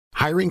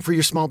Hiring for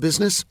your small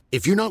business?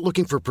 If you're not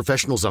looking for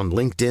professionals on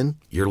LinkedIn,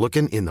 you're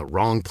looking in the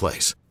wrong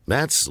place.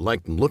 That's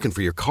like looking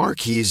for your car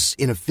keys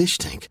in a fish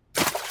tank.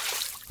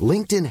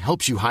 LinkedIn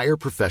helps you hire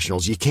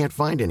professionals you can't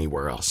find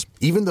anywhere else,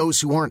 even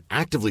those who aren't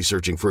actively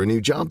searching for a new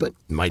job but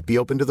might be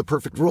open to the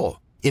perfect role.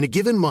 In a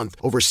given month,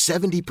 over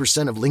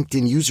 70% of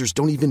LinkedIn users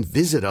don't even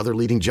visit other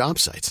leading job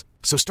sites.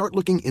 So start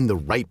looking in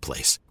the right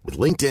place. With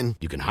LinkedIn,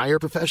 you can hire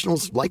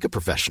professionals like a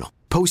professional.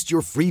 Post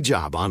your free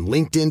job on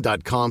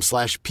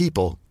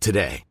linkedin.com/people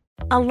today.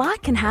 A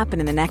lot can happen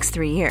in the next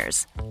 3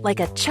 years.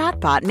 Like a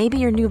chatbot may be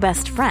your new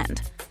best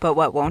friend. But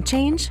what won't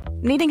change?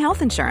 Needing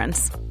health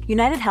insurance.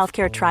 United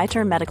Healthcare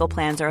Tri-Term Medical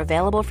Plans are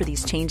available for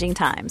these changing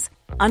times.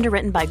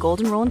 Underwritten by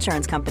Golden Rule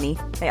Insurance Company,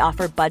 they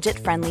offer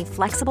budget-friendly,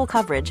 flexible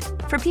coverage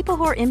for people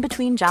who are in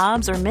between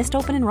jobs or missed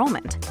open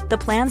enrollment. The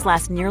plans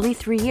last nearly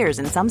 3 years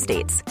in some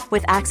states,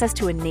 with access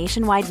to a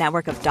nationwide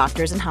network of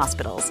doctors and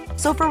hospitals.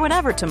 So for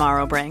whatever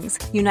tomorrow brings,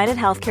 United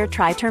Healthcare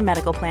Tri-Term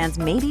Medical Plans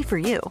may be for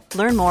you.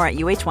 Learn more at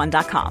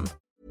uh1.com.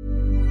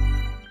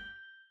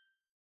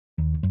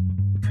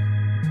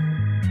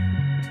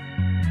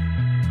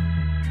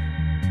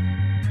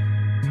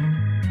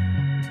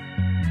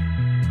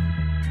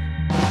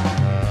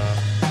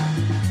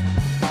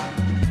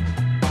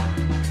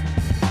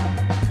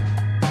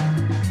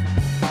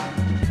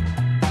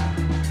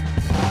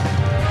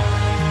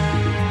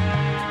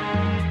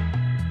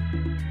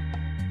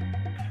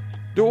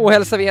 Då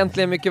hälsar vi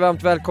äntligen mycket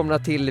varmt välkomna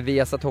till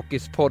Viasat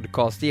Hockeys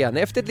podcast igen.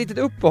 Efter ett litet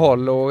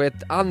uppehåll och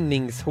ett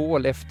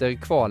andningshål efter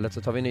kvalet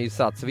så tar vi ny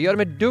sats. Vi gör det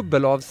med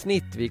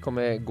dubbelavsnitt. Vi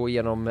kommer gå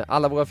igenom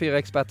alla våra 4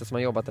 experter som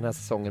har jobbat den här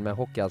säsongen med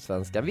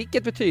Hockeyallsvenskan.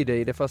 Vilket betyder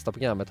i det första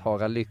programmet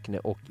Harald Lyckne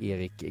och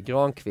Erik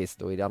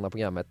Granqvist och i det andra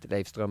programmet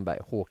Leif Strömberg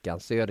och Håkan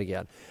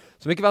Södergren.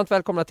 Så mycket varmt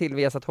välkomna till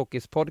Viasat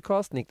Hockeys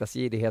podcast. Niklas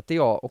Gide heter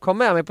jag och kom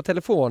med mig på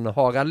telefon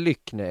Harald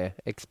Lyckne,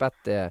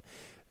 expert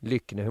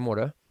Lyckne. Hur mår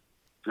du?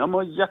 Jag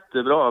mår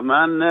jättebra,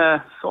 men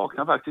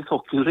saknar faktiskt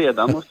hockeyn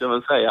redan måste jag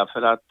väl säga.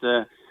 För att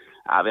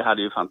vi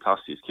hade ju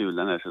fantastiskt kul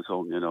den här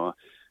säsongen och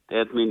det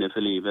är ett minne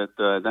för livet.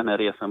 Den här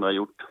resan vi har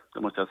gjort,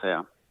 det måste jag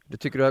säga. Du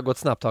tycker du har gått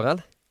snabbt,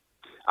 Harald?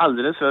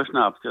 Alldeles för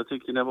snabbt. Jag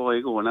tycker det var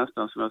igår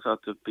nästan som jag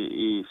satt upp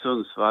i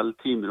Sundsvall,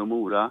 Timrå,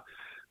 Mora.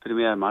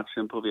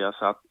 Premiärmatchen på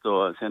Viasat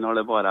och sen har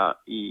det bara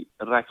i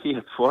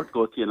raketfart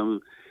gått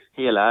genom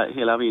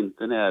hela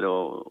vintern här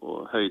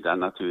och höjda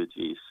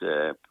naturligtvis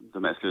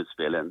de här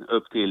slutspelen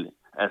upp till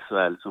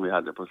SHL som vi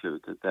hade på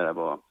slutet. Där det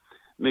var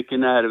mycket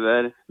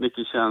nerver,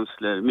 mycket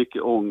känslor,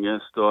 mycket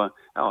ångest och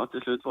ja,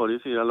 till slut var det ju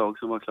 4 lag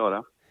som var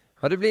klara.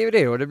 Ja, det blev ju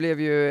det och det blev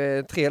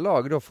ju 3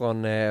 lag då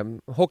från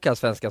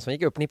Hockeyallsvenskan som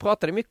gick upp. Ni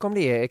pratade mycket om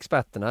det,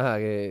 experterna här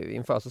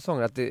inför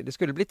säsongen, att det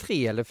skulle bli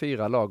 3 eller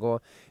 4 lag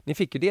och ni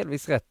fick ju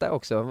delvis rätt där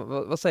också.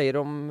 Vad säger du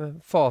om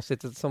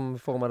facitet som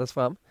formades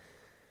fram?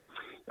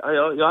 Ja,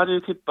 jag hade ju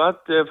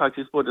tippat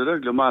faktiskt både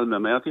Rögle och Malmö,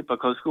 men jag tippar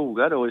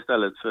Karlskoga då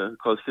istället för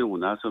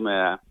Karlskrona som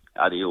är,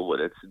 ja, det är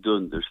årets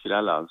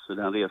dunderskräll alltså.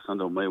 Den resan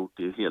de har gjort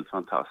är helt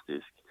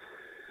fantastisk.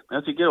 Men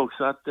jag tycker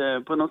också att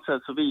på något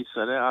sätt så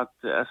visar det att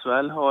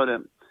SHL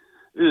har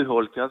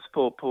urholkats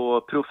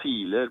på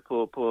profiler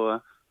på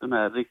de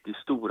här riktigt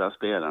stora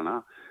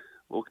spelarna.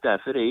 Och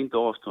därför är inte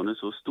avståndet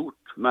så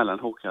stort mellan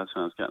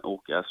Hockeyallsvenskan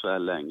och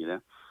SHL längre.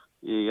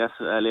 I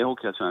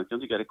Hockeyallsvenskan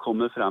tycker jag det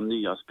kommer fram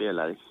nya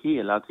spelare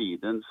hela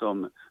tiden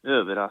som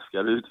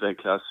överraskar och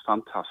utvecklas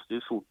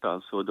fantastiskt fort.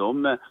 Alltså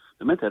de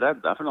är inte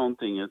rädda för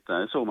någonting,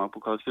 utan såg man på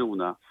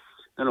Karlskrona.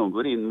 När de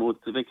går in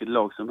mot vilket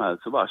lag som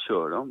helst så bara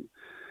kör de.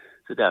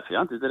 Så därför är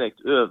jag inte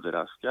direkt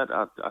överraskad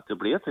att det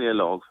blev 3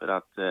 lag, för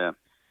att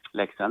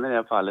Leksand i det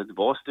här fallet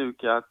var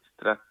stukat,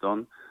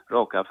 13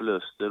 raka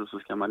förluster och så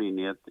ska man in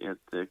i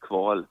ett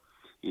kval.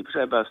 I och för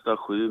sig bästa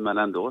 7, men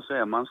ändå så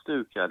är man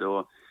stukad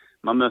och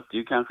man mötte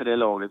ju kanske det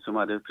laget som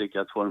hade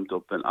prickat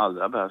formtoppen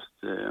allra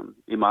bäst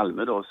i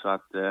Malmö då, så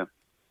att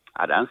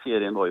den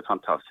serien var ju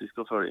fantastisk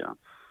att följa.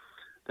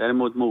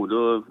 Däremot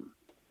Modo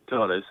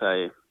klarade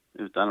sig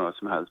utan några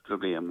som helst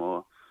problem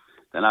och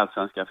den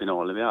allsvenska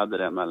finalen vi hade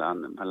där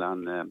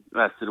mellan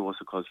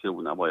Västerås och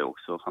Karlskrona var ju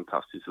också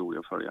fantastiskt rolig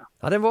att följa.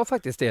 Ja, det var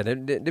faktiskt det.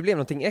 Det blev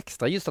någonting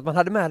extra. Just att man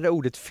hade med det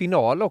ordet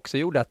final också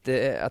gjorde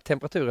att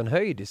temperaturen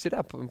höjdes ju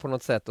där på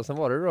något sätt. Och sen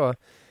var det då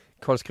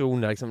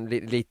Karlskrona liksom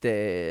lite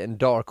en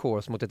dark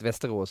horse mot ett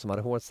Västerås som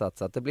hade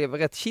hårdsatsat. Det blev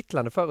rätt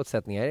kittlande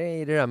förutsättningar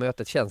i det där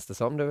mötet, känns det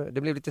som.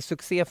 Det blev lite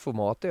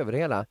succéformat över det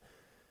hela.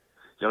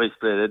 Ja, visst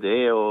blev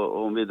det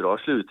och om vi drar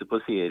slutet på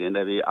serien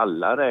där vi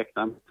alla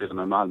räknar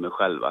med Malmö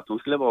själva att de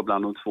skulle vara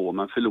bland de 2,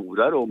 men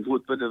förlorar de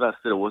mot både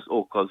Västerås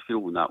och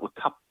Karlskrona och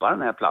tappar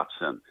den här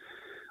platsen.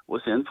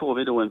 Och sen får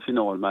vi då en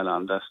final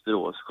mellan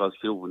Västerås och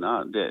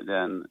Karlskrona.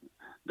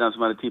 Den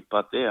som hade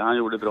tippat det, han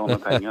gjorde bra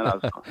med pengar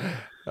alltså.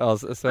 Ja,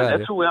 så men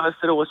jag tror att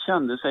Västerås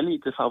kände sig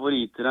lite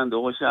favoriter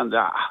ändå och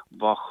kände,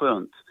 vad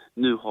skönt,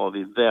 nu har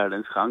vi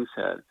världens chans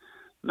här.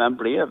 Men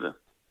blev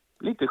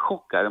lite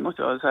chockade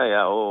måste jag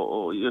säga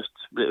och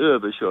just blev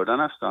överkörda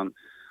nästan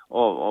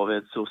av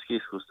ett så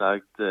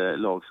skridskostarkt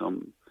lag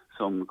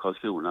som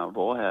Karlskrona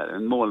var här.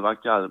 En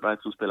målvakt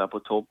Albright som spelar på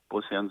topp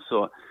och sen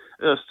så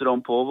öste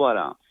de på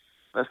bara.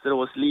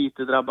 Västerås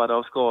lite drabbade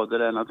av skador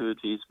där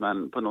naturligtvis,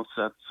 men på något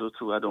sätt så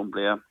tror jag de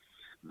blev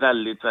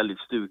väldigt, väldigt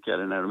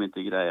stukade när de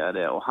inte grejade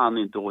det, och han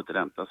inte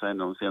återhämta sig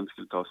när de sen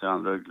skulle ta sig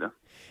an Rögle.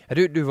 Ja,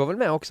 du var väl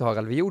med också,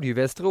 Harald? Vi gjorde ju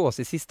Västerås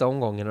i sista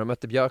omgången när de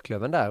mötte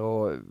Björklöven där,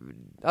 och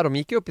ja, de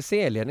gick upp i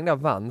serieledning där,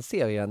 vann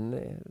serien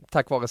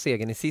tack vare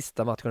segern i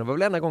sista matchen. Det var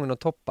väl enda gången de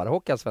toppade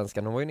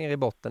Hockeyallsvenskan. De var ju nere i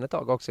botten ett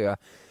tag också.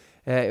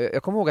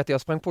 Jag kommer ihåg att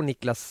jag sprang på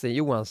Niklas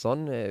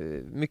Johansson,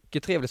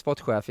 mycket trevlig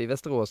sportchef i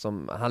Västerås,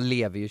 som han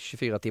lever ju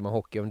 24 timmar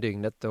hockey om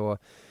dygnet, och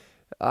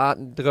ja,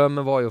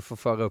 drömmen var ju att få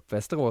föra upp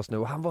Västerås nu,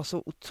 och han var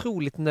så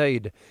otroligt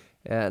nöjd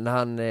när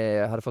han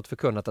hade fått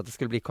förkunnat att det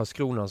skulle bli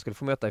Karlskrona de skulle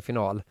få möta i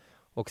final,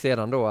 och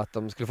sedan då att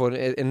de skulle få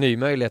en ny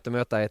möjlighet att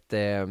möta ett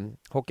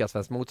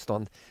hockeyallsvenskt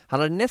motstånd. Han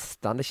hade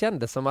nästan, det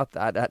kändes som att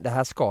det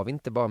här ska vi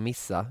inte bara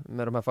missa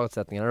med de här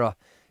förutsättningarna då.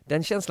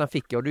 Den känslan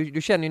fick jag, och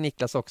du känner ju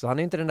Niklas också. Han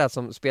är inte den där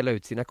som spelar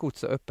ut sina kort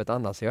så öppet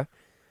annars, ja?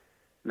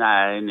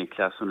 Nej,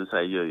 Niklas som du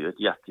säger gör ju ett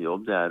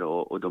jättejobb där,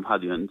 och de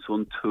hade ju en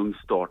sån tung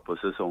start på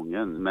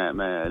säsongen.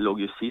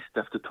 Låg ju sist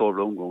efter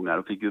 12 omgångar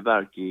och fick ju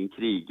verkligen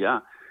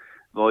kriga.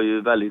 Var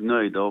ju väldigt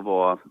nöjda och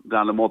var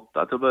bland de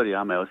 8 till att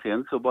börja med, och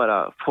sen så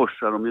bara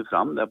forsade de ju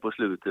fram där på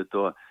slutet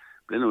och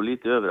blev nog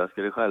lite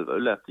överraskade själva hur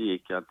lätt det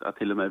gick att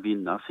till och med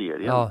vinna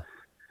serien. Ja.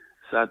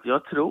 Så att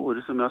jag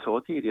tror, som jag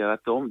sa tidigare,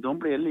 att de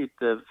blev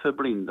lite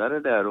förblindade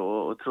där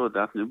och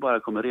trodde att nu bara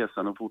kommer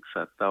resan att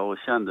fortsätta, och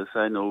kände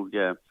sig nog,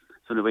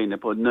 som du var inne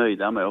på,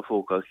 nöjda med att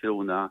få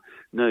Karlskrona,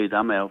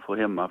 nöjda med att få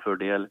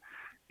hemmafördel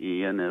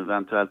i en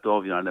eventuellt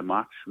avgörande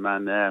match.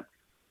 Men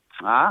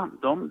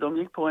de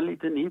gick på en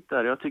liten nit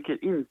där. Jag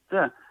tycker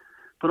inte,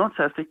 på något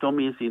sätt fick de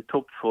in sin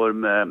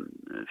toppform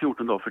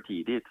 14 dagar för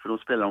tidigt, för de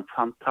spelade en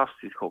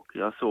fantastisk hockey.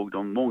 Jag såg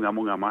dem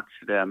många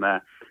matcher där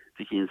med,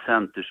 fick in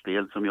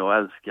centerspel som jag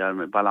älskar,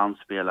 med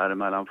balansspelare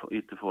mellan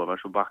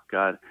ytterforwards och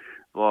backar,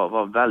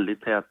 var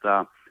väldigt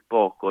täta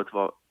bakåt,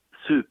 var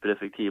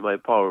supereffektiva i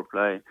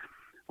powerplay,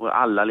 och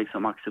alla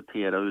liksom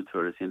accepterade och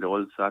utförde sin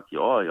roll. Så att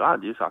jag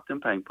hade ju satt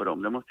en peng på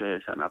dem, det måste jag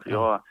erkänna.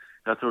 För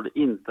jag trodde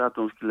inte att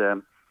de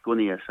skulle gå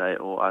ner sig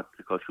och att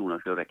Karlskrona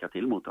skulle räcka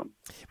till mot dem.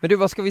 Men du,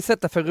 vad ska vi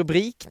sätta för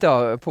rubrik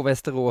då på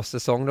Västerås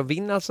säsong? De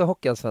vinner alltså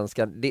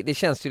Hockeyallsvenskan. Det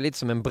känns ju lite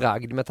som en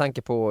bragd med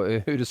tanke på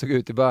hur det såg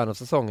ut i början av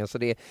säsongen. Så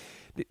det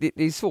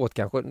är svårt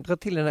kanske att dra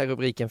till den här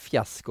rubriken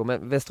fiasko.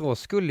 Men Västerås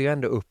skulle ju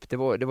ändå upp. Det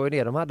var ju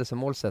det de hade som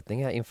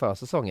målsättning här inför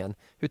säsongen.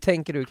 Hur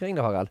tänker du kring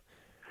det, Harald?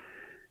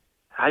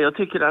 Ja, jag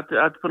tycker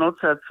att på något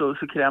sätt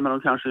så kräver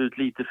de kanske ut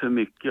lite för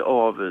mycket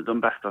av de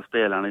bästa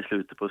spelarna i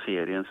slutet på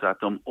serien, så att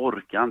de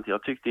orkar inte.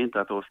 Jag tyckte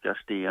inte att Oskar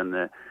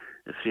Sten,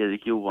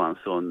 Fredrik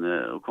Johansson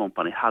och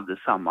kompani hade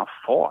samma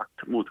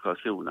fart mot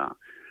Karlskrona.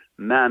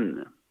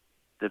 Men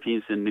det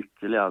finns en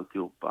nyckel i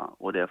alltihopa,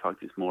 och det är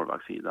faktiskt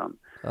målvaktssidan.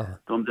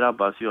 De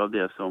drabbas ju av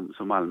det som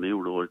Malmö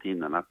gjorde året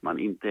innan, att man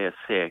inte är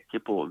säker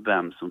på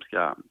vem som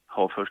ska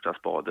ha första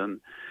spaden.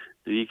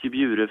 Nu gick ju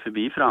Bjure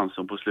förbi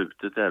Fransson på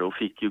slutet där och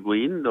fick ju gå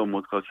in då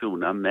mot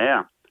Karlskrona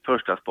med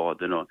första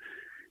spaden, och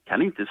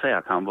kan inte säga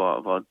att han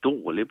var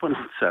dålig på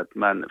något sätt,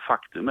 men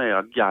faktum är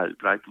att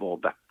Galbraith var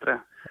bättre.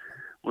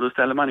 Och då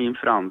ställer man in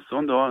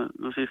Fransson då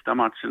de sista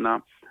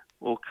matcherna,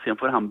 och sen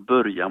får han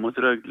börja mot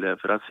Rögle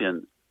för att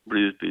sen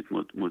bli utbytt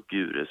mot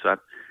Bjure. Så att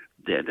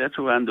det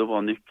tror jag ändå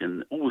var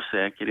nyckeln.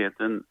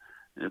 Osäkerheten,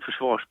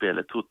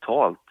 försvarsspelet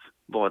totalt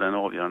var den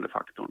avgörande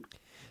faktorn.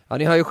 Ja,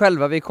 ni har ju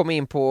själva, vi kommer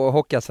in på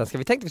Hockeyallsvenskan.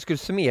 Vi tänkte vi skulle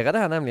summera det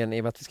här nämligen,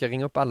 i och med att vi ska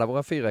ringa upp alla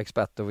våra 4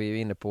 experter. Vi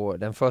är inne på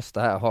den första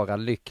här,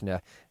 Harald Lyckner.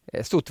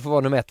 Stort att få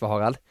vara nummer 1,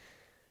 Harald?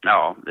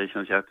 Ja, det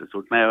känns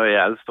jättestort. Men jag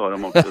är äldst av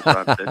dem också, så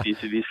att det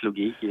finns ju viss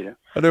logik i det.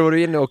 Ja, då var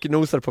du inne och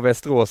nosade på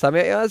Västerås. Men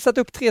jag har satt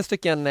upp 3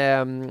 stycken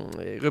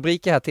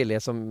rubriker här till er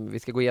som vi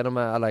ska gå igenom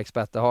med alla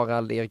experter.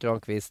 Harald, Erik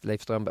Granqvist,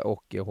 Leif Strömberg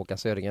och Håkan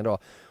Södergren då.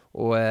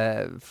 Och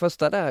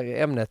första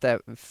där ämnet är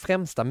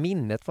främsta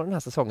minnet från den här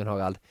säsongen,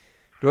 Harald.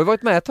 Du har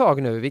varit med ett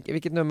tag nu.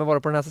 Vilket nummer var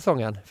det på den här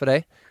säsongen för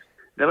dig?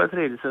 Det var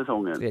 3:e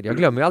säsongen. Jag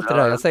glömmer ju alltid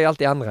det där. Jag säger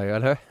alltid andra,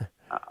 eller hur?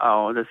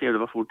 Ja, det ser du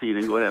vad fort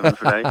tiden går även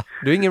för dig.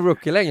 Du är ingen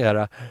rookie längre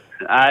då?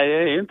 Nej,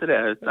 jag är inte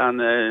det. Utan,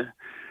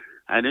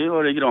 det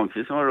var det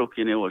Granqvist som var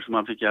rookie i år som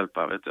man fick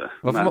hjälpa, vet du.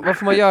 Vad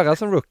får man göra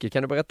som rookie?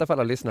 Kan du berätta för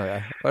alla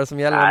lyssnare? Vad är det som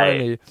gäller när man är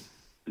ny?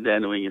 Det är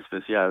nog inget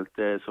speciellt.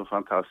 Det är så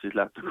fantastiskt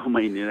lätt att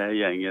komma in i det här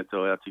gänget,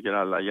 och jag tycker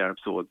alla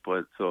hjälps åt på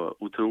ett så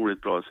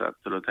otroligt bra sätt.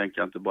 Och då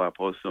tänker jag inte bara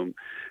på oss som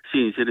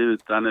syns i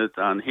rutan,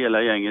 utan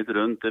hela gänget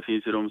runt. Det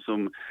finns ju de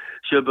som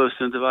kör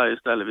bussen till varje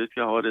ställe vi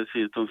ska ha. Det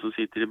finns de som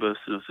sitter i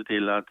bussen och ser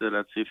till att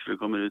rätt siffror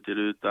kommer ut i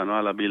rutan och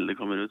alla bilder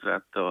kommer ut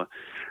rätt. Och,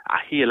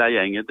 hela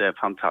gänget är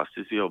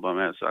fantastiskt att jobba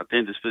med, så att det är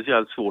inte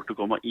speciellt svårt att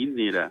komma in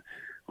i det.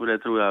 Och det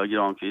tror jag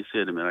Granqvist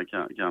sedermera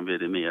kan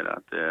vidimera,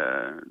 att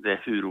det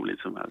är hur roligt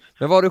som helst.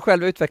 Men vad har du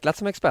själv utvecklat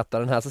som expert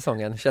den här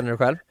säsongen? Känner du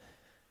själv?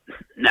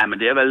 Nej, men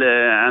det är väl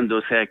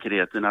ändå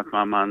säkerheten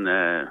att man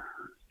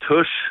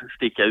törs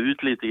sticka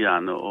ut lite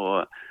grann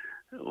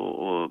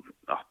och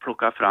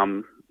plocka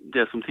fram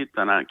det som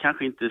tittarna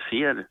kanske inte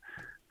ser.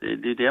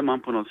 Det är det man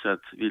på något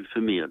sätt vill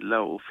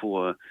förmedla och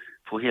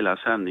få hela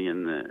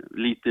sändningen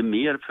lite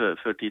mer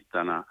för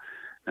tittarna.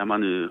 när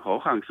man nu har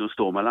chansen att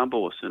stå mellan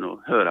båsen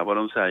och höra vad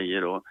de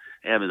säger, och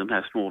även de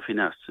här små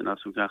finesserna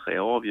som kanske är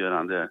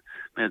avgörande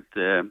med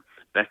ett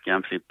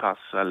backhand flip pass,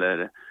 eller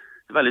det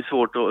är väldigt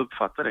svårt att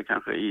uppfatta det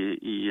kanske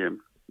i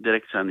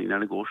direktsändning när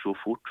det går så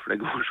fort, för det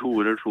går så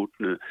oerhört fort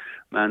nu.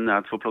 Men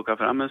att få plocka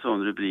fram en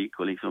sån rubrik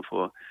och liksom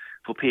få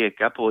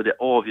peka på det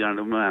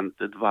avgörande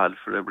momentet,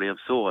 varför det blev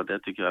så, det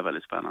tycker jag är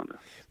väldigt spännande.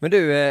 Men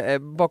du,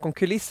 bakom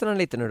kulisserna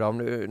lite nu då,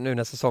 nu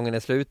när säsongen är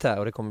slut här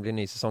och det kommer bli en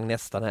ny säsong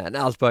nästan här, när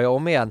allt börjar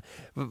om igen.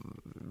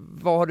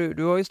 Vad har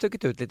du har ju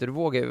stuckit ut lite, du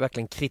vågar ju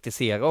verkligen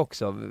kritisera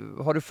också.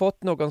 Har du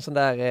fått någon sån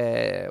där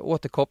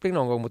återkoppling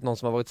någon gång mot någon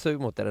som har varit sur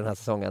mot dig den här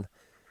säsongen?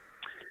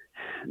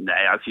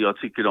 Nej, alltså jag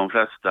tycker de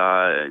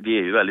flesta, vi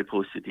är ju väldigt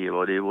positiva,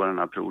 och det är våran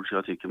approach, så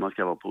jag tycker man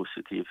ska vara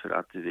positiv, för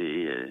att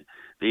vi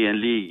är en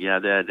liga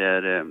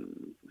där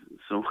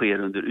som sker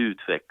under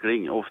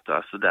utveckling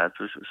oftast, så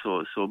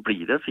därför så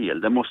blir det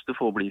fel. Det måste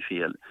få bli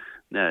fel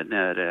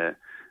när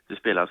det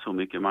spelas så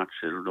mycket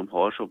matcher och de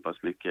har så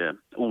pass mycket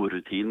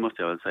orutin,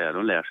 måste jag väl säga.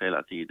 De lär sig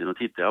hela tiden, och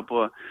tittar jag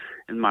på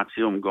en match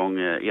i omgång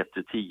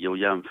 1-10 och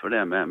jämför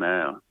det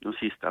med de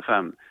sista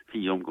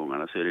 5-10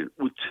 omgångarna, så är det en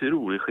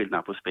otrolig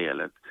skillnad på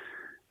spelet.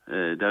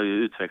 Det har ju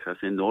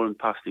utvecklats enormt,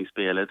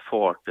 passningsspelet,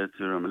 fartet,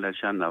 hur de lär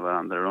känna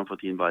varandra, de har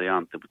fått in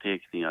varianter på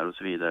teckningar och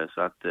så vidare.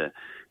 Så att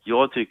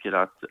jag tycker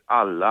att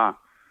alla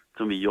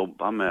som vi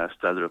jobbar med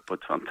ställer upp på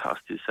ett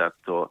fantastiskt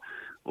sätt.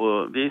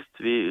 Och visst,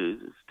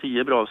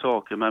 10 bra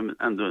saker, men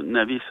ändå,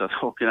 när vissa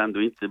saker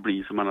ändå inte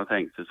blir som man har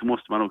tänkt sig, så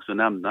måste man också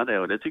nämna det.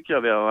 Och det tycker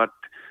jag vi har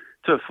varit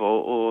tuffa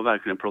och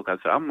verkligen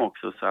plockat fram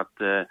också, så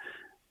att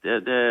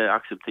det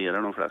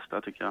accepterar de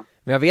flesta, tycker jag.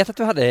 Men jag vet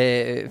att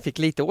du fick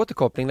lite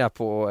återkoppling där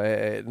på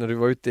när du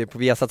var ute på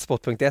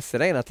viasatsport.se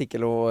där i en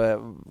artikel och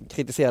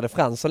kritiserade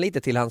Fransson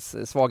lite till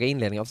hans svaga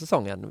inledning av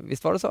säsongen.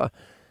 Visst var det så?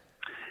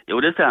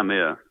 Jo, det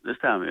stämmer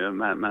ju.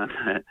 Men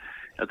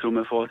jag tror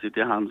med facit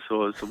i hand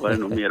så var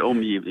det nog mer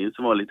omgivningen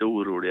som var lite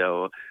oroliga,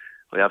 och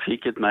jag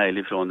fick ett mejl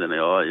ifrån den,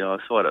 och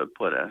jag svarade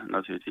på det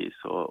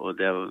naturligtvis, och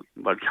det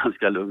var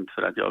ganska lugnt,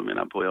 för att jag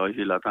har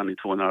hyllat han i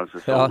 2,5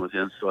 säsong, ja. Och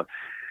sen så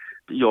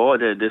ja,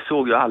 det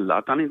såg ju alla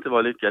att han inte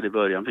var lyckad i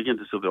början, fick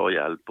inte så bra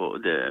hjälp,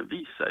 och det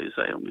visar ju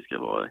sig, om vi ska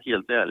vara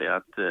helt ärliga,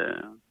 att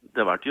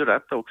det vart ju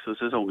rätt också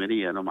säsongen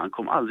igenom. Han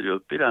kom aldrig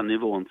upp i den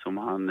nivån som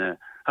han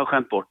har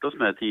skämt bort oss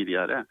med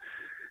tidigare.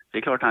 Det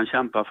är klart han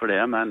kämpar för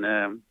det, men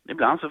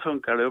ibland så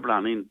funkar det,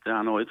 ibland inte.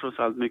 Han har ju trots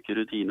allt mycket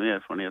rutin och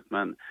erfarenhet,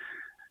 men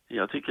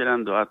jag tycker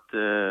ändå att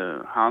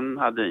han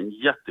hade en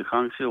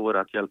jättechans i år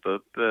att hjälpa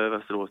upp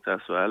Västerås till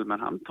SHL,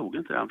 men han tog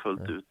inte den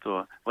fullt ut,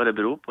 och vad det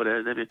beror på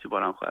det vet ju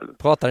bara han själv.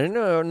 Pratar ni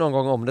någon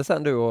gång om det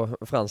sen, du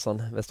och Fransson,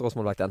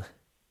 Västeråsmålvakten?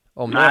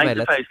 Nej,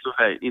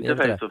 inte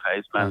face to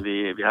face, men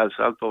vi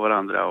hälsade allt på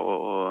varandra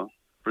och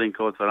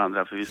blinkade åt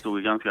varandra, för vi stod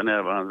ju ganska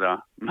nära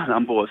varandra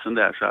mellan båsen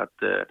där, så att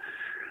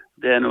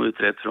det är nog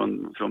utrett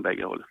från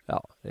bägge håll.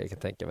 Ja, jag kan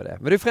tänka mig det.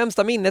 Men det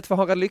främsta minnet för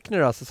Harald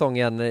Lyckner då,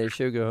 säsongen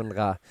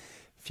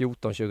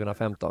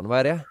 2014-2015, vad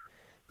är det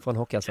från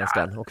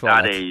Hockeyallsvenskan och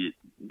kvalet? Ja,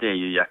 det är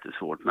ju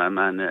jättesvårt,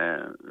 men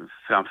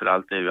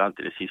framförallt är ju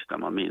alltid det sista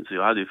man minns. Så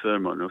jag hade ju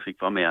förmånen och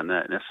fick vara med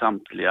när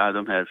samtliga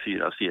de här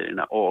 4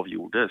 serierna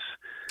avgjordes.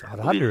 Ja,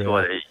 det hade du.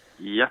 Var det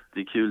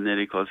jättekul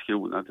nere i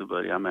Karlskrona till att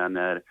börja med,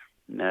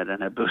 när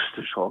den här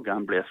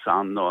Bustersagan blev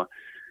sann, och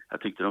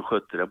jag tyckte de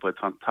skötte det på ett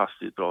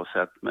fantastiskt bra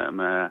sätt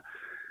med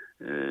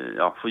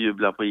få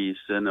jubla på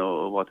isen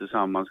och vara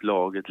tillsammans,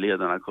 laget,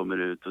 ledarna kommer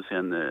ut, och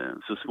sen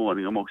så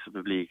småningom också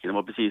publiken. Det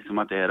var precis som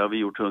att det här har vi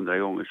gjort 100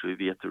 gånger, så vi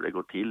vet hur det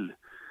går till.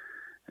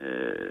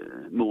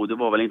 Modo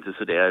var väl inte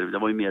så där, det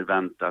var ju mer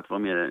väntat, det var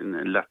mer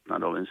en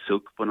lättnad av en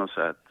suck på något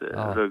sätt.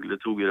 Ja. Rögle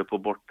tog ju det på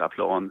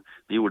bortaplan,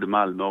 det gjorde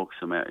Malmö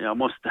också med. Jag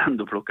måste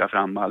ändå plocka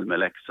fram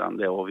Malmö-Leksand,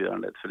 det är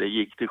avgörandet, för det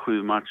gick till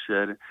 7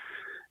 matcher.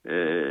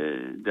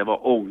 Det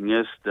var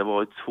ångest, det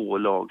var 2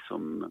 lag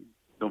som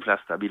de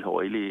flesta vill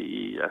ha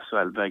i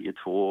SHL, bägge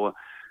två.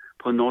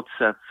 På något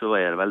sätt så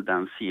är det väl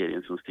den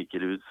serien som sticker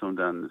ut som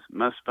den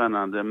mest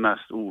spännande,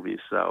 mest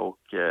ovissa, och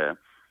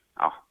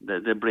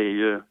det blev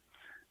ju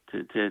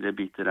till det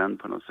bitter än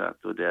på något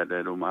sätt, och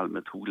där de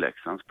Malmö tog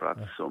Leksands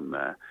plats som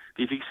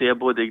vi fick se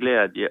både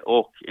glädje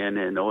och en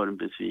enorm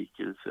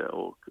besvikelse,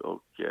 och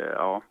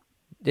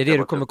det är det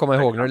du kommer komma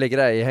ihåg när du ligger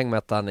där i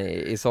hängmättan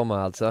i sommar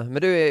alltså.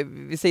 Men du,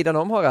 vid sidan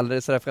om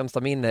Harald, så där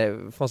främsta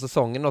minne från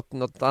säsongen,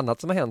 något annat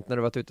som har hänt när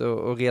du varit ute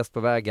och rest på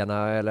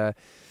vägarna, eller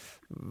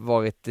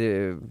varit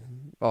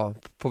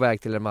på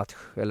väg till en match,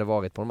 eller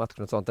varit på en match,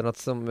 något sånt? Är det något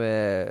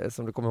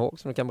som du kommer ihåg,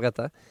 som du kan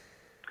berätta?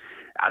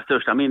 Ja,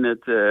 största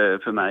minnet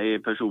för mig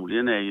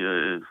personligen är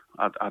ju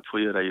att få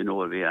göra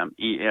junior-VM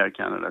i Air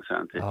Canada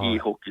Center i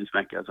hockeyns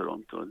Mecka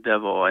Toronto. Det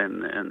var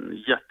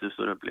en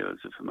jättestor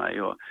upplevelse för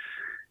mig, och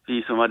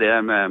vi som var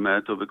där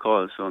med Tobbe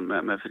Karlsson,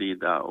 med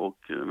Frida och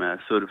med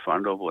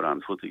surfaren då,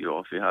 våran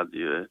fotograf,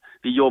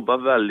 vi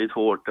jobbade väldigt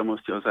hårt, det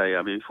måste jag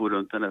säga. Vi for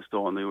runt den där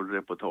stan och gjorde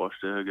reportage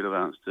till höger och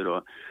vänster,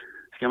 och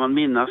ska man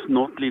minnas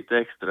något lite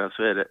extra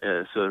så är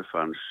det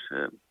surfarens,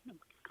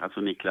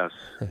 alltså Niklas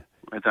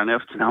vet han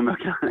efternamn?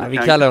 Vi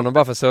kallar honom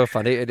bara för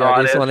Surfan. Det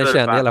är så han är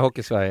känd i hela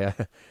Hockeysverige.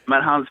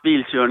 Men hans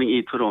bilkörning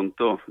i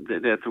Toronto,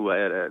 det tror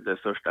jag är det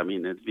största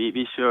minnet.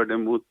 Vi körde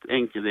mot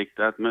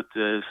enkelriktat,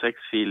 mötte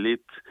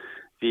sexfiligt.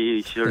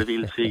 Vi körde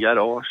vilse i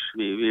garage.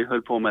 Vi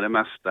höll på med det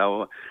mesta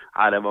och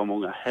det var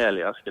många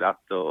härliga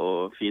skratt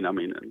och fina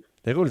minnen.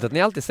 Det är roligt att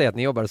ni alltid säger att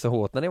ni jobbade så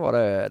hårt när ni var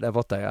där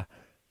borta. Ja.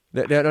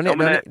 Det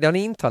har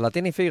ni intalat, det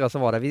är ni 4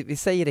 som var där. Vi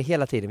säger det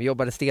hela tiden, vi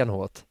jobbade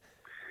stenhårt.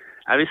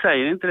 Nej, vi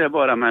säger inte det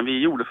bara, men vi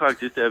gjorde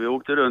faktiskt det. Vi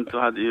åkte runt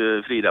och hade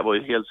ju, Frida var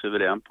ju helt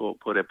suverän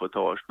på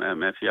reportage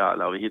med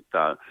Fiala, och vi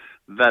hittade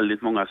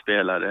väldigt många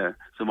spelare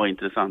som var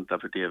intressanta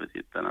för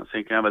tv-tittarna.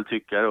 Sen kan jag väl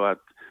tycka då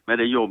att med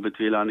det jobbet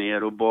vi la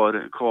ner och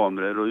bar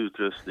kameror och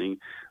utrustning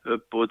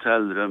upp på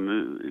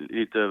hotellrum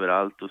lite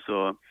överallt, och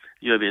så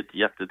gör vi ett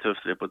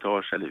jättetufft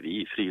reportage,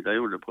 eller Frida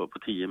gjorde på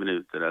 10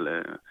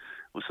 minuter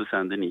och så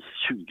sände ni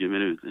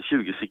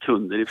 20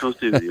 sekunder ifrån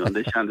studion.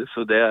 Det kändes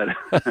så där.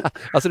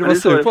 Alltså det var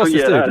sur på oss i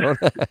studion.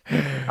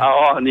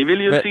 Ja, ni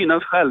vill ju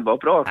synas själva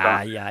och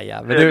prata.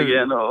 Ja.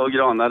 Men och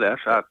Grana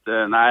där, så att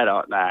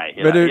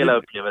hela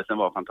upplevelsen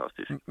var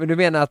fantastisk. Men du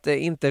menar att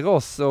inte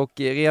Ross och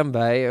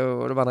Renberg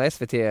och de andra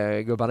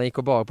SVT-gubbarna gick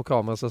och bar på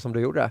kameror så som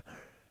du gjorde?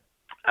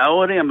 Ja,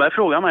 och Renberg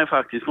frågade mig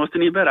faktiskt, måste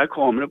ni bära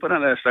kameror på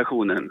den där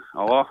stationen?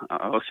 Ja,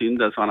 vad synd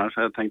det, så annars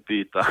hade jag tänkt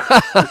byta.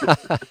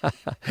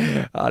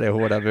 Ja, det är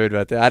hårda bud,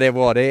 vet du. Ja, det är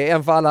bra. Det är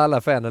en för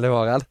alla för en, eller hur,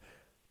 Harald?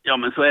 Ja,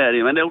 men så är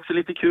det. Men det är också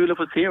lite kul att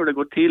få se hur det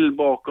går till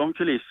bakom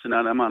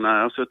kulisserna när man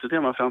har suttit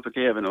hemma framför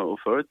tvn och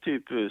för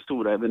typ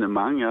stora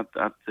evenemang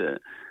att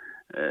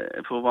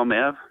få vara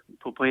med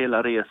på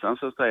hela resan,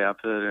 så att säga.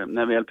 För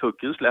när väl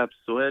pucken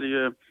släpps så är det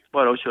ju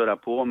bara att köra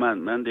på,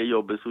 men det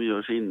jobbet som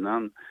görs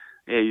innan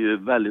är ju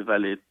väldigt,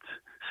 väldigt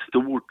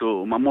stort,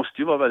 och man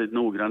måste ju vara väldigt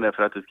noggrann där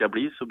för att det ska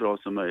bli så bra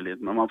som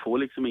möjligt. Men man får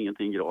liksom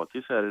ingenting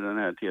gratis här i den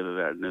här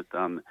tv-världen,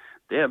 utan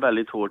det är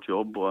väldigt hårt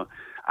jobb, och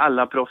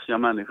alla proffsiga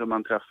människor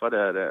man träffar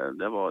där,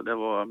 det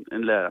var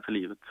en lära för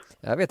livet.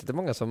 Jag vet att det är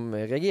många som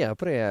reagerar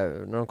på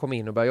det när de kommer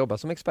in och börjar jobba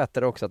som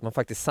experter också, att man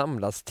faktiskt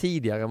samlas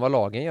tidigare än vad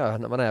lagen gör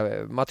när man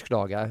är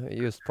matchdagar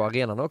just på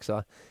arenan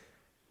också.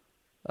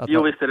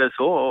 Jo, visst är det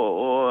så,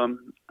 och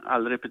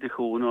all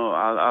repetition och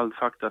all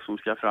fakta som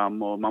ska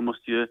fram, och man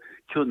måste ju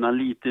kunna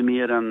lite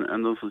mer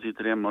än de som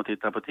sitter hemma och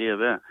tittar på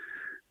tv.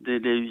 Det är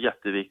ju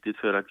jätteviktigt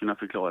för att kunna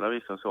förklara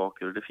vissa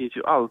saker, och det finns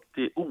ju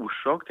alltid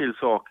orsak till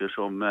saker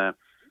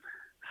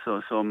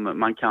som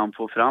man kan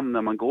få fram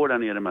när man går där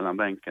nere mellan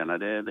bänkarna.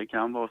 Det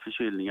kan vara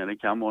förkylningar, det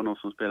kan vara någon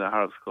som spelar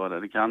halvskada,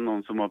 det kan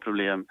någon som har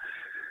problem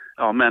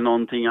med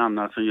någonting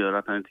annat som gör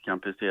att han inte kan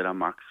prestera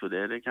max, och det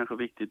är kanske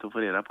viktigt att få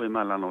reda på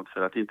emellanåt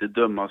för att inte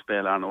döma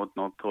spelaren åt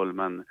något håll,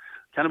 men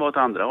kan det vara åt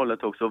andra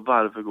hållet också.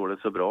 Varför går det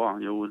så bra?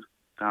 Jo,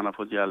 han har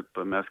fått hjälp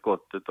med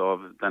skottet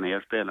av den här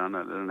spelaren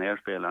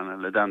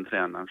eller den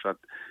tränaren, så att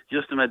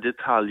just de här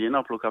detaljerna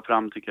att plocka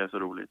fram tycker jag är så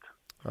roligt.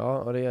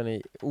 Ja, och det gör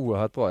ni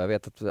oerhört bra. Jag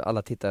vet att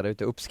alla tittare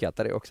ute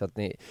uppskattar det också, att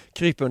ni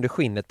kryper under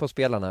skinnet på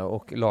spelarna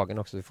och lagen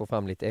också, så vi får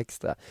fram lite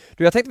extra.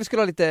 Jag tänkte att vi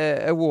skulle ha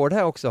lite award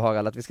här också,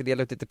 Harald, att vi ska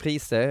dela ut lite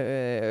priser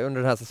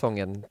under den här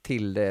säsongen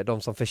till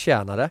de som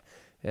förtjänar det.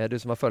 Du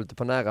som har följt det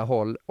på nära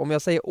håll. Om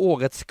jag säger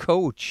årets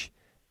coach,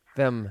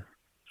 vem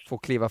får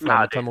kliva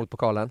fram och ta emot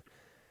pokalen?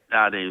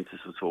 Ja, det är ju inte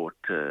så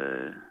svårt.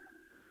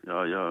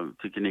 Jag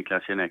tycker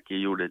Niklas Janicki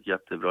gjorde ett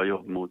jättebra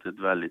jobb mot ett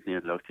väldigt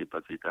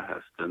nederlagstippat Vita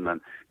Hästen, men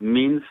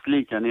minst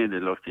lika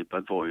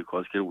nederlagstippat var ju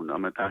Karlskrona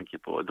med tanke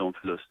på de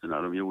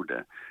förlusterna de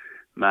gjorde.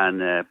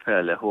 Men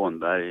Pelle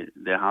Hånberg,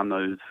 det han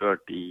har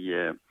utfört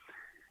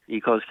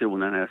i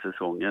Karlskrona den här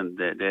säsongen,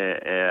 det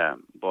är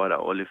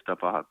bara att lyfta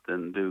på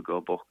hatten, buga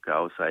och bocka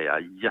och säga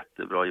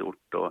jättebra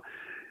gjort. Och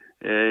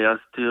jag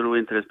tror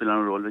inte det spelar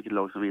någon roll vilket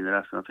lag som vinner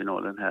resten av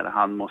finalen här.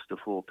 Han måste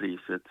få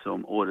priset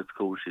som årets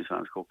coach i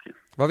svensk hockey.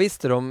 Vad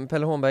visste du om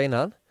Pelle Hånberg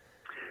innan?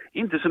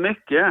 Inte så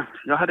mycket.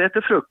 Jag hade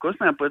ätit frukost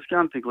med på ett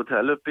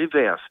Scandic-hotell uppe i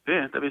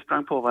Väsby där vi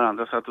sprang på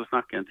varandra och satt och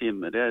snackade en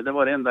timme. Det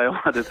var det enda jag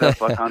hade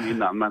träffat han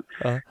innan, men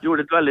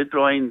gjorde ett väldigt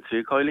bra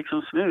intryck. Har ju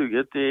liksom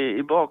smugit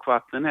i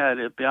bakvatten här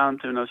uppe i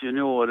Almtunas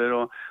juniorer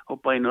och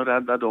hoppa in och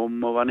rädda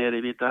dem och var nere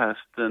i Vita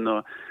Hästen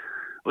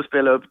och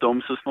spela upp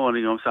dem så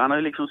småningom. Så han har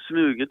ju liksom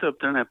smugit upp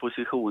den här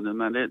positionen,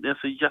 men det är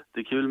så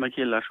jättekul med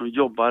killar som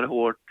jobbar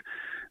hårt,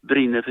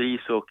 brinner för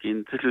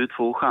ishockeyn, till slut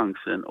får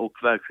chansen och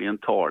verkligen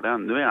tar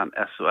den. Nu är han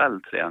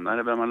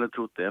SHL-tränare, vem hade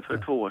trott det för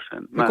 2 år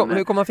sedan.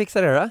 Hur kommer han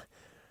fixa det då?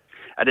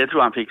 Ja, det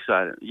tror han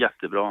fixar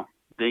jättebra.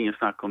 Det är ingen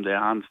snack om det.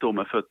 Han står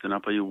med fötterna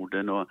på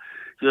jorden, och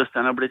just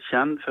han har blivit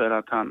känd för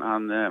att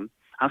han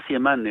ser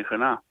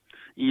människorna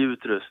i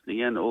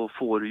utrustningen och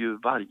får ju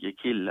varje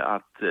kille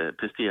att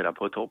prestera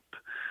på topp.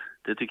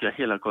 Det tycker jag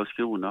hela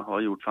Karlskrona har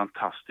gjort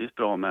fantastiskt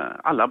bra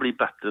med. Alla blir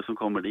bättre som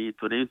kommer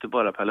dit, och det är inte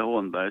bara Pelle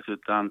Hånbergs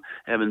utan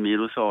även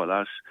Miro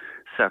Salars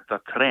sätt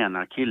att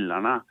träna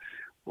killarna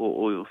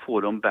och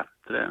få dem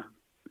bättre.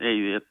 Det är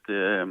ju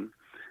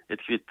ett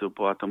kvitto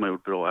på att de har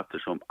gjort bra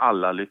eftersom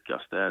alla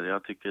lyckas där.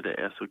 Jag tycker det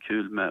är så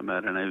kul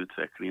med den här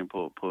utvecklingen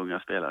på unga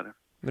spelare.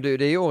 Men du,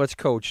 det är ju årets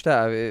coach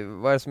där.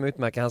 Vad är det som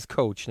utmärker hans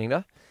coachning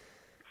då?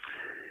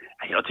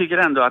 Jag tycker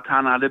ändå att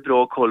han hade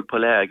bra koll på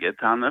läget.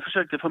 Han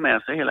försökte få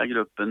med sig hela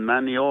gruppen,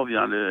 men i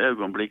avgörande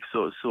ögonblick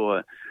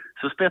så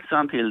spetsade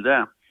han till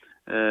det.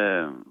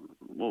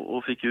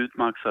 Och fick ut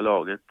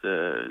maxalaget.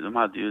 De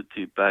hade ju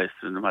typ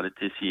Bergström, de hade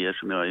Tessier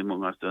som jag i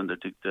många stunder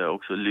tyckte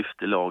också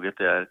lyfte laget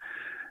där.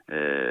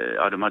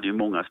 Ja, de hade ju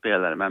många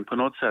spelare, men på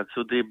något sätt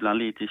så dribblade han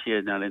lite i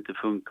kedjan, det inte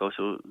funkar, och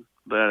så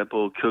började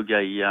på att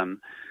kugga igen.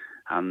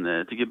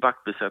 Han tycker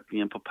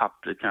backbesättningen på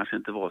pappret kanske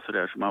inte var så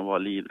där som han var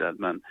livrädd,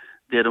 men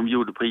det de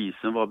gjorde på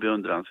isen var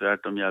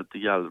beundransvärt. De hjälpte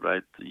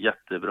Galbraith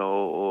jättebra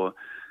och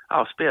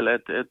spela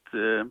ett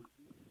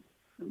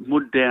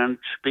modernt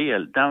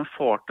spel. Den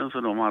farten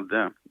som de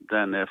hade,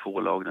 den är få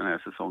lag den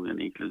här säsongen,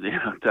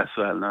 inkluderat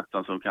SHL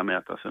nästan, som kan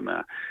mäta sig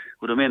med.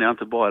 Och då menar jag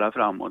inte bara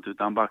framåt,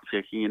 utan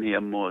backcheckingen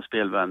hem och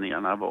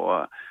spelvändningarna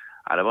var...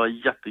 Ja, det var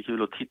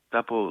jättekul att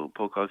titta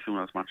på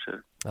Karlskronas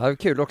matcher. Ja, det var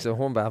kul också.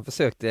 Holmberg, han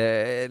försökte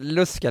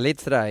luska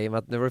lite sådär, i och med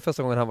att det var det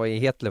första gången han var i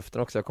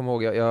hetluften också. Jag kommer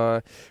ihåg,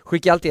 jag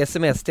skickade alltid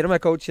sms till de här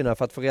coacherna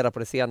för att få reda på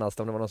det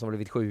senaste, om det var någon som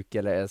blivit sjuk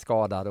eller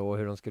skadad och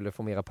hur de skulle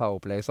få mera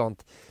powerplay och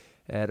sånt.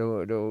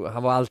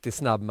 Han var alltid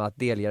snabb med att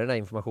delge den här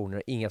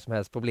informationen, inga som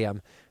helst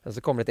problem. Men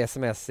så kom det ett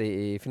sms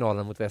i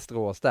finalen mot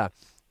Västerås där.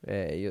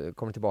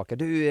 Kom tillbaka.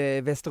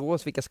 Du,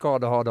 Västerås, vilka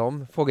skador har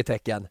de?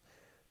 Frågetecken.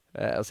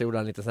 Och så gjorde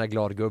han lite sån här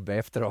glad gubbe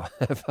efter då.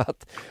 För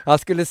att han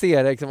skulle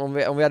se det, liksom, om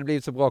vi hade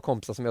blivit så bra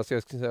kompisar som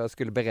jag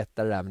skulle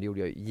berätta det där, men det gjorde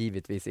jag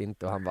givetvis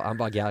inte. Och han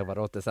bara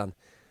garvade åt det sen.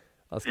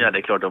 Ja, det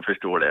är klart de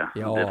förstår det.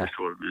 Ja.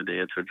 Det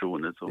är ett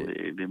förtroende som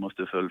vi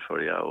måste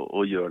fullfölja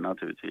och gör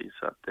naturligtvis.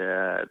 Så att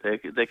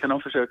det kan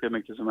de försöka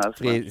mycket som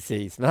helst.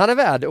 Precis, men han är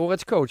värd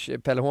årets coach,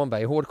 Pelle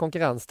Holmberg. Hård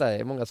konkurrens där. Det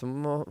är många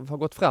som har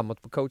gått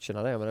framåt på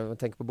coacherna där. Men jag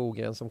tänker på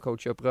Bogren som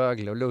coachar upp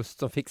Rögle och Lust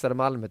som fixade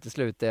Malmö till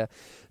slut. Det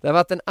har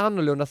varit en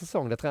annorlunda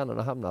säsong där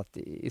tränarna har hamnat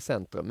i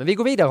centrum. Men vi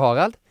går vidare,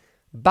 Harald.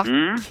 Back.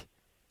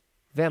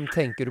 Vem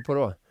tänker du på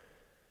då?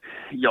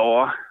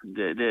 Ja,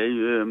 det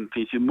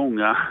finns ju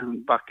många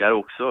backar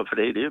också, för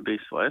det är ju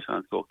bristvaror i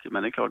svensk hockey.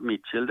 Men det är klart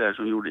Mitchell där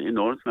som gjorde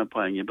enormt med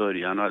poäng i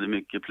början och hade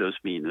mycket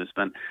plus minus.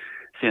 Men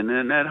sen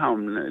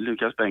när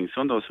Lukas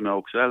Bengtsson då, som jag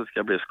också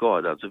älskar, blev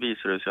skadad, så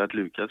visade det sig att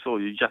Lukas var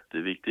ju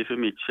jätteviktig för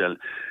Mitchell.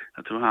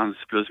 Jag tror hans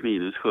plus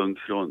minus sjönk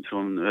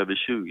från över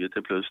 20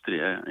 till plus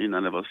 3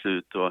 innan det var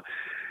slut. Och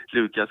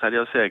Lukas hade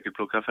jag säkert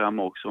plockat fram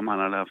också om han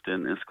hade haft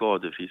en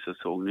skadefri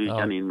säsong. Nu gick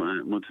han in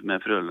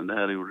med Frölunda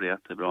här och gjorde det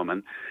jättebra.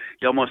 Men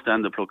jag måste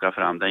ändå plocka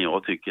fram den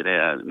jag tycker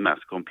är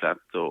mest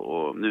komplett.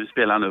 Och nu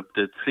spelar han upp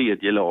det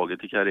tredje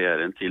laget i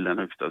karriären till den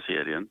högsta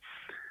serien.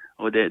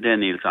 Och det är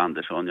Nils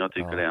Andersson. Jag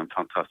tycker det är en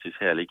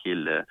fantastiskt härlig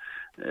kille.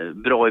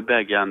 Bra i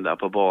bägge ändar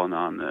på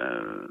banan.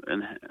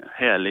 En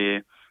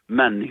härlig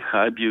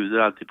människa, bjuder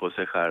alltid på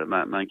sig själv.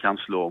 Men kan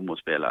slå om och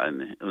spela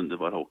en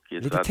underbar hockey.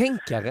 Lite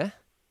tänkare?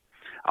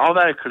 Ja,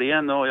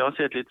 verkligen. Och jag har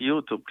sett lite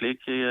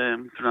YouTube-klick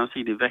från en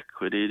sida i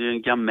Växjö. Det är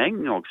en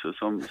gamäng också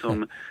som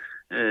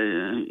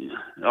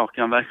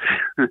kan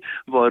verkligen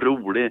vara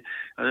rolig.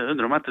 Jag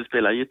undrar om att inte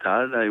spela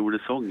gitarr där, gjorde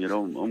sånger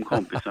om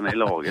kompisarna i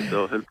laget.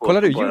 Och höll på.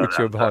 Kollar du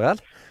YouTube, Harald?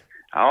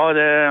 Ja,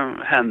 det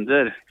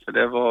händer. Så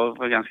det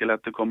var ganska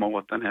lätt att komma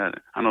åt den här.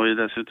 Han har ju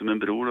dessutom en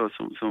bror då,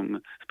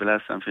 som spelar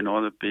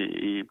SM-final uppe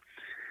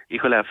i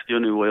Skellefteå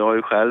nu. Och jag har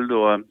ju själv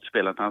då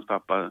spelat hans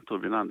pappa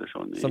Torbjörn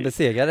Andersson. Som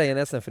besegrade i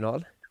en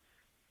SM-final?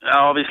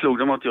 Ja, vi slog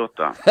dem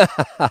 88.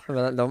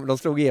 Men de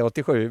slog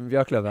E87,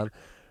 Björklöven.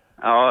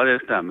 Ja, det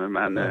stämmer,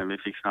 men vi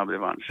fick snabb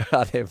revansch.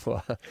 Ja, det är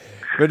bra.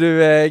 Men du,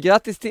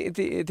 grattis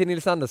till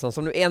Nils Andersson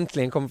som nu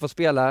äntligen kommer få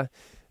spela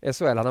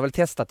SHL. Han har väl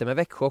testat det med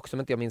Växjö också, om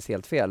inte jag minns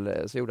helt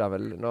fel. Så gjorde han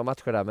väl några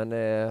matcher där, men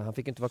han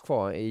fick inte vara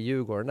kvar i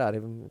Djurgården där.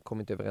 De kom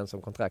inte överens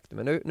om kontrakt.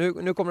 Men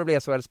nu kommer det bli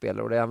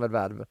SHL-spelare och det är han väl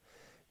värd.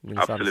 Nils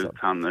Absolut, Andersson.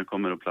 Han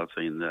kommer att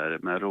platsa in där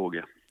med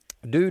råge.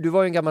 Du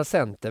var ju en gammal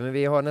center, men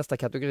vi har nästa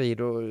kategori.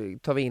 Då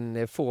tar vi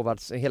in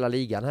forwards hela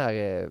ligan här.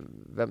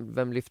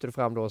 Vem lyfter du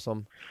fram då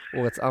som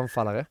årets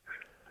anfallare?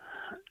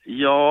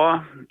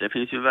 Ja, det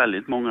finns ju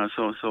väldigt många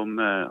som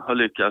har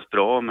lyckats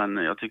bra, men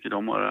jag tycker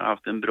de har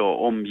haft en bra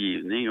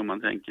omgivning. Om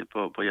man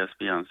tänker på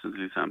Jesper Jensen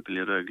till exempel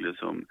i Rögle,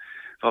 som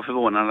var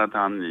förvånad att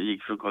han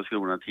gick från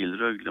Karlskrona till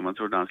Rögle. Man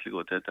trodde han skulle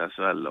gå till ett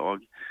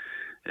SHL-lag.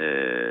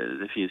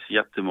 Det finns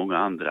jättemånga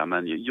andra,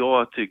 men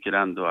jag tycker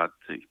ändå att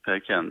Per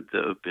Kent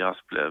uppe i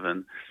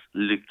Asplöven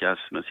lyckas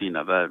med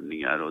sina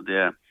värvningar, och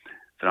det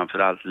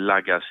framförallt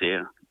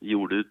Lagacé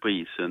gjorde ut på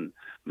isen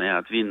med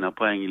att vinna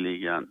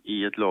poängligan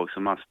i ett lag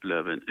som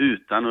Asplöven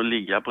utan att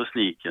ligga på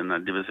sniken,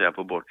 det vill säga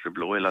på bortre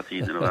blå hela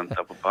tiden och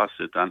vänta på pass,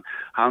 utan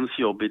hans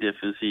jobb i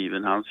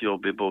defensiven, hans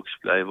jobb i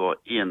boxplay var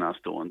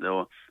enastående,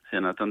 och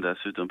sen att han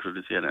dessutom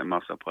producerade en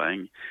massa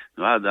poäng.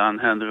 Nu hade han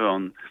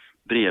Henry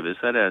bredvid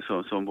sig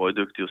där som var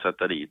duktig att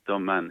sätta dit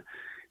dem, men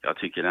jag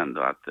tycker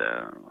ändå att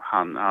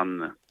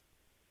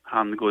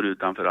han går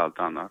utanför allt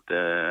annat. Det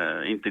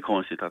är inte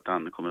konstigt att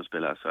han kommer att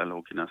spela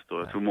SHL-hockey nästa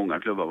år. Jag tror många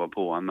klubbar var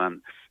på honom,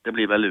 men det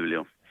blir väl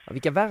Luleå. Ja,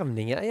 vilka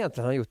värvningar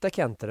egentligen har han gjort där,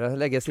 Kenter?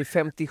 Lägger sig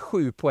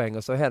 57 poäng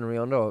och så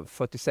Henryon då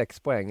 46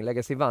 poäng.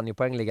 Lägger sig vann ju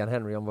poängligan,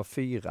 Henryon var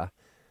 4.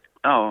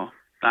 Ja,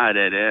 Nej,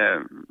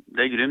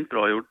 det är grymt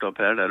bra gjort av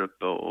Per där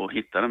uppe och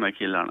hitta de här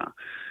killarna.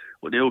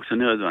 Och det är också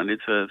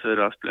nödvändigt för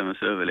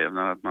Asplövens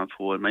överlevnad att man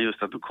får, men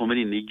just att de kommer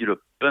in i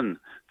gruppen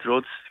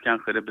trots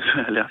kanske det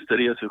besvärligaste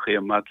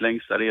reseschemat,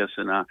 längsta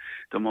resorna.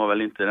 De har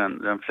väl inte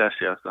den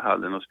flashigaste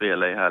hallen att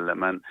spela i heller,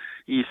 men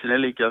isen är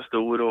lika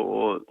stor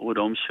och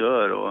de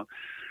kör och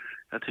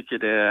jag tycker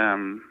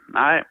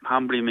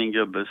han blir min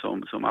gubbe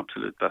som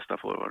absolut bästa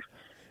forward.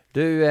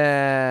 Du,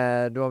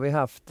 då har vi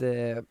haft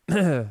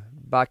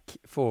back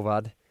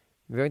forward.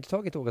 Vi har inte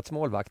tagit årets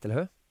målvakt, eller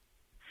hur?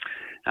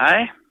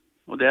 Nej,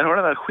 och där har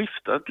det väl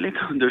skiftat lite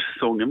under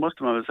säsongen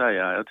måste man väl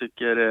säga. Jag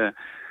tycker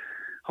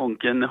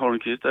Honken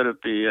Holmqvist där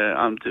uppe i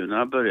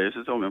Almtuna började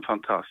säsongen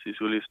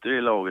fantastiskt och lyfte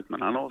i laget,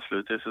 men han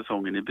avslutade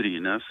säsongen i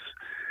Brynäs.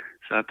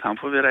 Så att han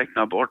får vi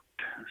räkna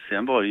bort.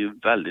 Sen var det ju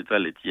väldigt,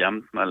 väldigt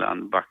jämnt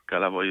mellan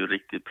backarna, var ju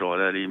riktigt bra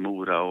där i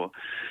Mora och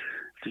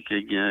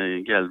tycker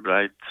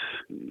Galbraith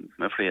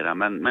med flera.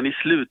 Men i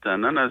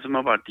slutändan det som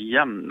har varit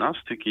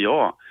jämnast tycker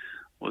jag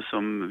och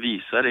som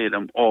visar i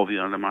de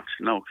avgörande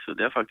matcherna också,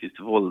 det är faktiskt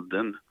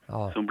Volden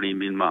som blir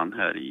min man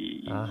här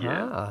i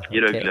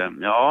Rögle.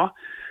 Okay. Ja,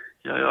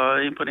 jag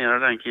är imponerad av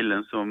den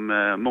killen som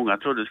många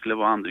trodde skulle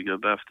vara andra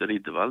gubbe efter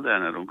Riddervall där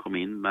när de kom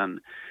in, men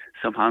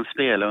som han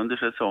spelade under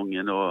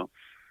säsongen och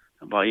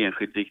var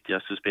enskilt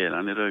viktigaste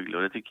spelaren i Rögle,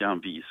 och det tycker jag han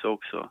visar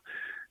också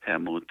här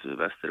mot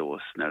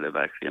Västerås när det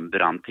verkligen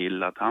brann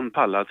till, att han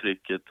pallar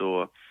trycket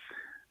och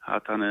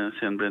att han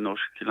sen blev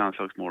norsk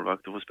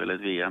landslagsmålvakt och får spela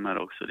ett VM här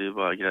också. Det är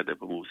bara grädde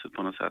på moset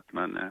på något sätt,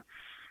 men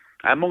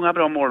många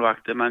bra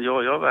målvakter, men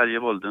jag väljer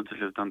Volden till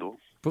slut ändå.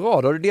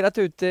 Bra, då har du delat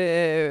ut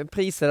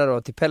priserna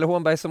då till Pelle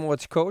Hornberg som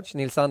årets coach,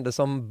 Nils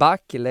Andersson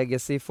back,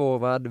 legacy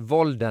forward,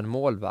 Volden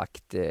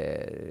målvakt.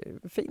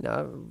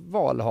 Fina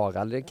val,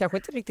 Harald. Det är kanske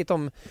inte riktigt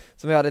de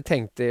som jag hade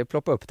tänkt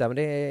ploppa upp där, men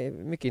det är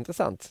mycket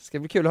intressant. Det ska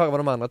bli kul att höra vad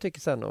de andra tycker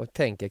sen och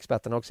tänker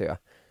experterna också. Ja.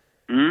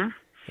 Mm.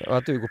 Och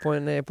att du går på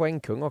en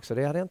poängkung också,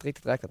 det hade jag inte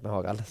riktigt räknat med,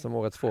 Harald, som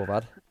årets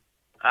forward.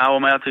 Ja,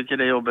 men jag tycker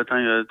det jobbet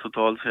han gör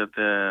totalt sett,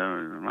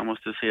 man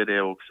måste se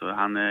det också.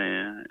 Han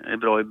är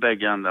bra i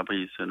bägge andra på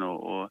isen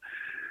och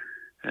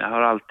jag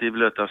har alltid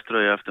blöta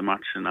ströja efter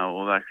matcherna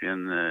och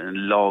verkligen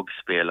en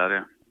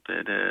lagspelare.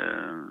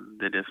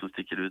 Det är det som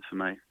sticker ut för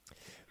mig.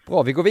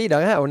 Bra, vi går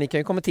vidare här och ni kan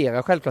ju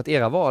kommentera självklart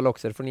era val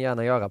också. Det får ni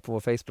gärna göra på vår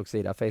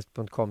Facebook-sida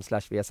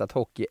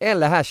facebook.com/viasathockey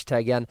eller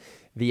hashtaggen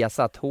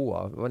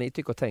viasathr. Vad ni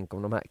tycker och tänker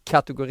om de här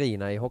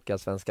kategorierna i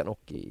Hockeyallsvenskan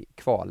och i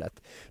kvalet.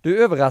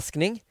 Du,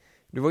 överraskning.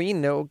 Du var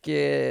inne och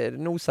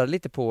nosade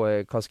lite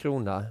på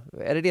Karlskrona.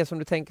 Är det som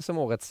du tänker som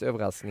årets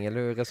överraskning eller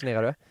hur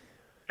resonerar du?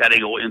 Ja, det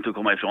går inte att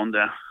komma ifrån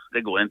det.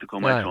 Det går inte att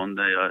komma ifrån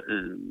det.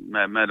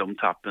 Med de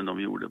tappen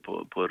de gjorde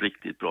på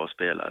riktigt bra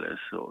spelare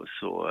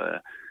så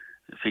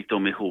fick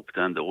de ihop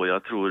det ändå. Och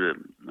jag tror,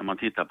 när man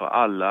tittar på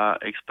alla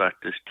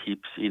experters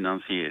tips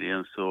innan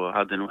serien så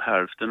hade nog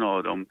hälften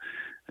av dem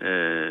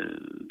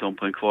de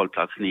på en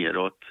kvalplats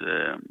neråt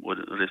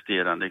och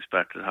resterande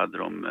experter hade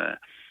de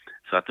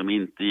så att de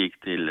inte gick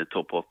till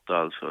topp 8,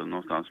 alltså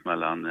någonstans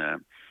mellan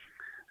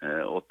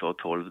 8 och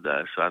 12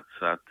 där.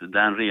 Så att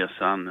den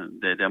resan,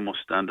 det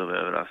måste ändå vara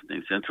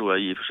överraskning. Sen tror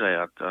jag i och för sig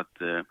att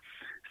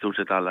i stort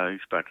sett alla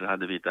experter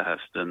hade Vita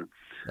Hästen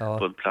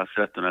på plats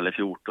 13 eller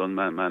 14,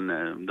 men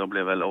de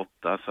blev väl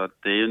 8. Så att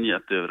det är ju en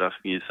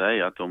jätteöverraskning i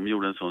sig att de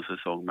gjorde en sån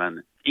säsong,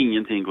 men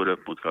ingenting går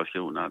upp mot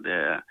Karlskrona.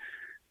 Det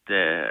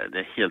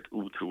är helt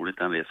otroligt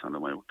den resan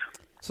de har gjort.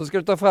 Så ska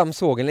du ta fram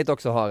sågen lite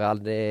också,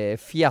 Harald.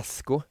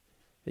 Fiasko.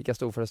 Vilka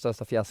stod för det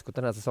största fiaskot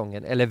den här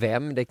säsongen? Eller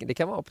vem? Det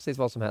kan vara precis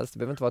vad som helst. Det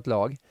behöver inte vara ett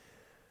lag.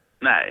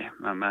 Nej,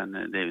 men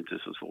det är ju inte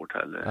så svårt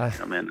heller.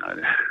 Jag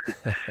menar,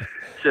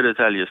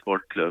 Södertälje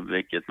Sportklubb,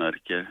 vilket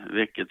mörker.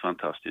 Vilket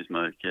fantastiskt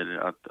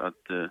mörker.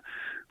 Att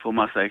få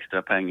massa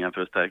extra pengar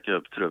för att stärka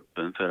upp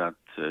truppen för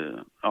att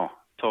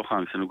ta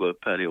chansen att gå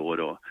upp här i år.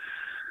 Och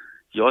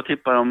jag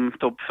tippar om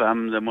topp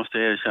 5, det måste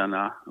jag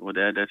erkänna. Och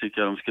det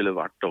tycker jag de skulle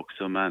varit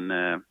också. Men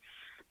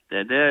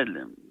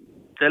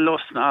det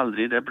lossnade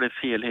aldrig, det blev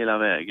fel hela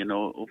vägen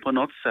och på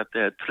något sätt det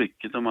här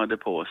trycket de hade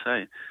på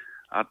sig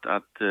att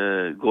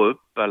gå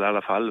upp eller i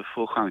alla fall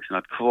få chansen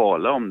att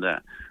kvala om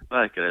det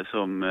verkar det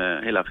som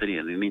hela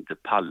föreningen inte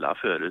pallar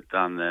för,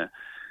 utan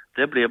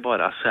det blev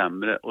bara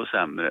sämre och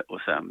sämre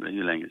och sämre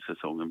ju längre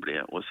säsongen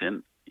blev och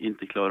sen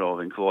inte klara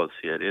av en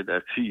kvalserie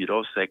där 4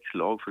 av 6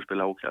 lag får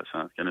spela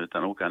Hockeyallsvenskan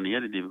utan åka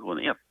ner i division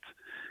 1.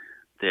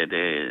 Det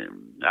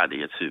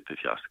är ett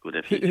superfiasko.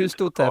 Hur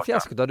stort är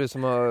fiaskot då, du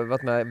som har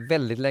varit med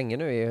väldigt länge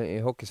nu i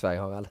Hockeysverige,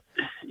 Harald?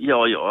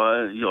 Ja,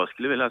 jag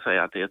skulle vilja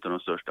säga att det är ett av de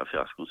största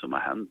fiaskon som har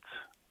hänt.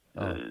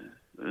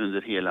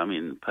 Under hela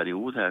min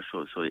period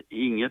här så är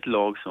inget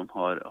lag som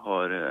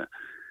har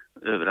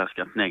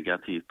överraskat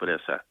negativt på det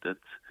sättet.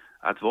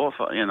 Att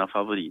vara en av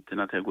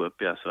favoriterna till att gå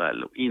upp i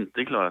SHL och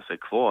inte klara sig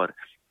kvar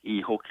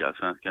i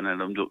Hockeyallsvenskan när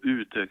de då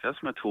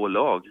utökas med 2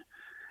 lag.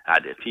 Ja,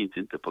 det finns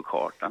inte på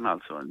kartan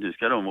alltså. Nu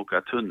ska de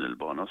åka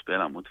tunnelbana och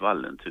spela mot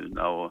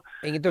Vallentuna. Och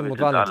inget dumt mot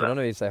Vallentuna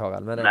nu i sig,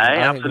 Harald. Men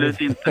nej,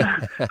 absolut inte.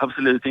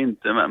 Absolut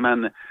inte.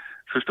 Men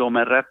förstå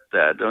mig rätt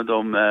där.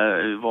 De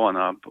är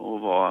vana att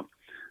vara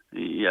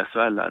i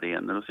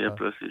SHL-arenor och så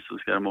plötsligt så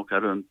ska de åka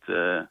runt.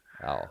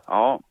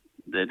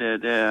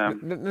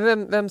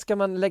 Vem ska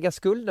man lägga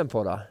skulden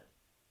på då?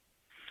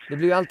 Det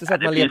blir ju alltid så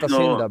att man letar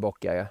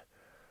syndabockar. Ja.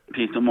 Det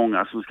finns nog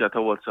många som ska ta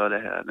åt sig av det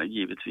här,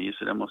 givetvis,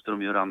 så det måste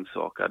de ju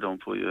rannsaka. De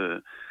får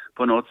ju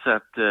på något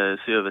sätt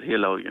se över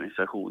hela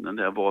organisationen,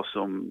 där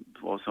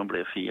vad som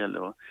blev fel.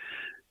 Och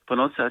på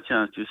något sätt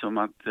känns det ju som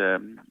att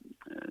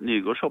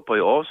Nygårds hoppar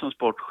ju av som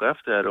sportchef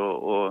där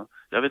och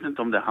jag vet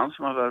inte om det är han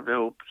som har värvat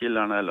ihop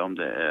killarna eller om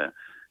det är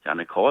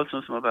Janne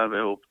Karlsson som har värvat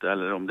ihop det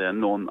eller om det är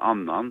någon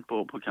annan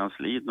på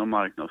kansliet, någon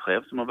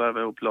marknadschef som har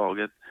värvat ihop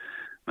laget.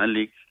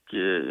 Men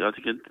jag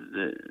tycker inte,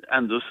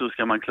 ändå så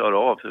ska man klara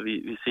av, för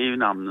vi ser ju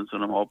namnen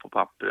som de har på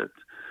pappret.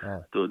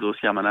 Då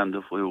ska man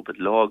ändå få ihop ett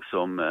lag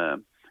som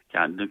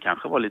de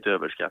kanske var lite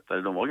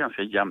överskattade. De var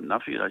ganska jämna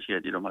 4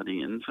 kedjor. De hade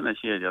ingen sån här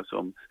kedja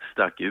som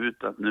stack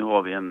ut att nu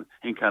har vi en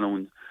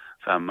kanon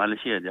 5 eller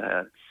kedja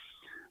här.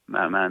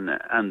 Men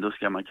ändå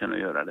ska man kunna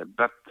göra det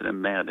bättre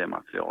med det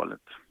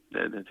materialet.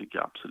 Det tycker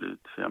jag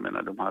absolut. För jag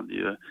menar, de hade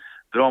ju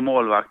bra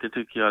målvakter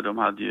tycker jag. De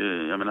hade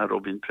ju, jag menar,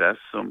 Robin Press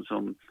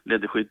som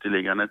ledde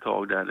skytteligan ett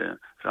tag där,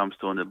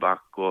 framstående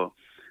back och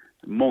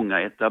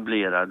många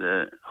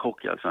etablerade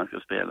hockeyallsvenska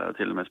spelare,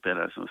 till och med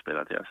spelare som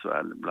spelat i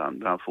SHL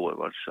bland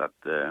forwards. Så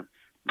att,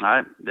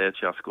 nej, det är ett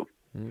fiasko.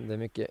 Det är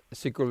mycket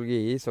psykologi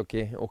i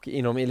ishockey och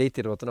inom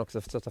elitidrotten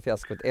också, förstås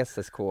fiaskot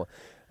SSK.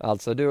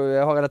 Alltså,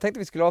 jag har redan tänkt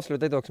att vi skulle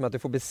avsluta lite också med att du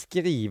får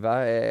beskriva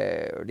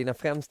dina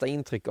främsta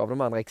intryck av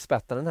de andra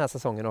experterna den här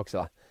säsongen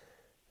också.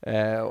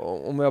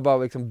 Om jag bara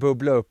liksom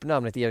bubblar upp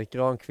namnet Erik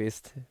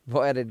Granqvist,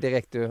 vad är det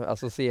direkt du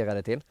associerar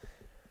det till?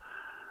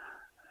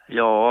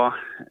 Ja,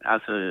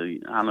 alltså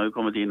han har ju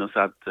kommit in och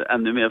satt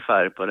ännu mer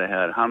färg på det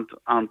här.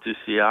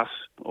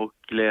 Entusiasm och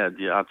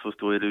glädje att få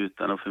stå i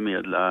rutan och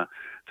förmedla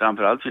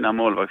framförallt sina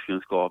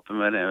målvaktskunskaper,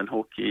 men även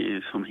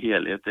hockey som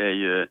helhet är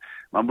ju,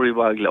 man blir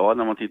bara glad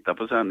när man tittar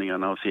på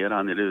sändningarna och ser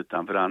han i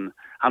rutan, för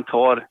han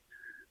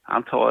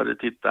tar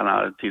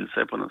tittarna till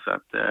sig på något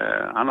sätt.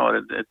 Han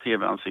har ett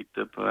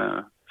tv-ansikte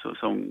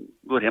som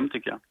går hem,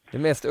 tycker jag. Det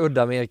mest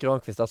udda med Erik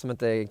Granqvist som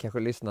inte kanske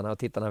lyssnarna och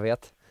tittarna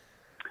vet?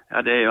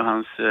 Ja, det är ju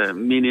hans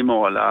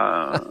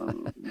minimala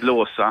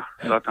blåsa,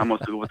 så att han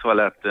måste gå på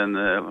toaletten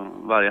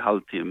varje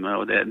halvtimme,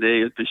 och det är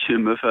ju ett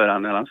bekymmer för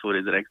han när han står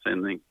i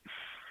direktsändning.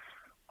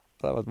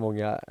 Det har varit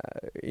många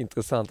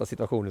intressanta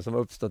situationer som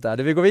har uppstått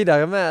där. Vi går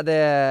vidare med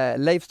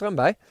Leif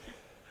Strömberg.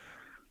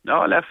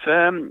 Ja, Leffe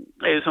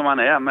är ju som han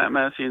är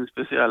med sin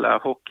speciella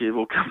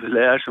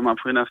hockeyvokabulär, så man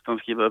får nästan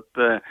skriva upp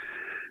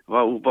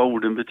vad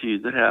orden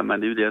betyder här, men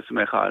det är ju det som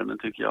är charmen,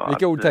 tycker jag.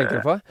 Vilka ord tänker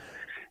du på?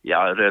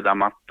 Ja, röda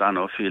mattan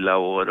och fylla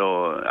år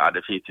och ja,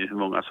 det finns ju hur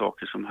många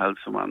saker som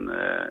helst som man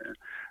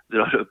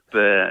drar upp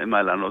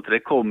emellanåt. Det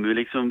kommer ju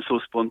liksom så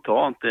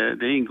spontant,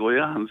 det ingår ju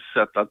i hans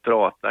sätt att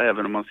prata,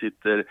 även om man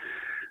sitter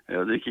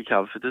och dricker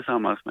kaffe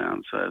tillsammans med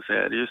han, så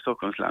är det ju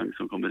Stockholmslang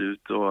som kommer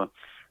ut, och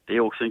det är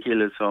också en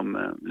kille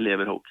som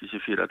lever hockey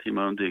 24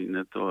 timmar om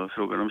dygnet, och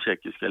frågar om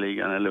tjeckiska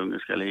ligan eller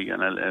ungerska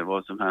ligan eller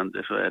vad som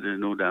händer, så är det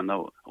nog den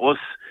av oss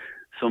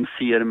som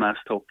ser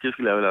mest hockey,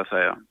 skulle jag vilja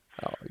säga.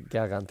 Ja,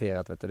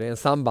 garanterat, vet du. Det är en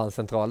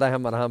sambandscentral där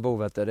hemma där han bor,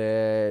 vet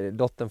du.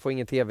 Dottern får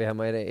ingen tv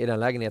hemma i den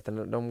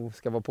lägenheten. De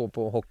ska vara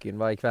på hockeyn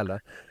varje kväll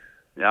där.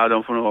 Ja,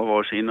 de får nog ha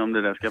varsin om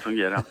det där ska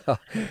fungera.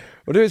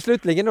 Och du är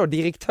slutligen då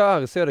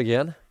direktör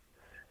Södergren.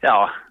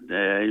 Ja, det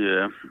är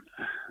ju,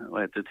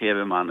 vad heter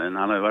tv-mannen?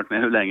 Han har ju varit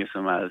med hur länge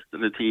som helst.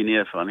 Rutin i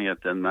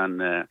erfarenheten,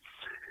 men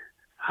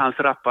hans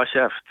rappa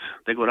käft,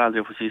 det går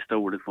aldrig att få sista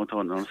ordet mot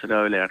honom. Så det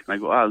har jag lärt mig.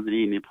 Gå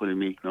aldrig in i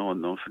polemik med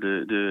honom, för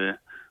du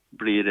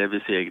blir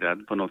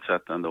besegrad på något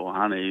sätt ändå.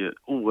 Han är ju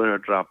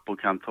oerhört rapp och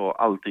kan ta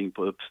allting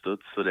på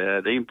uppstuds, så det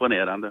är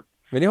imponerande.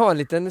 Men ni har en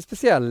liten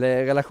speciell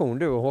relation,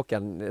 du och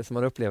Håkan, som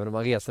man upplever när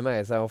man reser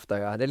med sig ofta.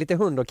 Ja. Det är lite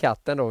hund och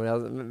katt ändå,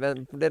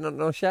 men det är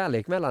någon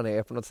kärlek mellan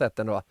er på något sätt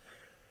ändå.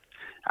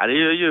 Ja, det är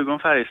ju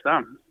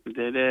Djurgården-Färjestad.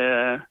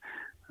 Det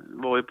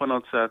var ju på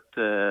något sätt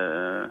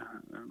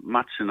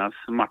matchernas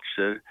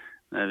matcher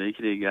när vi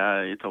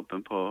krigade i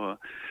toppen på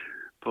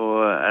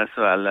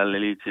SHL eller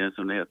elitserien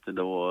som det heter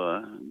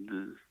då.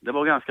 Det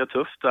var ganska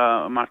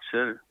tuffa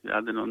matcher. Vi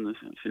hade någon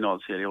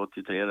finalserie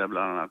 83 där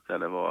bland annat, där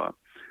det var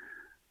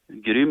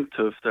grymt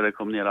tufft, där det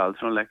kom ner allt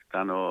från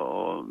läktaren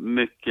och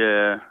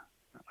mycket,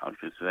 jag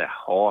skulle säga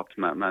hat,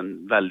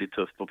 men väldigt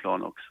tufft på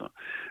plan också.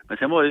 Men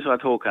sen var det ju så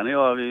att Håkan och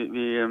jag,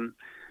 vi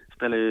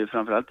spelade ju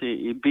framförallt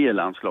i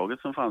B-landslaget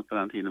som fanns på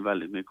den tiden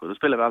väldigt mycket, och då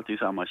spelade vi alltid i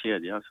samma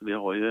kedja, så vi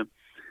har ju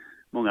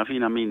många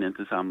fina minnen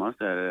tillsammans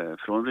där.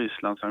 Från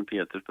Ryssland, Sankt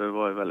Petersburg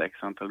var det väl x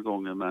antal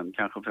gånger, men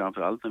kanske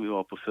framförallt när vi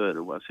var på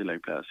före-OS i Lake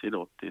Placid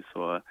 80,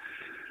 så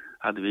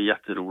hade vi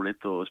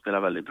jätteroligt och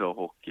spelade väldigt bra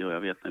hockey. Och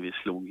jag vet när vi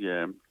slog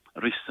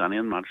ryssarna i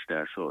en match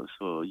där,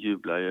 så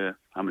jublade ju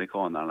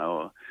amerikanerna,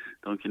 och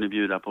de kunde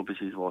bjuda på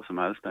precis vad som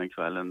helst den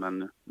kvällen,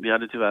 men vi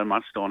hade tyvärr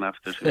match dagen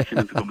efter, så vi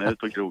kunde inte komma ut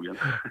på krogen.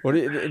 Och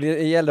det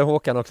gällde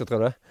Håkan också, tror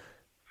du?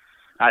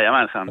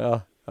 Jajamensan.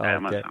 Ja.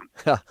 Okay.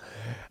 Ja.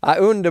 Ja,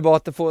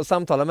 underbart att få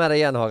samtala med dig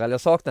igen, Harald.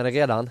 Jag saknar det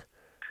redan.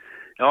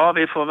 Ja,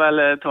 vi får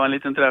väl ta en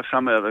liten träff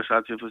framöver så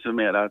att vi får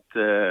summerat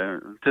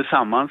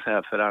tillsammans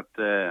här för att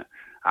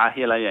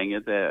hela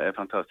gänget är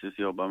fantastiskt att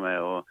jobba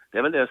med och det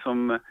är väl det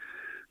som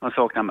man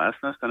saknar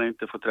mest nästan, att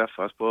inte få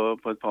träffas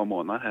på ett par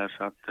månader här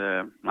så att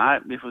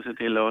vi får se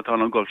till att ta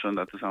någon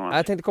golfrunda tillsammans.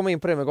 Jag tänkte komma in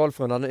på det med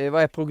golfrundan.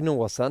 Vad är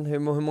prognosen? Hur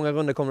många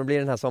runder kommer det bli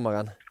den här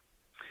sommaren?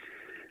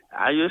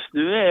 Ja, just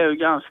nu är jag ju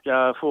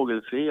ganska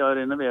fågelfri. Jag har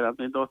renoverat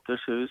min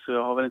dotters hus och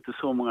jag har väl inte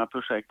så många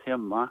projekt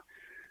hemma.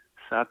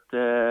 Så att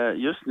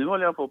just nu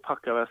håller jag på att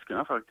packa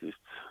väskorna faktiskt.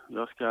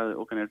 Jag ska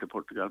åka ner till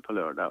Portugal på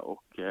lördag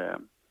och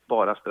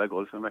bara spela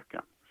golf en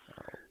vecka.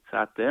 Så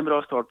att det är en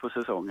bra start på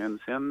säsongen.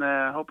 Sen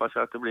hoppas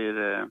jag att det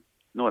blir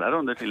några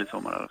runder till i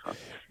sommar i alla fall.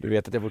 Du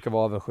vet att jag brukar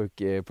vara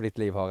avundsjuk på ditt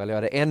liv, Harald. Jag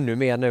gör det ännu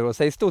mer nu och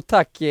säger stort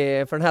tack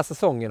för den här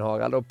säsongen,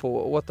 Harald, och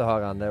på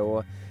återhörande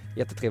och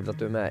jättetrevligt att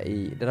du är med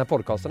i den här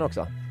podcasten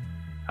också.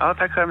 Ja,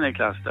 tack själv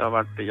Niklas. Det har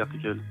varit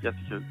jättekul.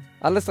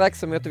 Alldeles strax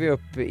så möter vi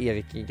upp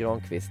Erik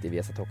Granqvist i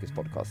Viasat Hockeys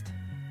podcast.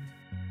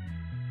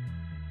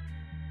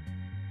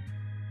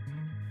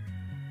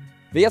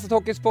 Viasat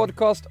Hockeys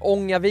podcast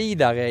ångar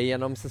vidare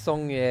genom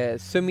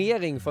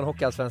säsongsummering från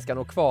Hockeyallsvenskan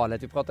och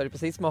kvalet. Vi pratade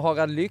precis med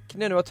Harald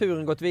Lyckner. Nu har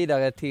turen gått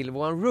vidare till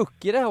våran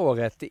rookie det här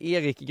året,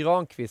 Erik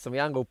Granqvist, som vi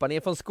anropar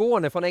ner från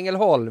Skåne, från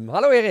Ängelholm.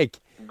 Hallå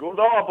Erik! God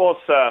dag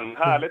bossen!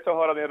 Härligt att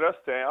höra din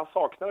röst. Jag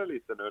saknar det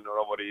lite nu när du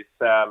har varit i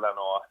Sälen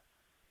och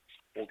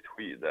åkt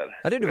skidor.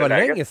 Ja, det var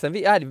länge sedan.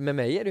 Med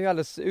mig är det ju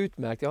alldeles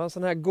utmärkt. Jag har en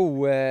sån här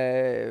god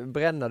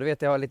bränna. Du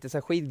vet, jag har lite så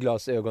här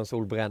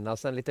skidglasögonsolbränna.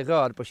 Sen lite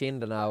röd på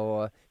kinderna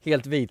och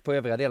helt vit på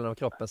övriga delen av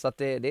kroppen. Så att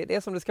det är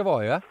som det ska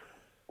vara, ja.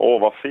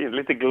 Åh, vad fint.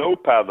 Lite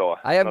glowpad då.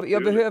 Ja,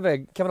 jag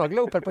behöver... Kan man ha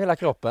glowpad på hela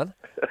kroppen?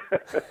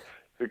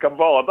 Du kan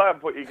bada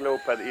i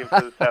glowpad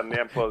inför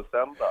sändningen på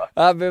söndag.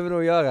 Ja, jag behöver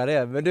nog göra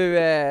det. Men du,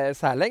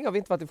 så här länge har vi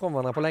inte varit ifrån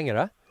varandra på länge,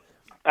 då?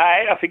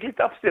 Nej, jag fick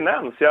lite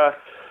abstinens.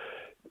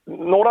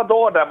 Några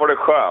dagar där var det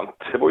skönt.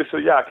 Det var ju så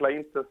jäkla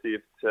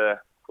intensivt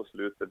på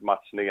slutet,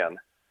 matchningen.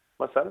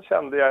 Men sen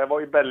kände jag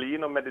var i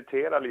Berlin och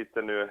mediterade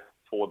lite nu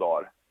 2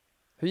 dagar.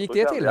 Hur gick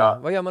det till då?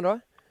 Vad gör man då?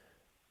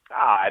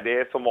 Nej, det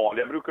är som vanligt.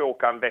 Jag brukar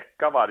åka en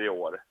vecka varje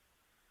år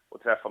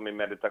och träffa min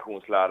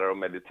meditationslärare och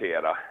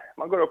meditera.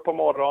 Man går upp på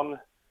morgonen,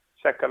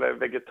 käkar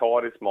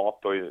vegetarisk mat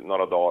då i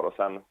några dagar och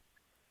sen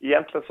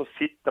egentligen så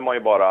sitter man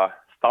ju bara,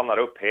 stannar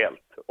upp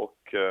helt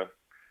och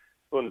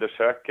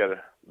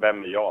undersöker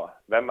vem är jag?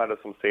 Vem är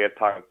det som ser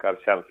tankar,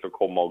 känslor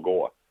komma och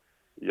gå?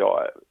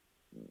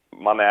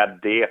 Man är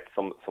det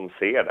som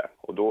ser det.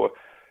 Och då,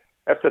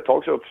 efter ett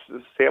tag så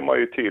ser man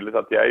ju tydligt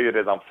att jag är ju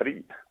redan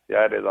fri.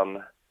 Jag är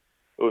redan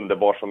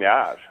underbar som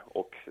jag är.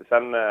 Och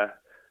sen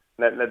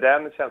när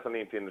den känslan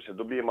infinner sig,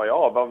 då blir man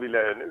vad vill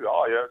jag göra nu?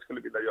 Ja, jag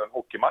skulle vilja göra en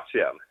hockeymatch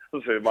igen. Så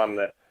man,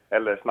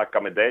 eller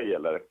snacka med dig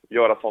eller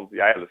göra sånt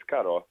jag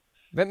älskar.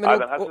 Men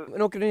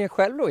åker du ner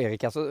själv då,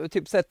 Erik? Alltså,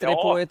 typ sätter dig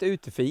på ett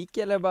utefik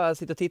eller bara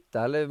sitter och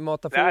tittar eller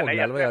matar fåglar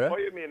eller vad gör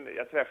du?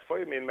 Jag träffar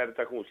ju min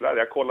meditationslärare.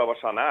 Jag kollar var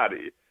han är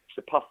i.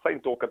 Det passar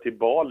inte att åka till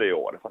Bali i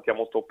år för att jag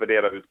måste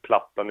operera ut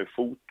plattan ur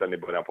foten i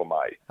början på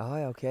maj.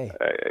 Okej.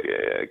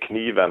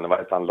 Kniven, vad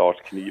heter han?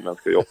 Lars Kniven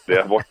ska ju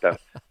operera bort den.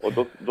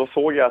 Och då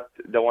såg jag att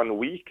det var en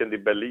weekend i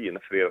Berlin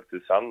fredag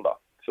till söndag.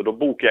 Så då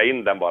bokade jag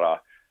in den bara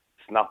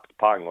snabbt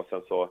pang och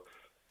sen så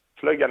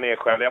flög jag ner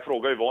själv. Jag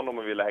frågade Yvonne om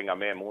hon ville hänga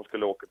med, men hon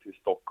skulle åka till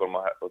Stockholm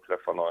och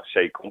träffa några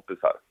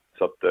tjejkompisar.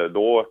 Så att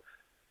då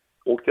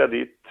åkte jag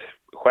dit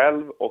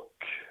själv och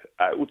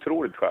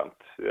otroligt skönt.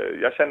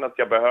 Jag känner att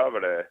jag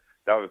behöver det.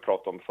 Det har vi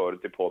pratat om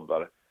förut i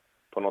poddar.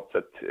 På något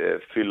sätt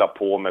fylla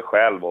på mig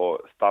själv och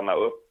stanna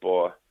upp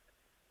och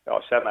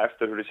känna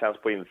efter hur det känns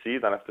på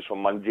insidan eftersom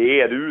man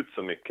ger ut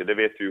så mycket. Det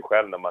vet du ju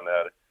själv när man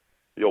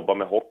jobbar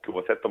med hockey,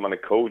 oavsett om man är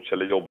coach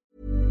eller jobbar.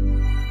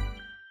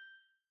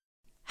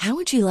 How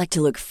would you like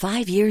to look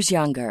 5 years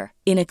younger?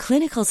 In a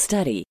clinical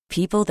study,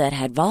 people that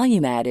had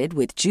volume added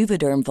with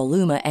Juvederm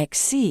Voluma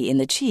XC in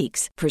the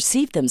cheeks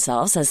perceived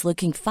themselves as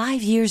looking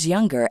 5 years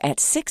younger at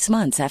 6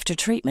 months after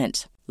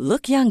treatment.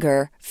 Look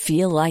younger,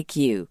 feel like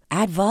you.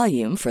 Add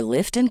volume for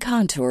lift and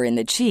contour in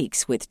the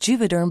cheeks with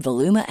Juvederm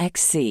Voluma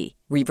XC.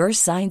 Reverse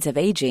signs of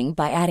aging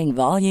by adding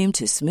volume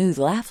to smooth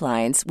laugh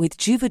lines with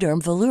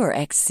Juvederm Volure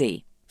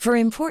XC. For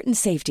important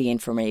safety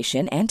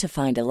information and to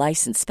find a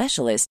licensed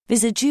specialist,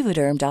 visit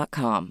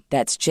Juvederm.com.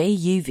 That's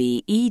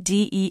JUVEDERM.com.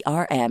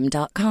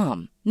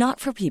 Not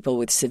for people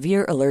with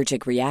severe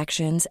allergic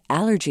reactions,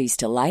 allergies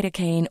to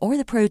lidocaine, or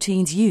the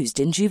proteins used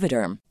in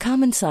Juvederm.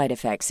 Common side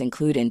effects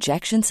include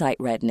injection site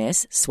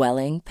redness,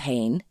 swelling,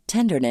 pain,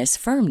 tenderness,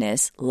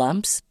 firmness,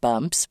 lumps,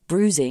 bumps,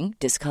 bruising,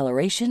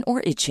 discoloration,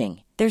 or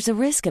itching. There's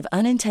a risk of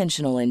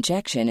unintentional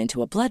injection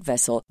into a blood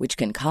vessel, which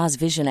can cause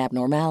vision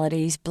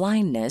abnormalities,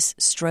 blindness,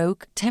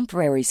 stroke,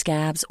 temporary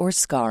scabs, or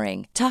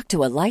scarring. Talk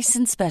to a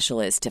licensed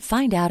specialist to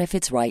find out if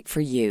it's right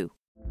for you.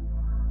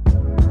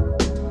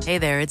 Hey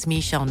there, it's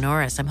Michelle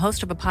Norris. I'm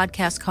host of a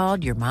podcast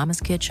called Your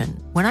Mama's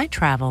Kitchen. When I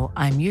travel,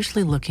 I'm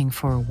usually looking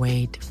for a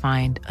way to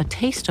find a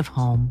taste of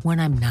home when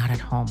I'm not at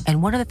home.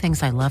 And one of the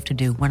things I love to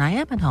do when I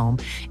am at home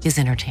is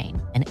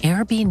entertain. And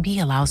Airbnb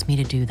allows me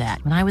to do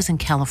that. When I was in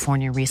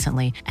California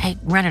recently, I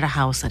rented a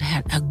house that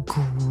had a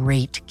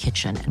great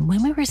kitchen. And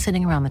when we were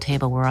sitting around the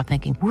table, we were all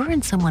thinking, we're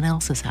in someone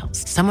else's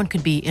house. Someone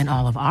could be in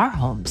all of our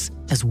homes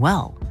as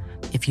well.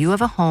 If you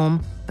have a home,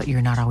 but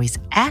you're not always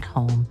at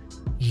home,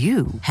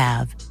 you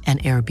have an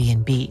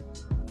Airbnb.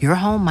 Your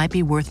home might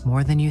be worth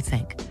more than you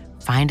think.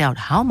 Find out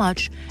how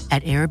much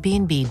at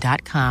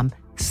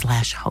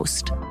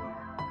airbnb.com/host.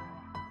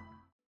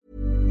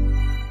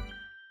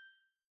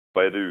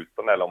 På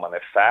rutan eller om man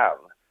är fan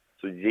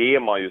så ger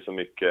man ju så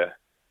mycket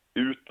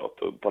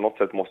utåt. Och på något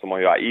sätt måste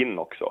man ju ha in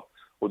också.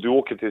 Och du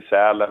åker till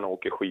Sälen och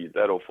åker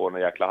skidor och får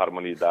en jäkla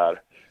harmoni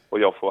där. Och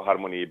jag får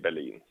harmoni i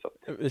Berlin. Så.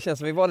 Det känns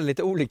som vi valde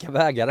lite olika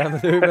vägar där.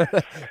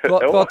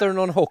 Pratar du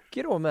någon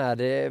hockey då med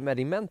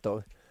din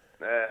mentor?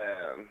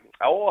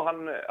 Ja,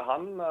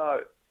 han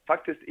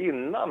faktiskt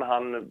innan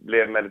han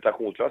blev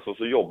meditationslös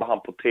så jobbade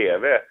han på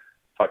tv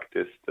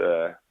faktiskt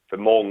för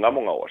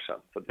många år sedan.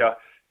 Så att jag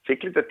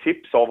fick lite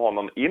tips av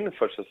honom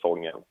inför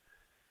säsongen.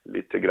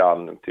 Lite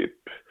grann typ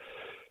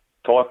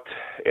ta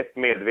ett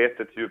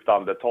medvetet djupt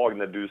andetag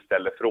när du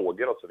ställer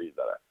frågor och så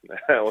vidare.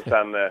 Och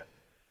sen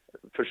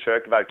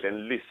försök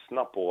verkligen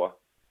lyssna på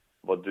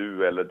vad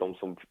du eller de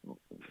som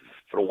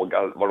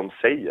frågar vad de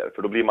säger.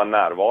 För då blir man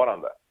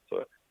närvarande.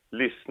 Så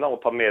lyssna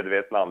och ta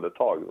medvetna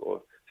andetag.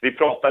 Så vi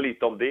pratar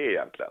lite om det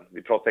egentligen.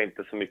 Vi pratar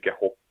inte så mycket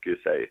hockey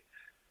i sig.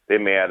 Det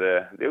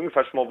är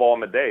ungefär som att vara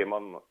med dig.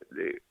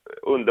 Det är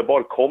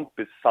underbar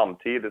kompis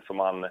samtidigt som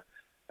man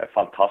är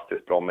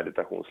fantastiskt bra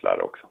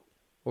meditationslärare också.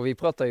 Och vi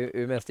pratar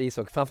ju mest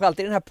ishockey, framförallt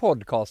i den här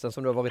podcasten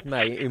som du har varit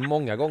med i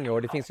många gånger.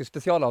 Och det finns ju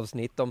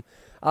specialavsnitt om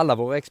alla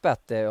våra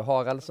experter.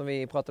 Harald som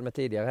vi pratade med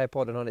tidigare här i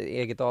podden har ett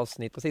eget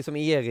avsnitt. Precis som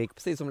Erik,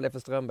 precis som Leffe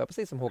Strömberg,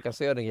 precis som Håkan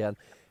Södergren.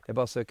 Det är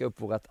bara att söka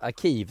upp vårt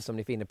arkiv som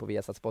ni finner på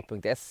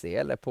viasatsport.se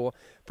eller på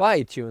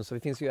iTunes. Och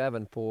vi finns ju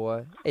även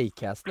på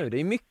Acast nu. Det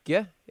är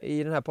mycket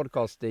i den här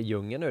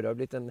podcastdjungeln nu. Det har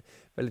blivit en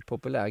väldigt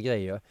populär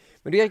grej.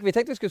 Men Erik, vi tänkte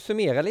att vi skulle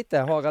summera lite.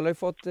 Harald har ju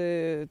fått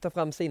ta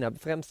fram sina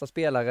främsta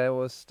spelare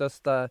och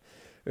största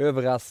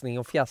överraskning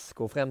och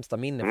fiasko och främsta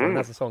minne från den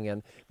här säsongen.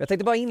 Men jag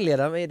tänkte bara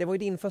inleda med, det var ju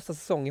din första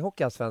säsong i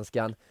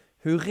Hockeyallsvenskan.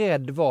 Hur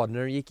rädd var du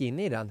när du gick in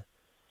i den?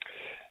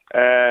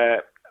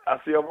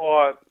 Alltså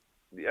jag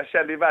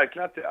kände ju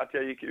verkligen att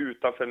jag gick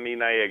utanför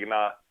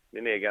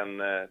min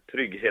egen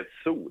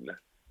trygghetszon.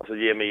 Alltså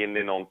ge mig in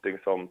i någonting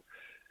som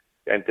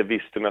jag inte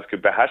visste om jag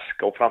skulle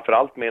behärska. Och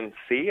framförallt med en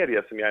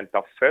serie som jag inte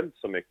har följt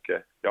så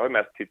mycket. Jag har ju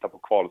mest tittat på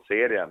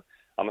kvalserien.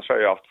 Annars har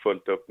jag haft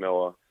fullt upp med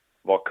att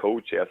vara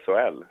coach i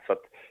SHL. Så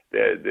att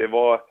det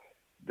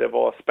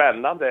var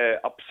spännande,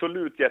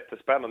 absolut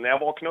jättespännande. När jag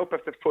vaknade upp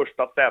efter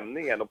första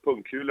stämningen och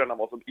punkkulorna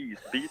var som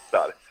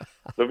isbitar,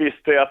 då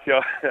visste jag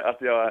att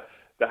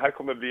det här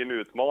kommer bli en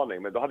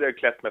utmaning. Men då hade jag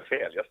klätt mig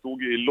fel. Jag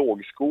stod ju i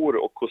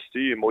lågskor och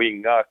kostym och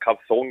inga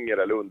kalsonger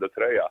eller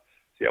undertröja.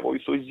 Så jag var ju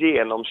så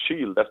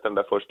genomkyld efter den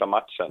där första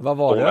matchen. Vad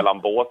var det?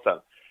 Mellan båten.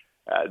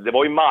 Det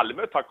var i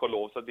Malmö tack och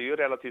lov, så det är ju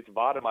relativt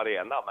varm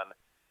arena, men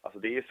alltså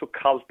det är så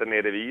kallt där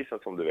nere i isen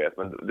som du vet.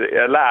 Men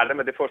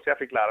det första jag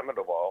fick lära mig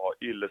då var att ha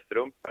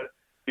yllestrumpor,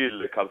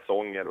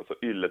 yllekalsonger och så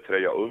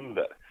ylletröja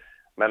under.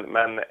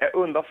 Men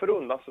undan för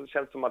undan så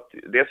känns det som att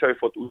dels har jag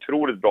fått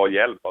otroligt bra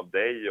hjälp av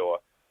dig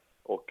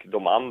och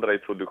de andra i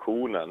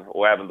produktionen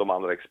och även de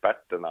andra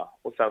experterna.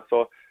 Och sen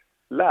så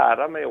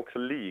lära mig också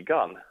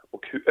ligan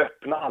och hur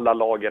öppna alla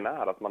lagen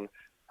är. Att man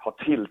har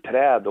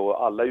tillträde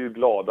och alla är ju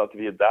glada att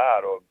vi är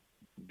där och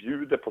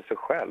bjuder på sig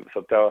själv. Så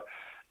att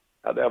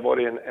det har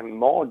varit en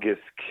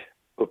magisk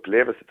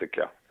upplevelse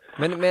tycker jag.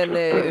 Men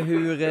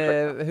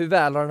hur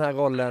väl har den här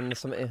rollen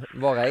som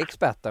vara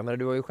experter? Men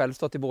du har ju själv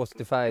stått i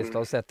båset i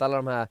Färjestad och sett alla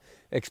de här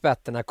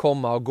experterna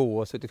komma och gå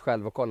och suttit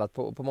själv och kollat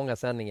på många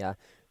sändningar.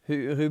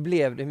 Hur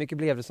mycket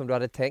blev det som du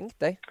hade tänkt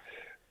dig?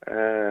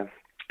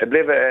 Det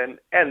blev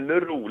ännu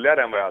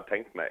roligare än vad jag hade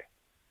tänkt mig.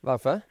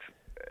 Varför?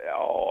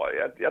 Ja,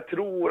 jag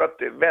tror att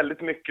det är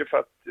väldigt mycket för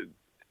att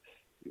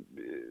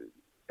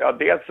jag har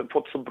dels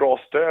fått så bra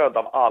stöd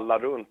av alla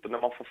runt, och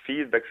när man får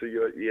feedback så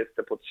ges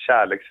det på ett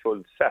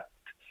kärleksfullt sätt.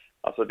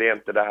 Alltså det är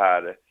inte det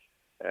här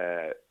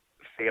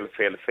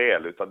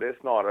fel, utan det är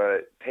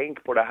snarare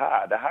tänk på det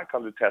här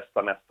kan du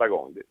testa nästa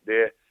gång.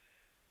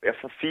 Jag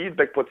får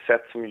feedback på ett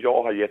sätt som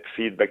jag har gett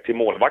feedback till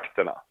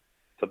målvakterna.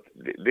 Så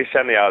det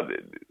känner jag,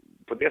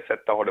 på det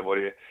sättet har det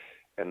varit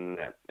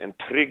en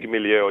trygg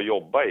miljö att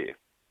jobba i.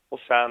 Och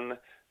sen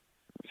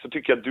så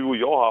tycker jag att du och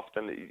jag har haft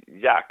en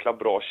jäkla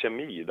bra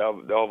kemi. Det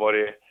har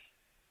varit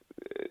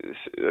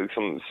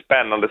liksom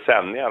spännande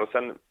sändningar. Och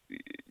sen,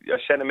 jag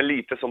känner mig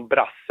lite som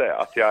Brasse.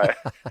 Att jag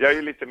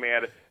är lite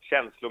mer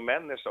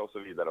känslomänniska och så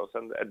vidare. Och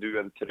sen är du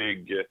en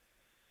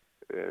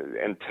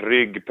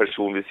trygg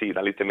person vid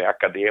sidan. Lite mer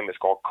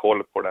akademisk och har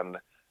koll på den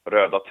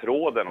röda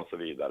tråden och så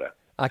vidare.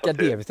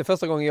 Akademiskt, det är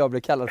första gången jag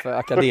blev kallad för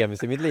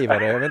akademiskt i mitt liv.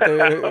 Jag vet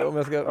inte om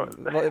jag ska...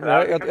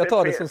 Jag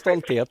tar det som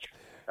stolthet.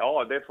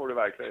 Ja, det får du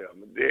verkligen göra.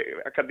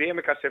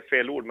 Akademiker kanske är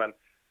fel ord, men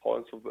ha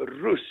en så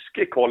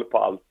ruskig koll på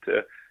allt.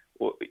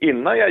 Och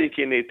innan jag gick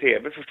in i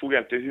tv förstod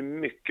jag inte hur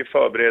mycket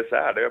förberedelse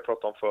är, det jag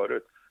pratade om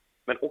förut.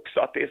 Men också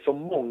att det är så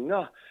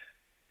många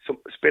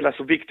som spelar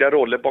så viktiga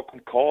roller bakom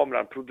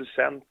kameran,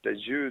 producenter,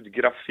 ljud,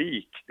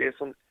 grafik. Det är en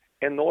sån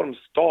enorm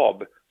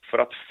stab för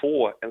att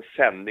få en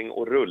sändning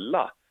att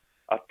rulla.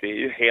 Att det är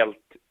ju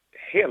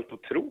helt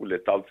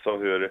otroligt alltså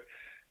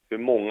hur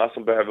många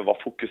som behöver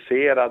vara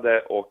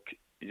fokuserade och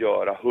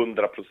göra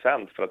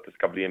 100% för att det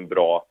ska bli en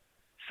bra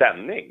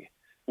sändning.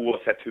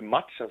 Oavsett hur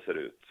matchen ser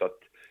ut. Så att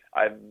det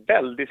är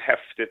väldigt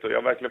häftigt och jag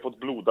har verkligen fått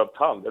blodad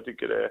tand. Jag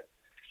tycker det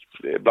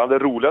är bland det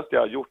roligaste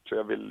jag har gjort, så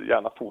jag vill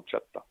gärna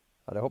fortsätta.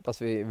 Ja, det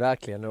hoppas vi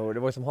verkligen. Och det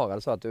var ju som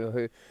Harald sa, att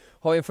du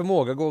har en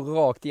förmåga att gå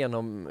rakt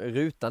igenom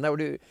rutan. Och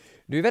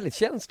du är väldigt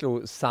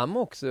känslosam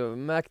också,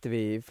 märkte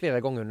vi flera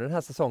gånger under den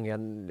här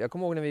säsongen. Jag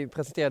kommer ihåg när vi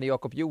presenterade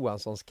Jakob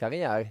Johanssons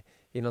karriär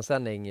i någon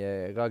sändning,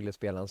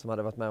 Rögle-spelaren som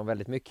hade varit med om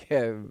väldigt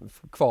mycket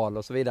kval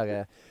och så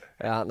vidare.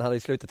 Han hade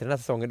slutat till den här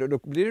säsongen. Då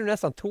blir du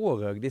nästan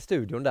tårögd i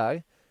studion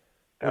där.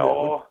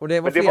 Och det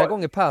var flera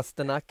gånger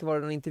Pasternak, var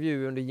det en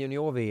intervju under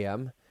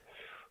junior-VM.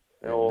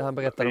 När han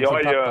berättade om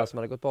sin pappa som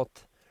hade gått bort.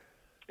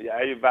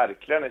 Jag är ju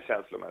verkligen en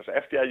känslomänniska.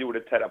 Efter jag gjorde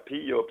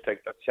terapi och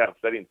upptäckte att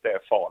känslor inte är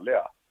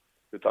farliga.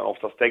 Utan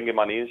ofta stänger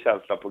man in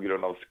känslor på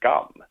grund av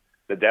skam.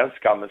 När den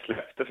skammen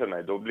släppte för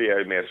mig, då blir jag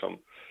ju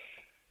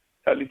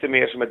lite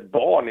mer som ett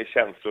barn i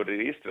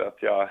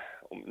känsloregistret. Att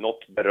om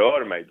något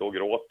berör mig, då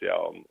gråter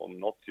jag. Om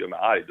något gör mig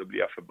arg, då blir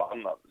jag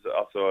förbannad.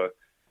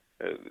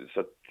 Så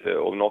att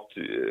om något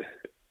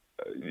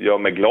gör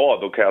mig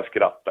glad, då kan jag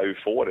skratta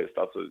euforiskt.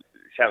 Alltså,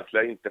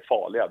 känslor är inte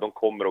farliga, de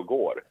kommer och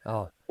går.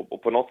 Ja.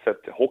 Och på något sätt,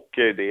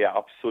 hockey är det jag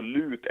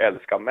absolut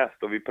älskar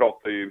mest. Och vi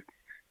pratade ju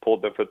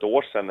podden för ett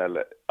år sedan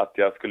att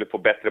jag skulle få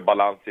bättre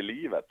balans i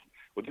livet.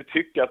 Och det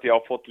tycker jag att jag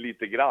har fått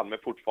lite grann, men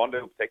fortfarande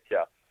upptäcker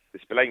jag, det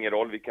spelar ingen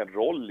roll vilken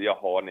roll jag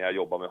har när jag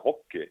jobbar med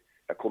hockey.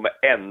 Jag kommer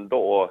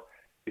ändå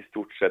i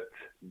stort sett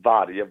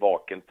varje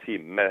vaken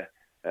timme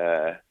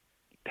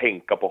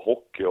tänka på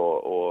hockey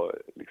och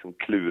liksom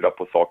klura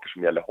på saker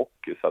som gäller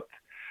hockey. Så att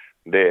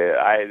det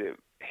är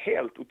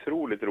helt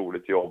otroligt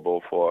roligt jobb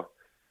att få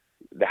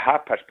det här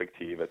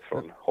perspektivet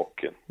från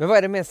hockeyn. Men vad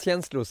är det mest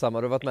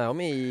känslosamma du har varit med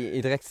om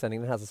i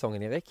direktsändning den här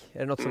säsongen, Erik? Är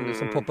det något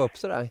som poppar upp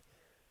sådär?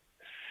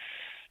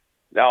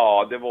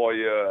 Ja, det var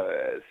ju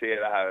se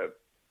det här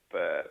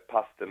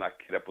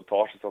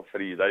Pasternak-reportaget som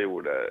Frida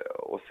gjorde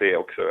och se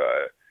också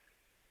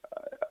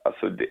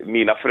alltså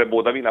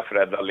båda mina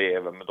föräldrar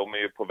lever, men de är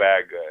ju på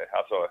väg,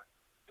 alltså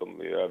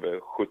de är ju över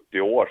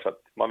 70 år, så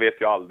att man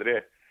vet ju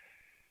aldrig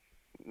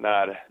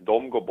när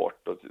de går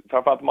bort. Och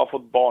framförallt att man har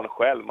fått barn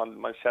själv,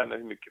 man känner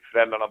hur mycket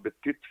föräldrarna har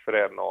betytt för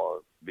en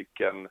och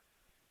vilken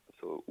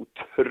alltså,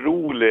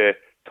 otrolig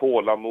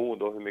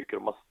tålamod och hur mycket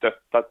de har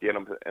stöttat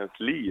genom ens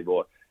liv.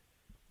 Och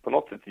på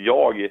något sätt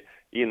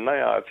innan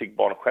jag fick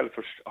barn själv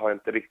har jag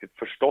inte riktigt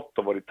förstått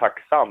och varit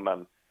tacksam,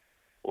 men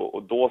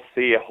och då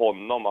se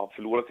honom, han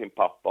förlorat sin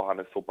pappa och han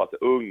är så pass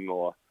ung,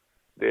 och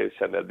det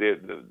kände jag,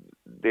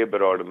 det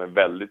berörde mig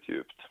väldigt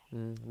djupt.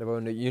 Det var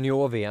under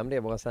junior-VM, det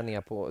våra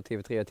sändningar på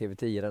TV3 och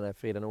TV10 där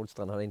Frida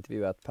Nordstrand hade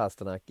intervjuat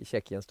Pasternak,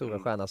 Tjeckiens stora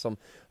stjärna som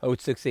har gjort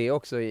succé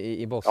också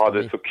i Boston. Ja, det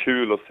är så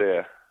kul att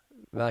se.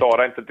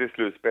 Klara inte till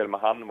slutspel, men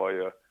han var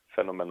ju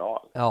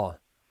fenomenal. Ja.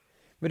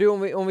 Men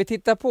du, om vi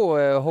tittar på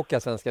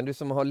Hockeyallsvenskan, du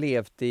som har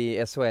levt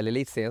i SHL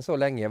elitserien så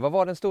länge, vad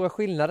var den stora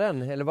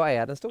skillnaden, eller vad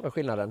är den stora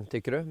skillnaden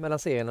tycker du mellan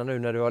serierna nu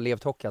när du har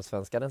levt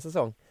Hockeyallsvenskan en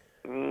säsong?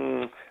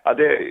 Ja,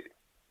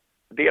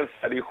 dels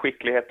är det ju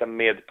skickligheten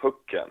med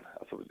pucken.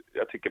 Alltså,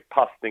 jag tycker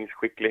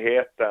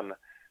passningsskickligheten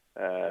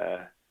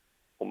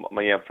om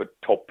man jämför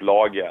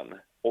topplagen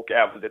och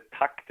även det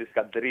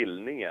taktiska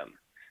drillningen.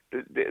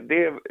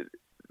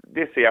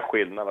 Det ser jag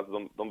skillnad. Alltså,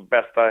 de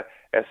bästa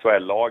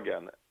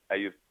SHL-lagen är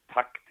ju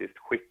taktiskt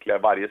skickliga.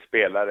 Varje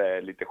spelare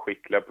är lite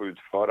skickliga på att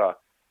utföra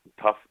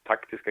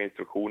taktiska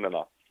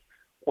instruktionerna.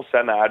 Och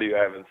sen är det ju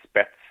även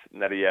spets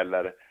när det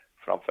gäller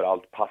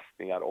framförallt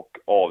passningar och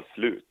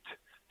avslut.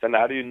 Sen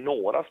är det ju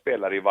några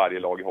spelare i varje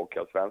lag i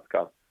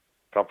Hockeyallsvenskan,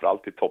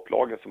 framförallt i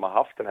topplagen, som har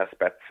haft den här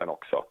spetsen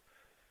också.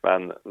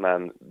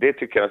 Men det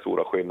tycker jag är den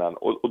stora skillnaden.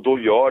 Och då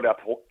gör det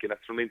att hockeyn,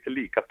 eftersom det inte är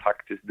lika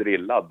taktiskt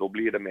drillad, då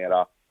blir det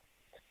mera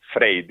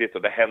frejdigt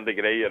och det händer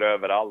grejer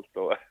överallt.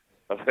 Och,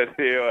 alltså,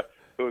 det är ju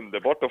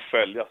underbart att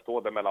följa,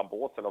 stå där mellan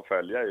båten och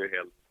följa är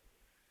ju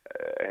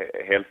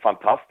helt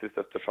fantastiskt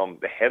eftersom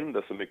det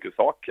händer så mycket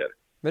saker.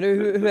 Men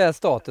hur är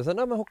statusen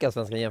då med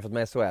Hockeyallsvenskan jämfört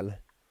med SHL?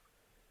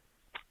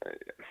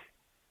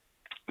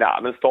 Ja,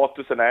 men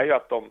statusen är ju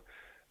att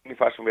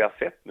ungefär som vi har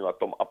sett nu, att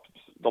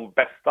de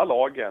bästa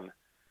lagen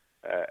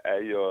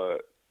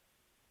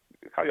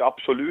kan ju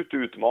absolut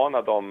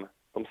utmana de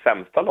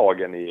sämsta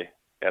lagen i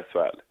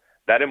SHL.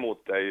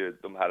 Däremot är ju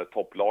de här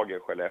topplagen,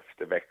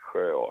 Skellefteå,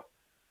 Växjö, och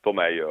de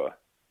är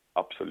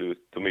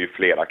ju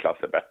flera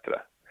klasser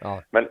bättre.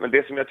 Ja. Men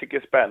det som jag tycker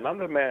är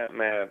spännande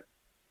med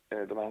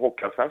de här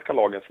hockeyallsvenska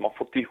lagen som har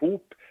fått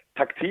ihop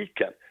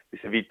taktiken,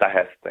 Vita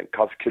Hästen,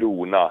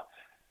 Karlskrona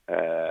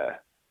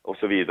och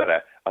så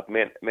vidare. Att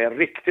med en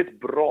riktigt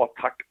bra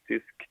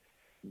taktisk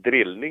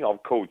drillning av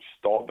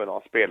coachstaben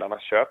och spelarna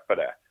köper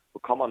det, då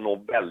kan man nå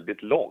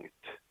väldigt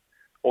långt.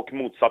 Och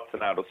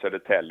motsatsen är då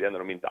Södertälje, när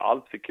de inte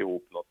alls fick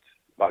ihop något,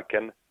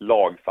 varken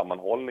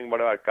lagsammanhållning vad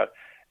det verkar,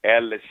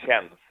 eller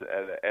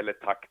eller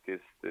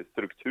taktisk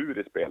struktur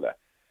i spelet.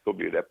 Då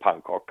blir det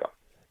pannkaka.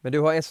 Men du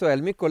har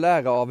SHL mycket att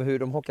lära av hur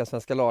de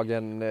hockeyallsvenska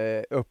lagen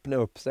öppnar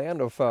upp sig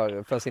ändå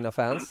för sina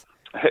fans.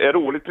 Det är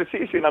roligt,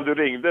 precis innan du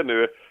ringde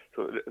nu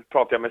så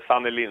pratade jag med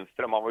Sanne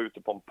Lindström. Han var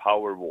ute på en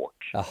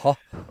powerwalk. Jaha.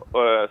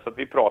 Så att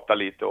vi pratade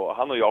lite, och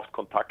han har ju haft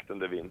kontakt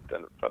under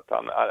vintern. För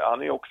att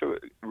han är också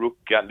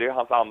rookie. Det är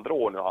hans andra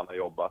år nu han har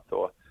jobbat.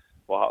 Och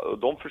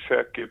de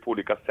försöker på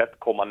olika sätt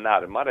komma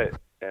närmare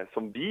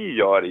som vi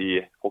gör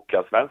i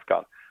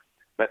hockeyallsvenskan.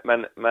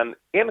 Men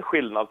en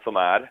skillnad som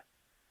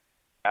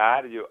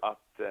är ju att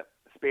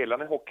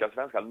spelarna i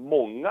hockeyallsvenskan,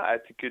 många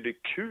tycker det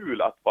är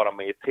kul att vara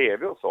med i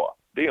tv och så.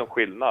 Det är en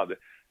skillnad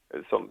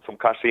som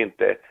kanske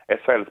inte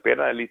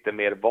SHL-spelarna är lite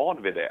mer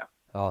van vid det.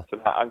 Ja. Så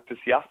den här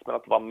entusiasmen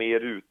att vara med i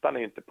rutan är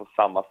inte på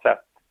samma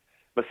sätt.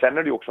 Men sen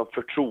är det ju också en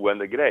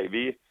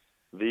förtroendegrej.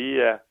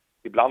 Vi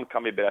ibland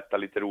kan vi berätta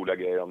lite roliga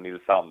grejer om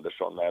Nils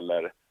Andersson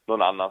eller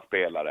någon annan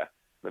spelare.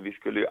 Men vi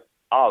skulle ju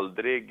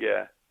aldrig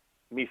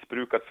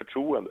missbruka ett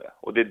förtroende.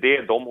 Och det är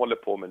det de håller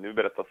på med nu,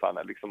 berättar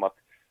Sanna. Liksom att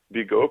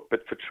bygga upp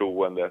ett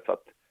förtroende så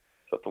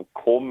att de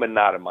kommer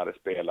närmare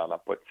spelarna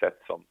på ett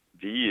sätt som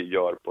vi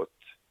gör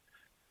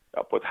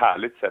på ett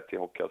härligt sätt i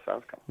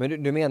hockeyallsvenskan.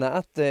 Men du menar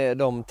att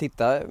de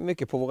tittar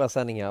mycket på våra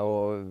sändningar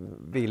och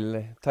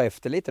vill ta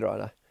efter lite då,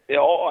 eller?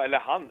 Ja,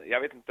 eller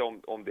jag vet inte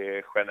om det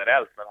är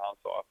generellt, men han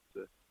sa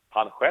att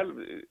han själv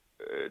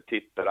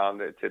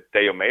tittar till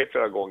dig och mig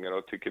flera gånger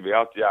och tycker vi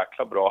har ett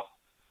jäkla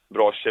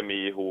bra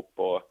kemi ihop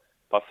och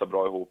passar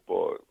bra ihop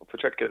och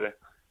försöker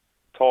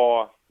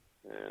ta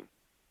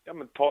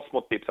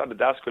små tips. Det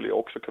där skulle jag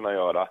också kunna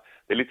göra.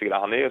 Det är lite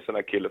grann, han är ju en sån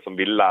här kille som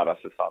vill lära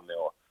sig, Sanne,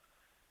 och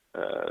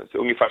så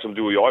ungefär som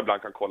du och jag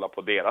ibland kan kolla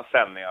på deras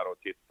sändningar och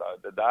titta.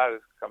 Det där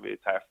kan vi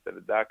ta efter,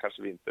 det där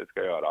kanske vi inte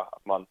ska göra.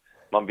 Att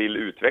man vill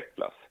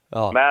utvecklas.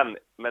 Ja.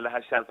 Men det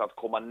här känslan att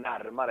komma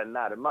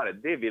närmare,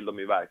 det vill de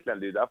ju verkligen.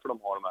 Det är ju därför de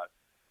har de här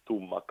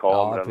tomma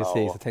kamerorna. Ja,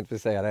 precis. Jag tänkte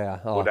säga det.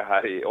 Ja. Och det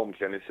här i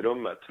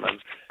omklädningsrummet. Men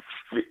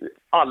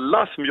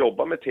alla som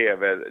jobbar med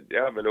tv, det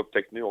har jag väl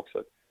upptäckt nu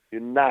också, ju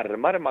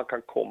närmare man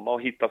kan komma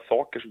och hitta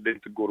saker som det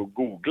inte går att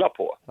googla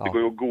på. Ja. Det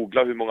går ju att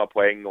googla hur många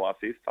poäng och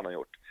assist han har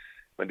gjort.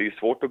 Men det är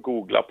svårt att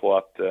googla på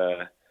att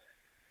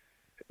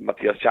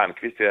Mattias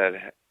Tjärnqvist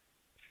är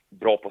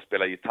bra på att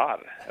spela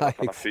gitarr. Eller att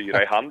han har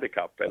 4 i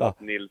handikapp. Eller att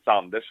Nils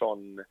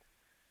Andersson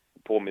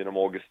påminner om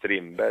August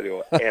Strindberg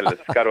och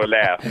älskar att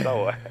läsa.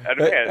 Är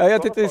du med? Ja,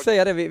 jag tänkte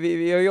säga det.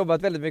 Vi har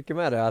jobbat väldigt mycket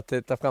med det.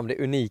 Att ta fram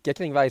det unika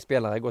kring varje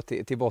spelare. Gå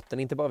till botten.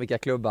 Inte bara vilka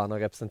klubbar han har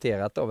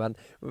representerat då. Men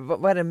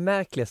vad är den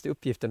märkligaste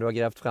uppgiften du har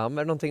grävt fram?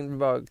 Är det någonting du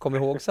bara kommer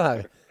ihåg så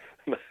här?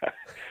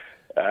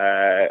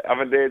 Ja,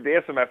 men det är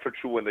det som är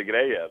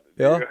förtroendegrejen.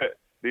 Ja.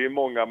 Det är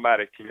många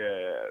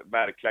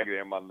märkliga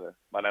grejer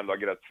man ändå har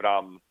grävt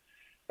fram.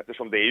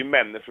 Eftersom det är ju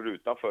människor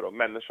utanför. Och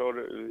människor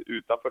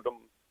utanför,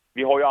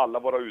 vi har ju alla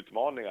våra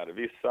utmaningar.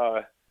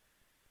 Vissa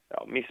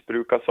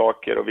missbrukar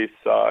saker och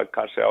vissa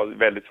kanske har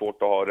väldigt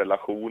svårt att ha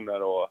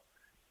relationer. Och,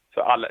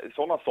 så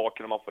sådana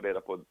saker när man får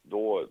reda på,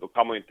 då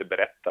kan man ju inte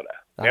berätta det.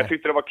 Men jag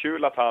tyckte det var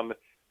kul att han,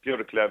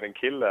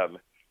 Björklöven-killen,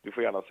 du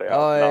får gärna säga.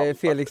 Ja,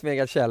 Felix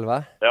Megad-Kjell,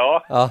 va?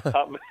 Ja.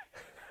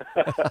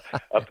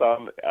 Att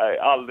han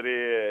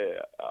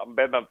han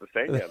bäddade inte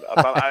sängen.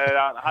 Att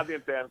han hade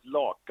inte ens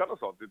lakan och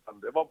sånt, utan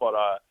det var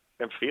bara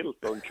en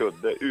filt och en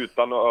kudde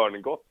utan något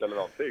örngott eller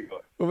någonting.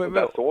 Och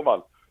där sov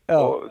han.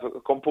 Ja. Och så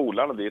kom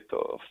polarna dit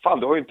och fan,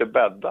 du har ju inte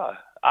bäddat.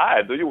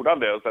 Nej, då gjorde han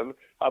det och sen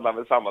hade han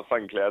väl samma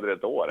sängkläder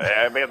ett år.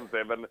 Jag vet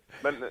inte,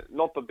 men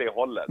något åt det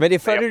hållet. Men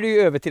det förde du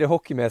ju över till det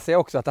hockeymässiga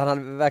också, att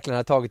han verkligen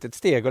har tagit ett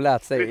steg och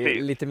lärt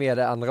sig lite mer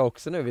det andra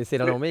också nu vid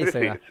sidan om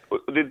isen. Precis,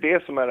 och det är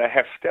det som är det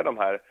häftiga, de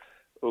här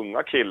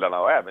unga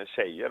killarna och även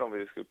tjejer, om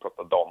vi skulle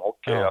prata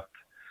damhockey, att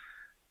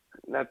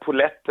när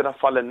poletterna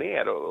faller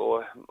ner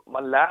och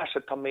man lär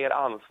sig ta mer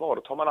ansvar,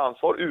 och tar man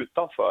ansvar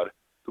utanför,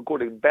 då går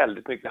det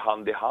väldigt mycket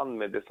hand i hand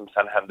med det som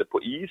sen händer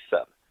på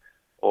isen.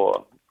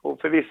 Och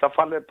för vissa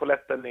faller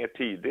poletten ner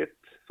tidigt,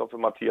 som för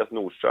Mattias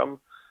Nordström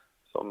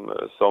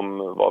som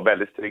var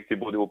väldigt strikt. Vi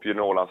bodde ihop i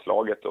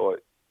juniorlandslaget och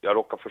jag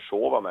råkade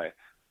försova mig.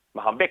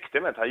 Men han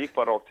väckte mig inte, han gick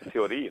bara rakt till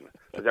teorin.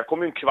 Så jag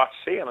kom ju en kvart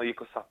sen och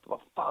gick och satt, vad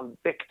fan,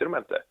 väckte du mig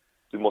inte?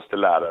 Du måste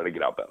lära dig,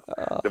 grabben.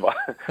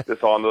 Det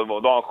sa han, då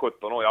var han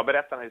 17 år. Jag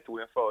berättade den här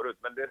historien förut,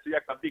 men det är så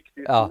jäkla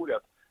viktig historia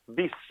att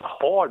vissa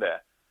har det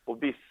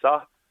och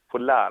vissa får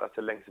lära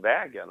sig längs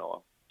vägen.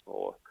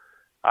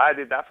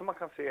 Det är därför man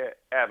kan se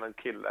även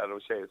killar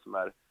och tjejer som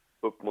är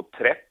upp mot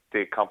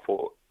 30 kan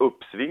få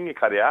uppsving i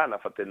karriären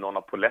för att det är någon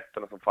av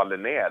poletterna som faller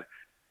ner.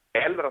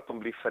 Eller att de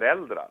blir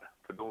föräldrar.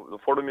 För då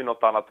får de ju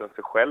något annat än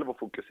sig själv att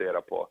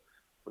fokusera på.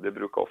 Och det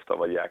brukar ofta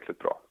vara jäkligt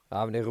bra.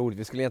 Ja, men det är roligt.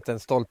 Vi skulle egentligen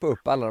stolpa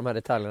upp alla de här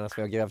detaljerna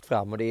som vi har grävt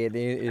fram. Och det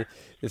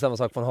är samma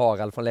sak från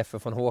Harald, från Leffe,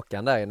 från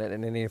Håkan där.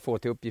 När ni får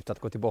till uppgift att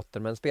gå till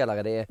botten med en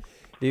spelare. Det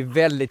är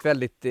väldigt,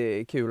 väldigt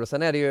kul. Och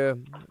sen är det ju,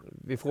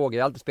 vi frågar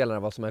ju alltid spelarna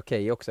vad som är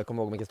okej också. Jag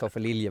kommer ihåg med Kristoffer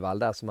Liljevall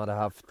där som hade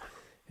haft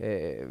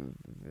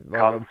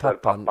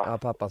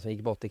pappan som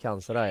gick bort i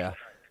cancer där, ja.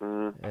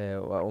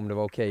 Om det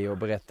var okej och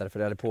berättade, för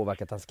det hade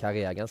påverkat hans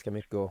karriär ganska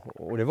mycket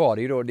och det var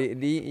det ju då. Det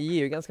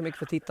ger ju ganska mycket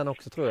för tittarna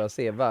också, tror jag, att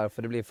se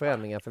varför det blir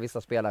förändringar för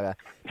vissa spelare.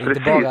 Det är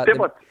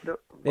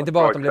inte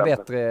bara att de blir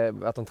bättre,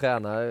 att de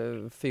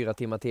tränar 4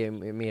 timmar till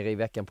mer i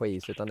veckan på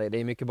is, utan det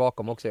är mycket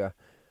bakom också.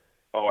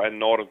 Ja,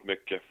 enormt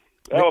mycket.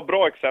 Det var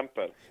bra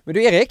exempel. Men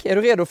du Erik, är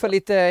du redo för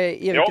lite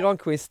Erik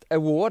Granqvist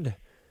Award?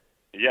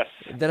 Yes.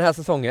 Den här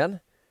säsongen.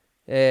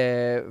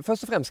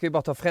 Först och främst ska vi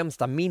bara ta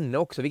främsta minne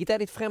också. Vilket är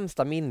ditt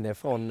främsta minne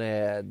från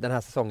den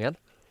här säsongen?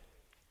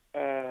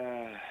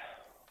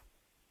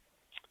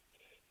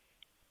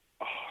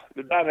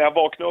 Det där när jag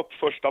vaknade upp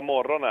första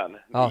morgonen,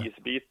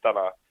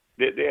 isbitarna,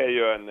 det är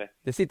ju en...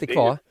 Det sitter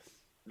kvar?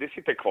 Det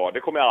sitter kvar, det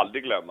kommer jag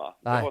aldrig glömma.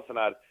 Nej. Det var sån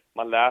här,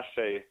 man lär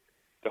sig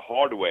the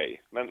hard way.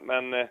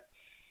 Men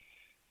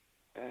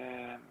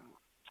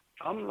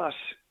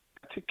annars,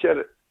 jag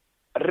tycker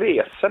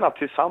resorna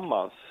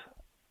tillsammans.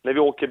 När vi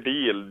åker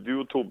bil, du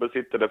och Tobbe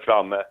sitter där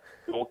framme.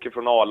 Vi åker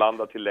från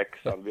Arlanda till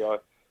Leksand. Vi har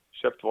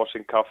köpt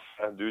varsin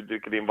kaffe. Du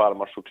dricker din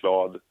varma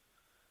choklad.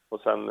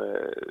 Och sen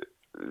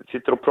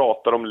sitter och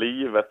pratar om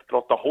livet.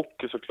 Pratar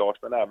hockey såklart,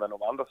 men även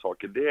om andra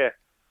saker. Det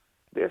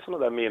är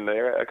sådana där minnen.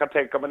 Jag kan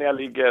tänka mig när jag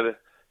ligger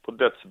på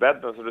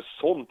dödsbädden så är det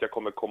sånt jag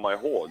kommer komma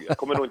ihåg. Jag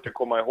kommer nog inte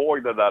komma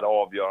ihåg det där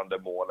avgörande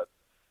målet.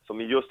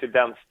 Som just i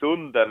den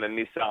stunden när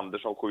Nisse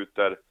Andersson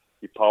skjuter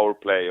i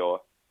powerplay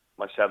och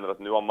man känner att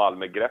nu har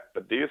Malmö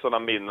greppet. Det är ju sådana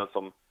minnen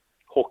som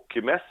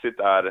hockeymässigt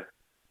är...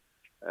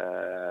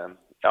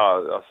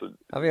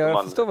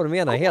 jag förstår vad du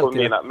menar helt.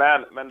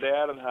 Men det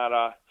är den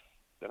här...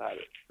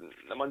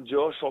 När man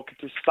gör saker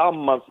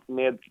tillsammans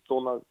med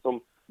sådana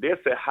som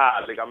dels är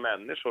härliga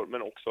människor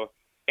men också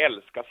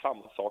älskar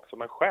samma sak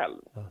som en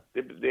själv.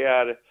 Det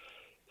är...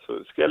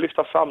 Så ska jag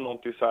lyfta fram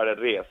någonting så är det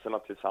resorna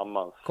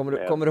tillsammans.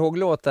 Kommer du ihåg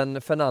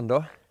låten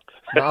Fernando?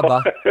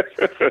 ABBA?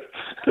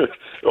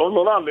 Av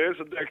någon anledning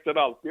så dök den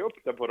alltid upp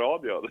där på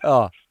radion.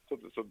 Ja. Så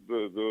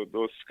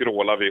då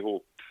skrålar vi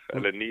ihop.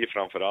 Eller ni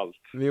framförallt.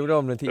 Vi gjorde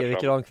om den till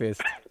Erik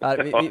Granqvist.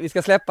 Vi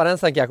ska släppa den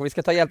sen kanske. Vi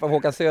ska ta hjälp av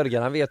Håkan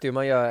Södergren. Han vet ju hur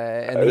man gör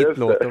en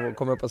hitlåt och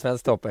kommer upp på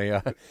Svensktoppen.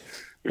 Ja.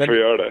 Vi får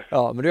göra det.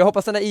 Ja, men jag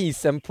hoppas den där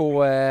isen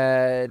på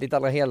ditt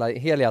allra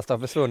heligaste har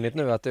försvunnit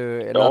nu. Att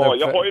du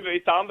jag har ju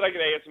lite andra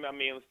grejer som jag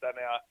minns där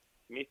när jag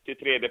mitt i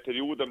tredje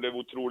perioden blev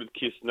otroligt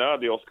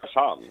kissnödig i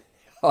Oskarshamn.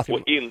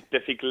 Och inte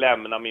fick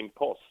lämna min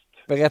post.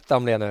 Berätta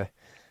om det nu.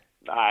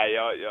 Nej,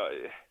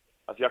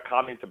 jag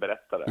kan inte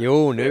berätta det.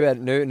 Jo, nu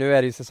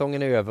är det ju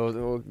säsongen över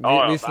och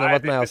lyssnarna har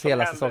varit med oss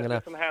hela säsongen.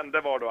 Det som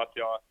hände var då att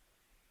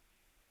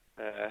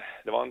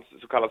det var en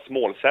så kallad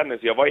smålsändning,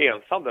 så jag var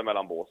ensam där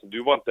mellan båsen.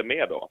 Du var inte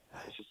med då.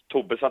 Och så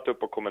Tobbe satt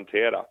upp och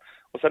kommenterade.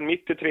 Och sen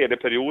mitt i tredje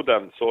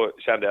perioden så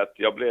kände jag att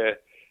jag blev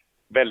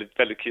väldigt,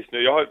 väldigt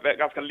kissnödig. Jag har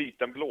ganska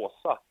liten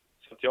blåsa.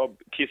 Så att jag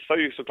kissar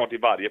ju såklart i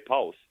varje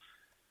paus.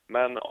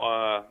 Men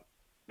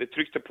det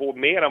tryckte på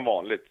mer än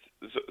vanligt.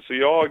 Så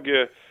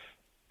jag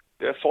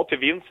sa till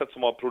Vincent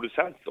som var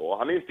producent då.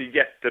 Han är inte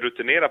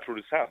jätterutinerad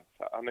producent.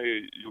 Han har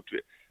ju gjort...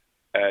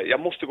 jag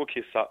måste gå och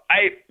kissa.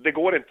 Nej, det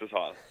går inte,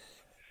 sa han.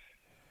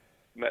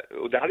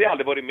 Och det hade jag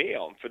aldrig varit med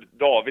om. För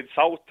David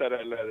Sauter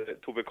eller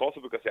Tove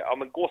Karlsson brukar säga, ja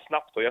men gå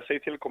snabbt då. Jag säger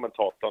till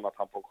kommentatorn att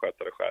han får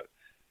sköta det själv.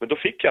 Men då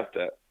fick jag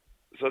inte.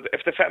 Så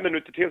efter 5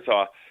 minuter till sa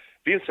jag,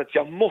 Vincent,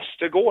 jag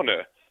måste gå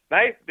nu.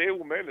 Nej, det är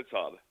omöjligt,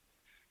 sa han.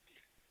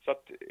 Så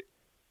att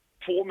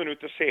 2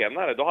 minuter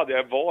senare, då hade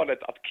jag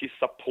valet att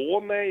kissa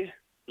på mig,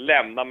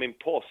 lämna min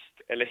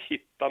post eller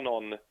hitta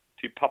någon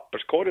typ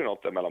papperskorg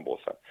något där mellan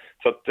båsen.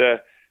 Så att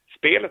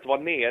spelet var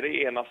nere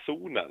i ena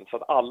zonen så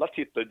att alla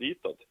tittade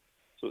ditåt.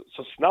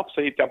 Så snabbt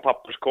så hittade jag en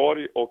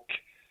papperskorg och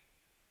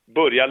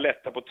började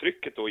lätta på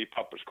trycket då i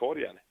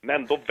papperskorgen.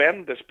 Men då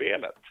vänder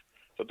spelet.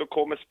 Så då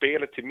kommer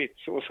spelet till mitt.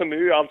 Så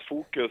nu är allt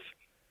fokus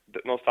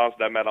någonstans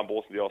där mellan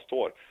båsen där jag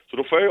står. Så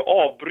då får jag ju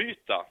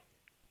avbryta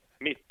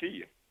mitt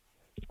i.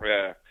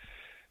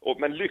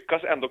 Men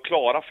lyckas ändå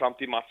klara fram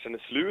till matchen är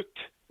slut.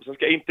 Och sen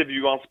ska jag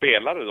intervjua en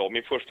spelare då.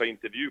 Min första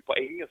intervju på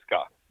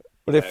engelska.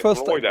 Och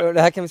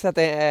det här kan vi säga att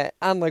det är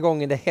andra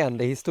gången det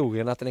händer i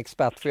historien att en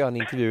expert får göra en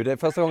intervju. Det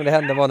första gången det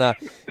hände var när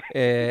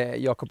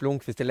Jakob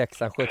Blomqvist i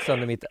Leksand sköt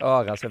sönder mitt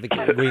öra så jag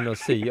fick gå in och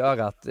sy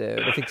örat.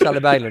 Då fick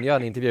Challe Berglund göra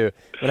en intervju.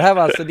 Men det här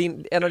var alltså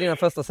en av dina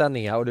första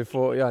sändningar och du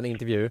får göra en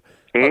intervju.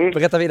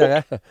 Berätta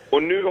vidare.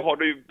 Och nu har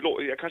du ju,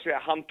 jag kanske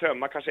hann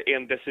tömma kanske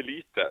 1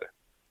 deciliter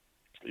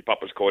i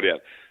papperskorgen.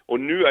 Och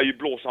nu är ju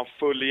blåsan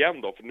full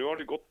igen då, för nu har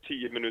det gått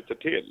 10 minuter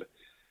till.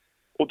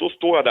 Och då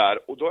står jag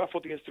där och då har jag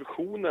fått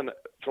instruktionen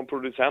från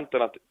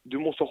producenten att du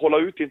måste hålla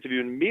ut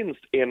intervjun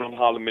minst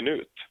 1,5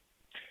 minut.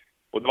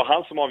 Och det var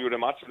han som avgjorde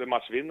matchen, det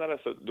matchvinnare,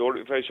 så då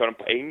får jag köra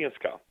den på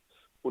engelska.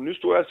 Och nu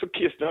står jag så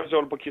kissnödig så jag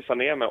håller på att kissa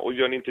ner mig och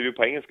gör en intervju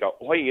på engelska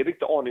och har ingen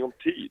riktig aning om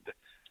tid.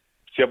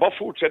 Så jag bara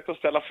fortsätter att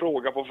ställa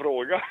fråga på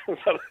fråga.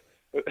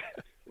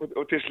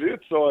 Och till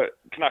slut så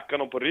knackar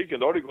de på ryggen.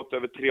 Då har det gått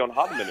över 3,5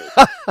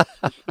 minuter.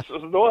 Så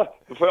då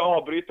får jag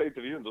avbryta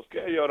intervjun. Då ska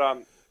jag göra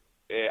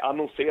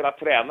annonsera att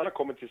tränarna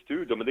kommer till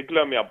studion. Men det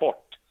glömmer jag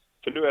bort.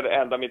 För nu är det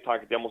enda min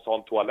tanke att jag måste ha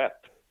en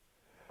toalett.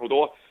 Och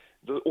då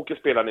åker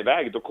spelaren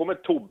iväg. Då kommer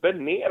Tobbe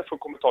ner från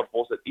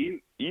kommentarsbåset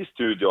in i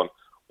studion.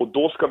 Och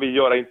då ska vi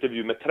göra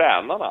intervju med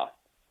tränarna.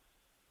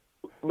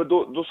 Men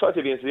då sa jag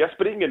till Vince, jag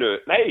springer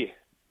nu. Nej,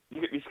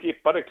 vi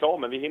skippar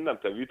reklamen, vi hinner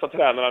inte. Vi tar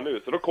tränarna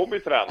nu. Så då kommer ju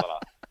tränarna.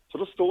 Så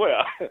då står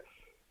jag.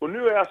 Och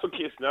nu är jag så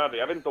kissnödig.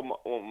 Jag vet inte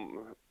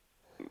om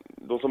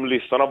de som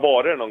lyssnar har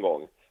varit någon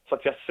gång. Så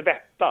att jag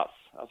svettas.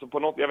 Alltså på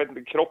något, jag vet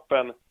inte,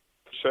 kroppen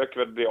försöker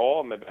väl bli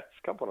av med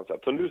vätskan på något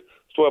sätt. Så nu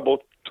står jag bara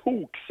och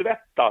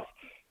toksvettas.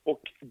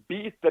 Och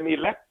biter mig i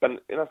läppen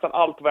nästan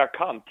allt vad jag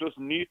kan. Plus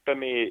nyper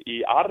mig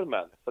i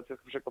armen. Så att jag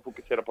ska försöka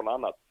fokusera på något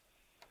annat.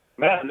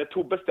 Men när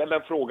Tobbe ställer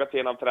en fråga till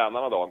en av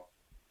tränarna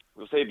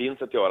då säger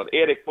Vincent till örat,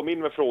 Erik, kom in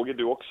med frågor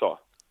du också.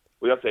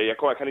 Och jag säger,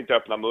 jag kan inte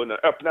öppna munnen.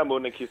 Öppna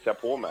munnen kissar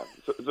jag på mig.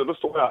 Så då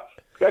står jag,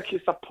 ska jag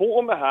kissa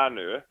på mig här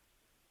nu?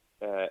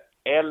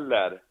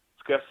 Eller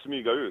ska jag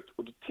smyga ut?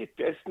 Och då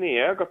tittar jag i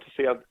snedögat och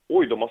ser att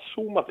oj, de har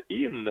zoomat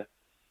in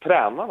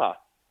tränarna.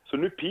 Så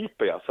nu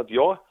piper jag. Så att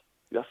jag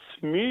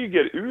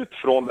smyger ut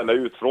från den där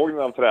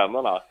utfrågningen av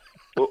tränarna.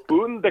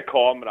 Och under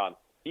kameran,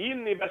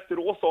 in i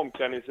Västerås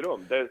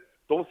omklädningsrum. Där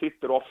de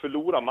sitter och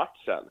förlorar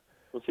matchen.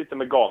 De sitter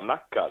med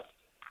gavnackar.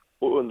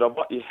 Och undrar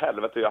vad i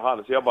helvete gör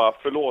han. Så jag bara,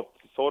 förlåt,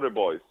 sorry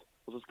boys.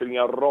 Och så springer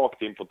jag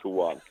rakt in på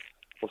toan.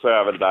 Och så är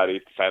jag väl där i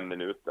 5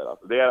 minuter.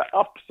 Alltså, det är det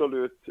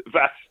absolut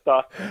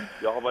värsta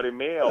jag har varit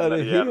med om. Ja, det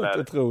är helt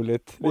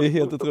otroligt. Det är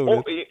helt otroligt.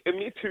 Och i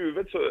mitt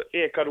huvud så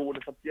ekar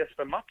ordet att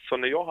Jesper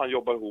Mattsson, när jag och han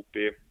jobbade ihop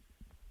i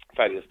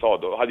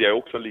Färjestad, då hade jag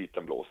också en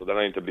liten blåsa. Den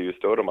har inte blivit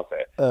större om man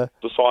säger.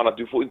 Då sa han att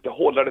du får inte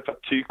hålla det för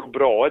att Tycho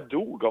Brahe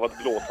dog av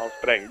att blåsan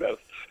sprängdes.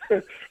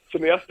 Så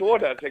när jag står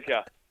där tänker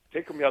jag,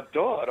 tänk om jag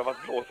dör av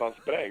att blåsan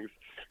sprängs.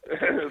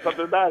 Så att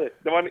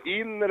det var en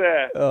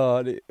inre...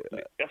 Ja,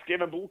 jag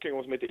skrev en bok en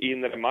gång som heter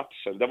Inre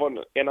matchen. Det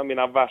var en av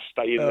mina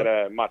värsta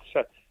inre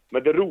matcher.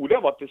 Men det roliga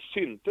var att det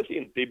syntes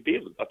inte i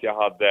bild att jag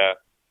hade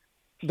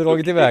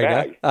dragit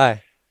iväg.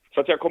 Nej.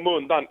 Så att jag kom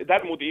undan.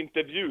 Däremot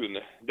intervjun,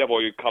 det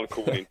var ju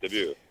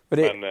kalkonintervju.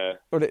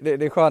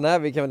 Det sköna är,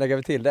 vi kan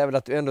lägga till, det är väl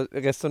att du ändå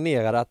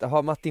resonerade att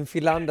har Martin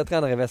Filander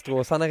tränare i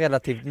Västerås, han är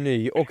relativt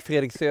ny, och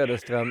Fredrik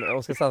Söderström,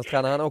 Oskarshamns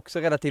tränare, han är också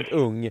relativt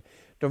ung.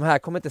 De här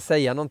kommer inte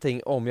säga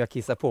någonting om jag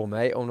kissar på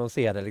mig, om de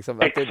ser det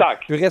liksom.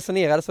 Exakt. Du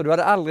resonerade så, du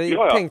hade aldrig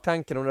tänkt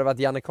tanken om det varit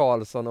Janne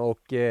Karlsson och...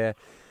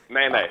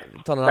 Nej.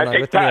 Ta någon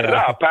annan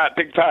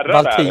Perra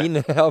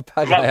Valtin. Ja,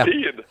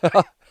 Valtin.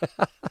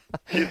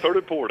 Kissar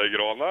du på dig,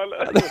 Grana,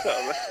 eller?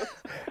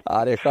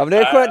 Ja, det är skönt.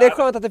 Det är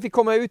skönt att det fick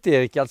komma ut,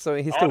 Erik, alltså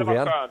historien. Ja,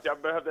 det var skönt.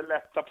 Jag behövde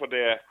lätta på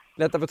det.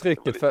 Lätta på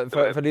trycket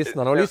för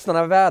lyssnarna. Och lyssnarna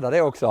är värda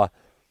det också.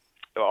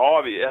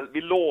 Ja,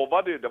 vi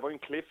lovade ju. Det var en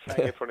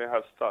cliffhanger från i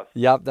höstas.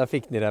 Ja, där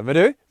fick ni det. Men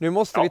du, nu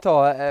måste vi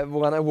ta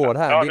våran award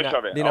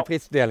här. Dina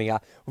prisutdelningar.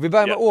 Och vi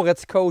börjar med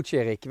årets coach,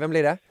 Erik. Vem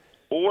blir det?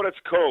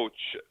 Årets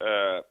coach,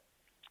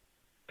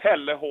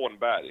 Pelle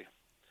Hånberg.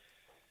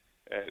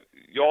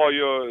 Jag har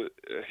ju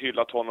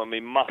hyllat honom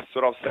i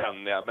massor av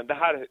sändningar. Men det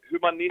här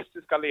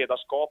humanistiska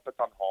ledarskapet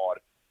han har,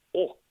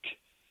 och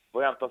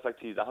vad jag inte har sagt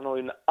tidigare, han har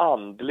ju en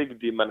andlig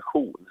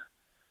dimension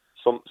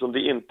som det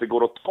inte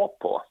går att ta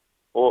på.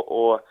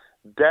 Och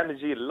den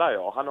gillar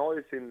jag. Han har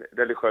ju sin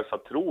religiösa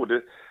tro.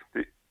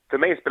 För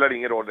mig spelar det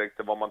ingen roll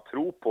riktigt vad man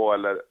tror på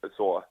eller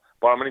så.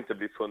 Bara man inte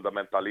blir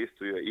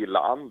fundamentalist och gör illa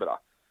andra.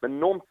 Men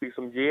någonting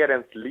som ger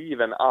ens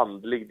liv en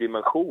andlig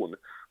dimension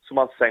som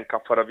man sen kan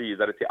föra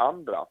vidare till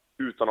andra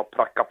utan att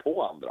pracka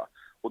på andra.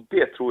 Och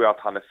det tror jag att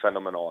han är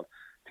fenomenal.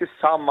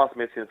 Tillsammans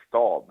med sin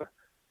stab,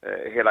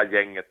 hela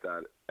gänget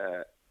där.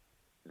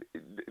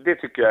 Det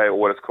tycker jag är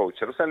årets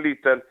coacher. Och sen en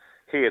liten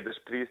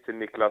hederspris till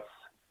Niklas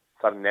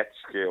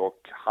Sarnecki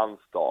och hans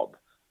stab.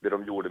 Det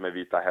de gjorde med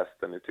Vita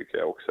Hästen, det tycker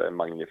jag också är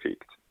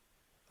magnifikt.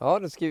 Ja,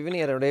 då skriver vi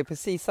ner det, och det är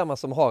precis samma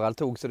som Harald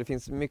tog, så det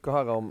finns mycket att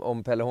höra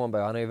om Pelle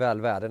Hånberg. Han är ju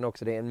väl värden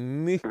också. Det är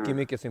en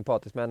mycket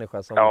sympatisk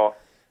människa som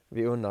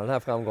vi undrar den här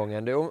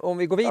framgången. Om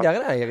vi går vidare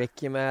där,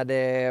 Erik, med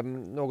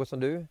något som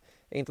du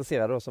är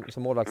intresserad av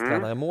som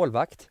målvaktstränare,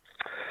 målvakt.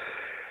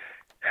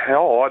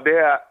 Ja,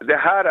 det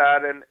här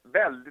är en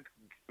väldigt,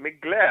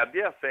 med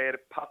glädje säger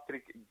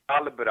Patrik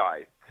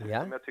Galbraith,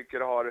 som jag tycker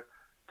har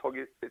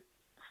tagit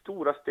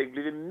stora steg,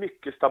 blivit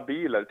mycket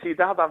stabilare.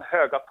 Tidigare hade han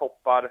höga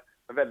toppar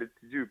med väldigt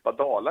djupa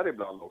dalar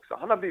ibland också.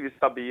 Han har blivit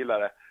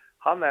stabilare.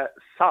 Han är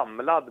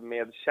samlad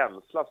med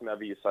känsla, som jag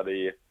visade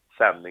i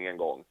sändning en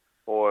gång.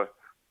 Och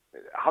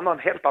han har en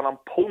helt annan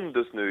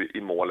pondus nu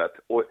i målet.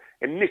 Och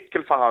en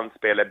nyckel för hans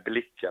spel är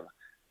blicken.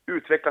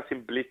 Utveckla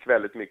sin blick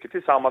väldigt mycket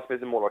tillsammans med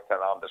sin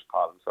målvaktstränare Anders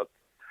Palm. Så att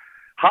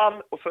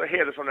Han och så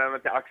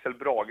hedersomnämningen till Axel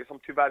Brage som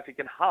tyvärr fick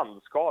en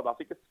handskada. Han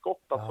fick ett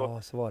skott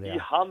i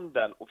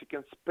handen och fick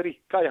en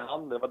spricka i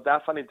handen. Det var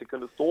därför han inte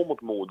kunde stå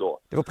mot Modo.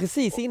 Det var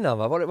precis innan,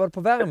 va? Var det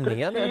på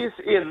värmningen? Precis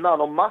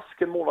innan. Och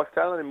Masken,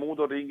 målvaktstränaren i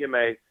Modo, ringer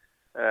mig,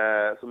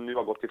 som nu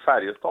har gått till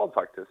Färjestad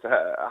faktiskt.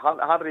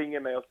 Han ringer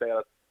mig och säger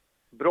att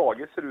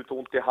Brage ser ut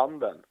ont i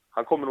handen.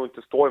 Han kommer nog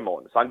inte stå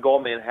imorgon. Så han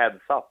gav mig en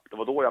heads up. Det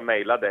var då jag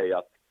mejlade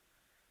dig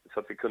så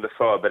att vi kunde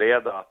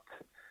förbereda att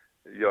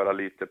göra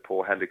lite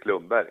på Henrik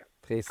Lundberg.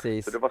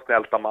 Precis. Så det var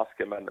snällt av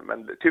Masken,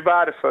 men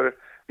tyvärr för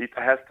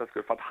Vita Hästen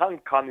skulle, för att han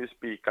kan ju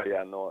spika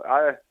igen och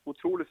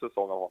otrolig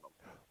säsong av honom.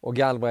 Och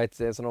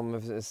Galbraith som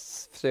de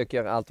försöker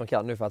göra allt de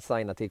kan nu för att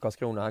signa till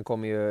Karlskrona, han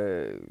kommer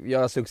ju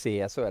göra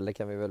succé så, eller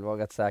kan vi väl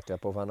vara rätt säkra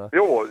på. För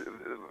Jo,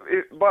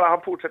 bara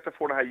han fortsätter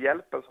få den här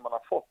hjälpen som han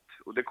har fått,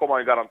 och det kommer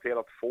han ju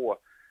garanterat få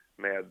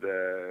med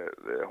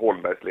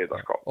Holmbergs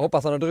ledarskap. Och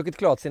hoppas han har druckit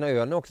klart sina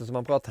öl nu också, som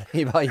han pratar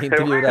i varje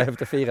intervju där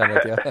efter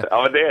firandet.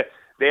 Ja, men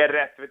det är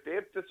rätt. Det är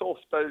inte så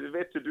ofta,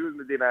 vet du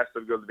med dina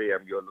SM-guld,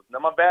 VM-guld. När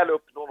man väl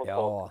uppnår något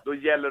sånt, då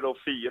gäller det att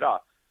fira.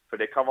 För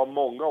det kan vara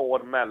många år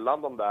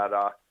mellan de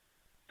där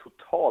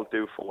totalt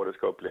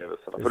euforiska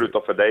upplevelserna.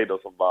 Förutom för dig då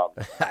som vann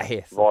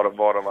var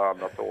och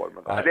varannat år.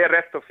 Men det är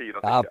rätt att fira.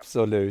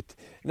 Absolut.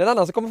 Den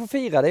annan som kommer få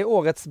fira det är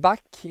årets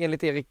back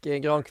enligt Erik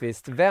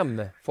Granqvist.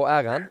 Vem får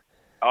äran?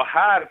 Ja,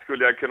 här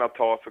skulle jag kunna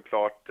ta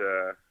såklart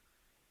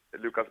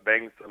Lukas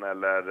Bengtsson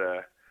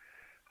eller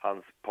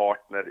hans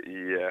partner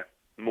i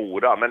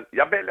Mora. Men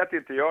jag väljer att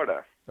inte göra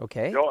det.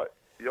 Okej.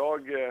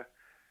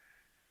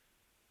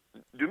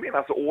 Du menar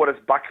alltså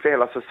årets back för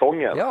hela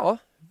säsongen? Ja.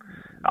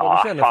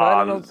 Ja,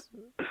 fan.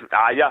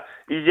 Ja,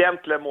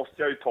 egentligen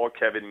måste jag ju ta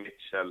Kevin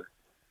Mitchell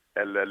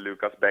eller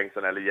Lukas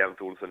Bengtsson eller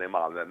Jens Olsson i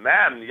Malmö.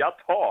 Men jag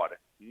tar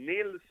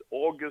Nils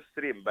August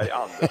Strindberg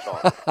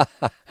Andersson.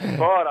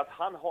 För att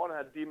han har den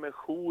här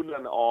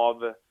dimensionen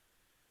av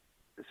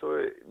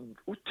så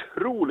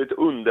otroligt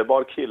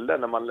underbar kille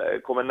när man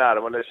kommer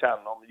närmare och känna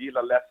honom.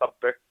 Gillar läsa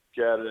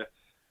böcker.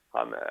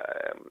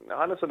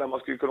 Han är så där man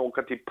skulle kunna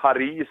åka till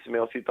Paris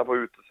med och sitta på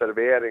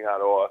uteserveringar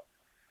och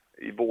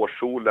i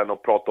vårsolen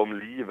och prata om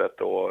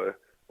livet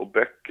och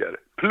böcker.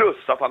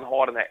 Plus att han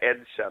har den här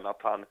edgen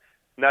att han,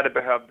 när det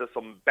behövdes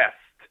som bäst,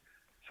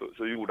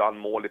 så gjorde han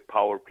mål i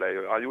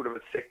powerplay. Han gjorde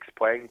väl 6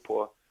 poäng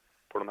på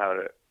de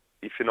här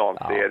i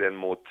finalserien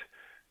mot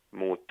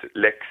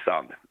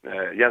Leksand.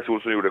 Jens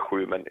Olsson gjorde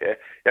 7, men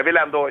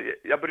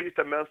jag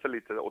bryter mönster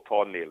lite och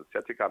tar Nils.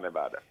 Jag tycker han är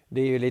värd det.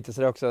 Det är ju lite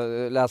så det också,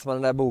 läser man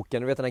den där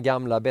boken, du vet den där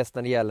gamla Bäst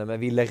när det gäller med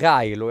Ville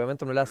Railo, jag vet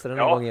inte om du läste den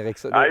någon gång, Erik.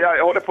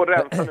 Jag håller på att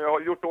rensa nu, jag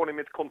har gjort ordning i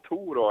mitt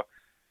kontor och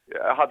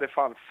jag hade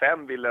fan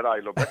 5 Ville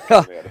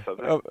Railo-böcker med.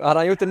 Så hade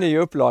han gjort en ny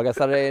upplaga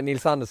så hade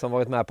Nils Andersson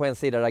varit med på en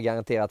sida där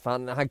garanterat, för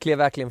han klev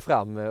verkligen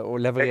fram och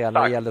levererade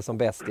när det gällde som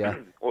bäst. Ja.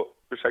 Och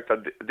ursäkta,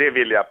 det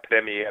vill jag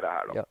premiera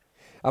här då.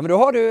 Ja, men då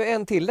har du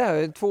en till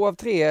där. 2 av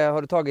 3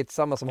 har du tagit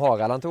samma som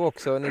Harald. Han tog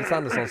också Nils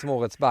Andersson som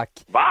årets back.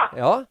 Va?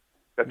 Ja.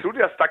 Jag trodde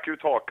jag stack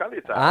ut hakan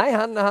lite.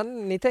 Nej,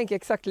 ni tänker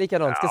exakt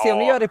likadant. Ska se om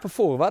ni gör det på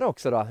forward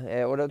också då.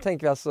 Och då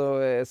tänker vi alltså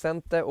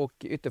center och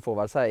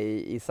ytterforward så här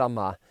i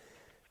samma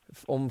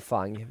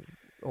omfang.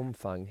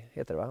 Omfang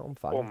heter det, va?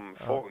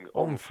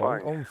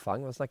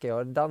 Omfang. Vad snackar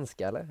jag?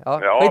 Danska eller? Ja,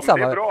 men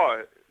det är bra.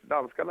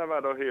 Danskarna är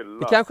värda att hylla.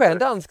 Det kanske är en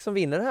dansk som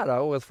vinner det här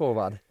då, årets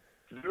forward.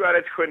 Du är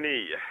ett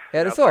geni.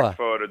 Är det så? Tack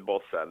förut,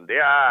 bossen. Det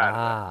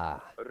är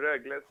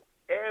Rögles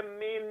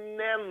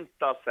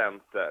eminenta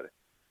center,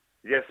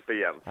 Jesper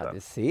Jensen. Ja,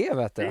 det ser,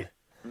 vet du.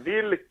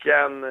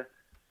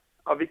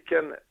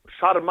 Vilken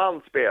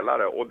charmant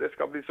spelare. Och det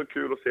ska bli så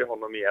kul att se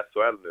honom i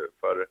SHL nu.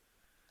 För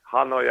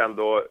han har ju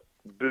ändå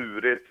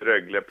burit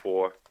Rögle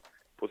på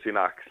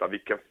sina axlar.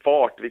 Vilken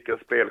fart, vilken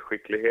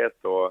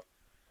spelskicklighet och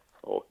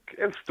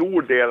en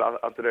stor del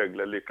att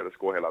Rögle lyckades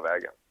gå hela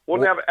vägen. Och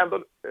när jag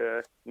ändå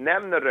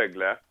nämner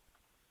Rögle,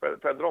 får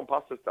jag dra en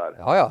passus där?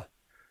 Ja.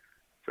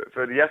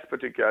 För Jesper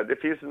tycker jag, det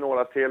finns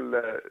några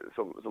till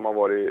som har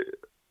varit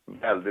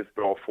väldigt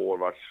bra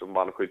forwards som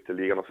vann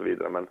skytteligan och så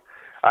vidare. Men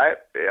nej,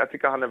 jag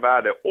tycker han är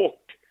värd det.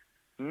 Och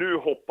nu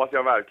hoppas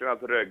jag verkligen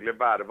att Rögle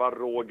värvar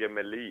Roger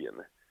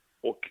Melin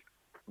och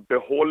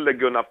behåller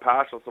Gunnar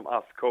Persson som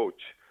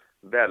ASS-coach.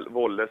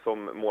 Volle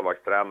som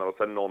målvaktstränare och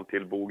sen någon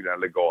till Bogren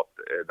legat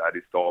där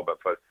i staben.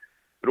 För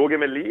Roger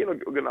Melin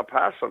och Gunnar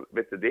Persson,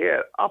 vet du, det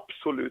är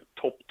absolut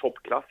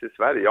toppklass i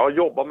Sverige. Jag har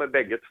jobbat med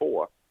bägge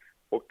två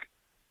och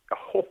jag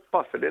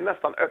hoppas, för det är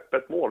nästan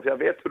öppet mål, för jag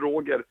vet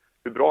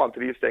hur bra han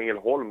trivs i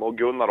Ängelholm och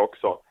Gunnar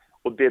också.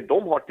 Och det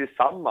de har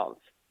tillsammans,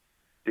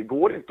 det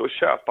går inte att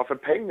köpa för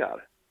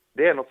pengar.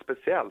 Det är något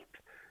speciellt.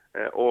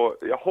 Och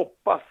jag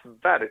hoppas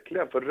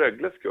verkligen för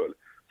Rögles skull,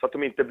 så att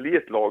de inte blir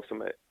ett lag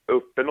som är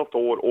uppe något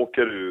år,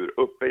 åker ur,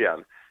 uppe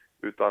igen.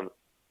 Utan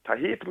ta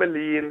hit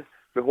Melin,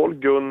 behåll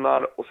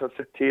Gunnar och sen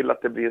se till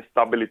att det blir en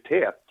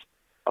stabilitet.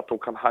 Att de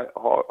kan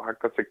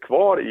hacka sig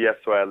kvar i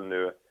SHL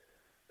nu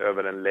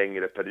över en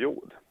längre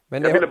period.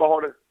 Men jag ville bara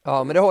ha det.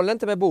 Ja, men det håller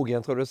inte med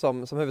Bogren, tror du,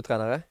 som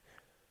huvudtränare?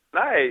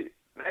 Nej,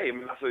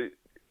 men alltså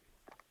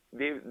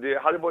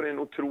det hade varit en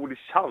otrolig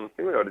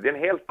chansning att göra det. Det är en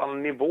helt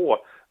annan nivå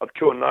att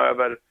kunna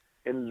över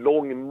en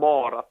lång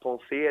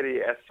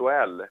maratonserie i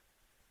SHL,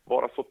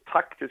 vara så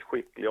taktiskt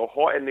skicklig och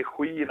ha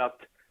energin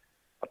att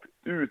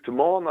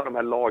utmana de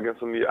här lagen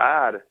som ju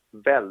är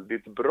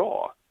väldigt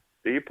bra.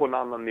 Det är ju på en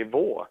annan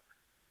nivå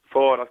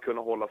för att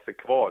kunna hålla sig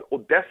kvar.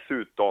 Och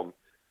dessutom,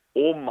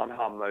 om man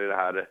hamnar i det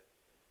här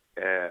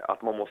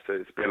att man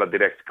måste spela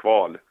direkt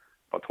kval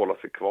för att hålla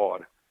sig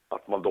kvar,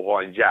 att man då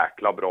har en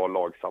jäkla bra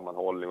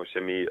lagsammanhållning och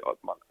kemi,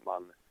 att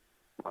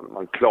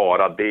man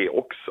klarar det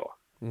också.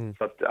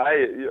 Så att,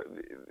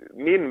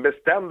 min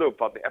bestämda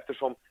uppfattning,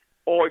 eftersom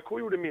AIK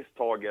gjorde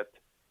misstaget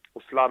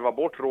och slarva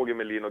bort Roger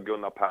Melin och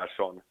Gunnar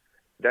Persson,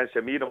 den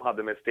kemi de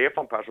hade med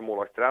Stefan Persson,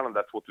 målvaktstränaren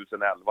där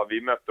 2011,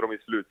 vi mötte dem i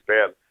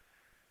slutspel,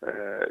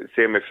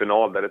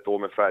 semifinal där ett år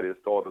med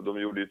Färjestad, och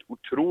de gjorde ett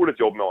otroligt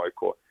jobb med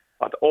AIK.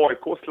 Att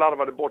AIK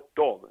slarvade bort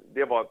dem,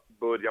 det var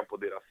början på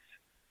deras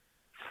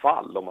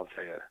fall, om man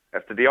säger.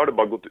 Efter det har det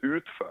bara gått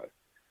ut för.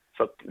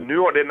 Så att nu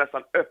har det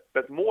nästan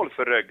öppet mål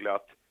för Rögle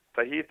att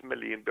ta hit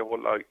Melin,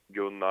 behålla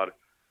Gunnar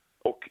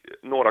och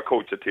några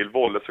coacher till,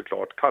 Volle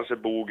såklart, kanske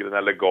Bogren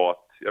eller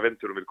Gat. Jag vet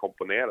inte hur de vill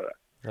komponera det.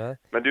 Nej.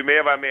 Men du är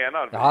med vad jag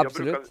menar. Ja,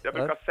 jag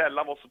brukar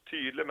sällan vara så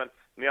tydlig, men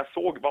när jag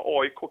såg vad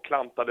AIK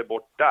klantade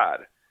bort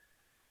där,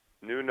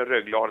 nu när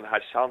Rögle har den här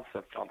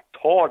chansen, för han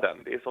tar den.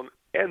 Det är sån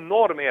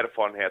enorm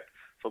erfarenhet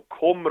som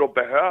kommer att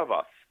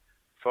behövas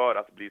för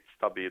att bli ett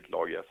stabilt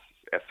lag i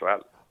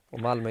SHL. Och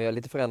Malmö gör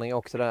lite förändringar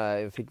också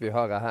där, fick vi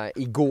höra här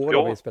igår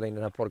då vi spelar in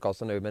den här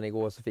podcasten nu, men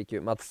igår så fick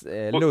ju Mats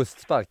Lust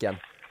sparken.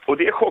 Och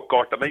det är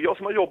chockartat, men jag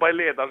som har jobbat i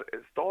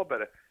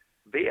ledarstaber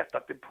vet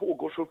att det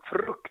pågår så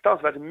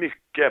fruktansvärt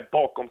mycket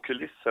bakom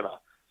kulisserna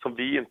som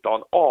vi inte har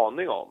en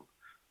aning om.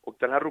 Och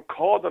den här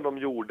rokaden de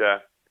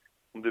gjorde,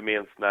 om du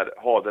minns när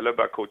Hadelöv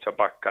började coacha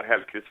backar,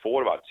 Hellkvist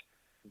forwards,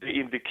 det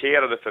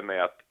indikerade för mig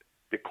att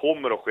det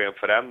kommer att ske en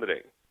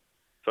förändring.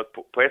 Så att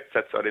på ett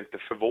sätt så är det inte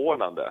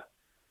förvånande.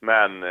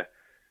 Men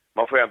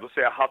man får ändå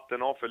säga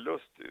hatten av för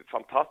Lust.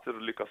 Fantastiskt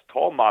att lyckas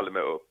ta Malmö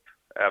upp,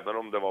 även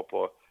om det var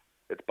på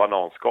ett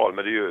bananskal.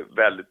 Men det är ju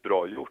väldigt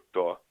bra gjort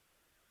och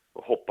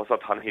hoppas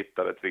att han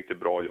hittar ett riktigt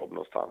bra jobb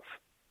någonstans.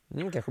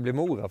 Kanske blir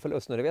Mora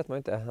förlust nu, det vet man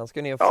inte. Han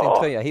ska ner för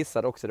sin tröja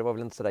hissad också. Det var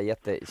väl inte sådär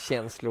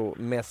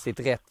jättekänslomässigt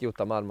rätt gjort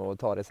av Malmö att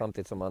ta det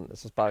samtidigt som man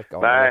så sparkar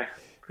honom. Nej.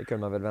 Det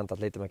kunde man väl väntat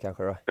lite med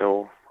kanske då.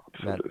 Jo,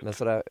 men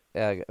sådär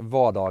är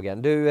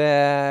vardagen. Du,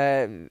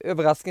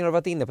 överraskningen har du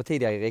varit inne på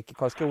tidigare, Erik,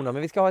 Karlskrona.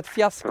 Men vi ska ha ett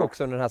fiasko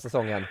också under den här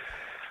säsongen.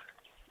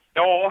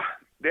 Ja,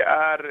 det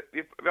är,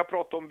 vi har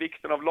pratat om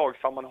vikten av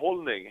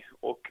lagsammanhållning.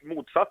 Och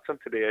motsatsen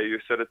till det är ju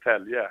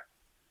Södertälje.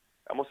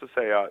 Jag måste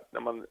säga,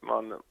 när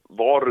man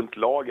var runt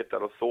laget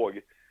där och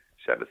såg,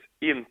 kändes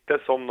inte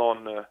som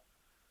någon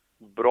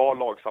bra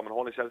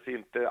lagsammanhållning. Kändes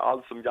inte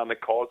alls som Janne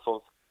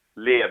Karlssons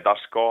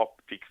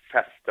ledarskap fick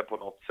fäste på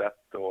något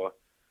sätt.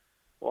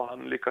 Och han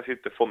lyckas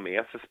inte få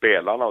med sig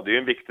spelarna. Och det är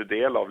en viktig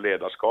del av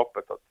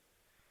ledarskapet.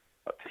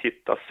 Att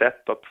hitta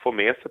sätt att få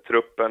med sig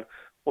truppen.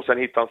 Och sen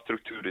hitta en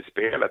struktur i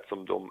spelet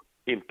som de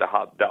inte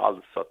hade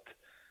alls. Att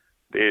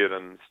det är ju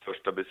den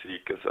största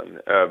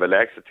besvikelsen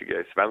överlägset tycker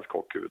jag i svensk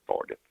hockey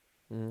överhuvudtaget.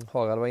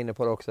 Harald var inne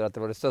på det också, att det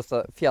var det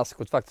största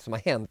fiaskot faktiskt som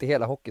har hänt i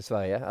hela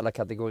hockey-Sverige, alla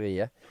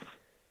kategorier.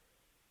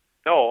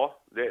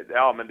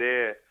 Men det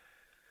är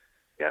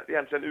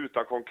egentligen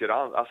utan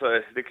konkurrens. Alltså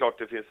det är klart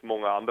det finns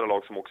många andra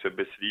lag som också är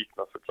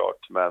besvikna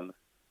såklart, men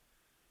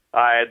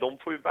nej, de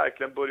får ju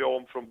verkligen börja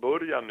om från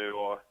början nu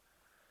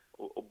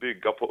och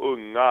bygga på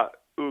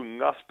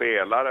unga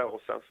spelare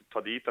och sen så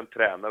ta dit en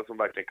tränare som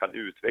verkligen kan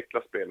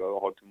utveckla spelare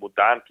och ha ett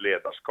modernt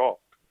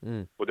ledarskap.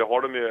 Och det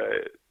har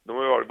de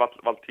har ju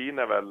Valtin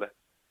är väl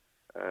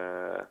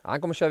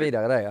han kommer köra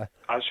vidare där, ja.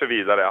 Han kör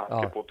vidare, han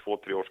ska på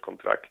 2-3 års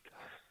kontrakt.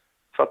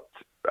 Så att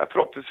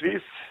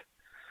förhoppningsvis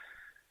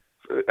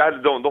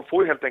de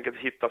får ju helt enkelt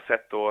hitta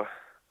sätt att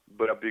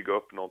börja bygga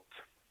upp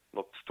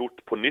något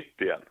stort på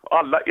nytt igen.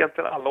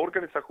 Egentligen alla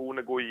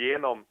organisationer går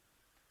igenom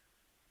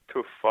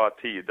tuffa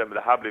tider, men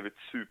det här blev ett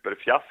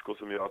superfiasko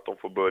som gör att de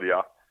får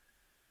börja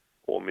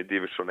om i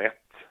division 1.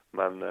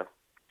 Men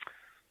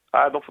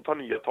de får ta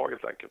nya tag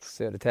helt enkelt.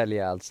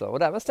 Södertälje alltså. Och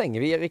därmed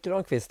stänger vi Erik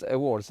Granqvist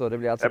Awards. Så det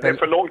blir alltså det blir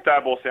för långt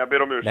där, bossen. Jag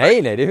ber om ursäkt.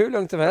 Nej, det är hur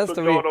långt som helst.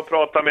 Jag är så glad att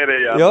prata med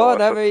dig igen.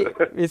 Ja,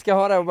 vi ska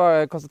ha det och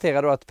bara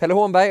konstatera då att Pelle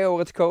Hornberg,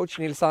 årets coach,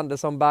 Nils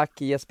Andersson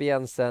back, Jesper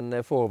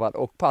Jensen forward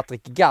och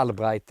Patrik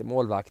Galbraith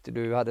målvakt.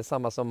 Du hade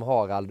samma som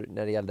Harald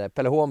när det gällde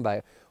Pelle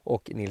Hornberg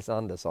och Nils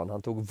Andersson.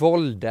 Han tog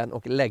Volden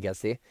och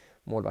Legacy,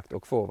 målvakt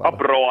och forward. Ja,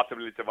 bra att det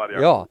blir lite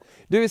variation. Ja,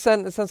 du,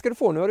 sen ska du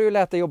få, nu har du ju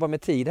lärt dig jobba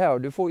med tid här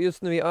och du får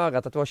just nu i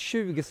örat att du har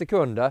 20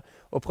 sekunder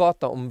och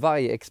prata om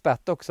varje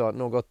expert också,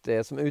 något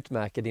som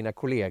utmärker dina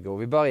kollegor.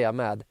 Vi börjar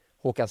med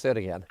Håkan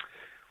Södergren.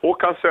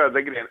 Håkan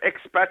Södergren,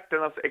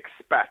 experternas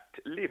expert,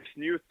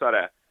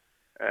 livsnjutare,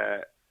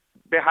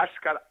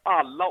 behärskar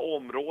alla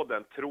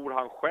områden, tror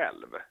han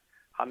själv.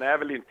 Han är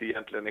väl inte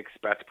egentligen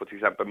expert på till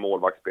exempel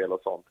målvaktsspel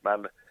och sånt,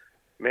 men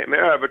med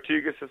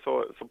övertygelse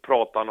så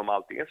pratar han om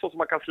allting. Så som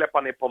man kan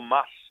släppa ner på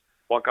Mars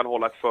och han kan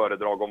hålla ett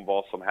föredrag om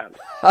vad som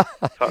helst.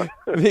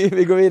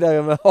 vi går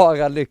vidare med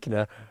Harald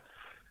Lyckner.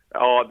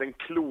 Ja, den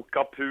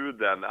kloka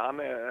pudeln. Han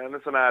är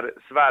en sån här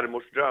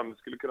svärmorsdröm.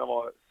 Skulle kunna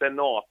vara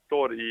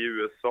senator i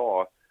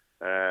USA.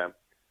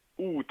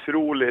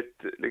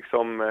 Otroligt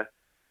liksom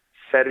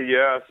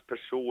seriös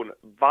person.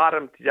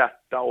 Varmt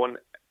hjärta och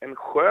en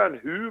skön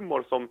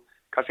humor som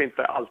kanske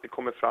inte alltid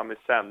kommer fram i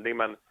sändning,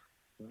 men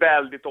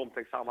väldigt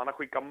omtänksam. Han har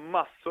skickat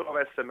massor av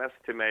sms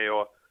till mig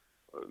och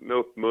med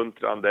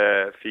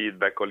uppmuntrande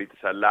feedback och lite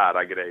så här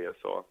lärargrejer.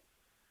 Så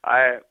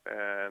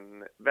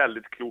en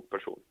väldigt klok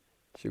person.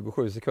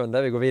 27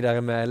 sekunder, vi går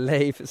vidare med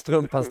Leif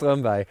Strumpan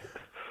Strömberg.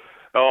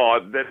 Ja,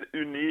 den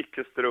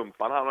unika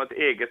Strumpan. Han har ett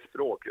eget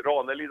språk.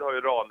 Ranelid har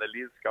ju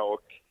ranelidska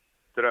och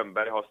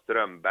Strömberg har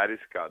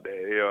strömbergska. Det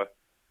är ju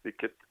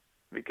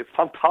vilket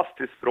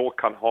fantastiskt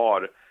språk han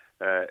har.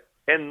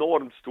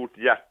 Enormt stort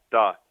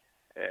hjärta.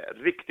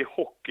 Riktig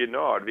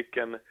hockeynörd.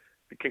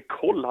 Vilken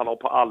koll han har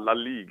på alla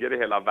ligor i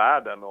hela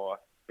världen och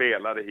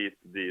spelare hit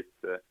och dit.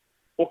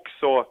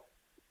 Också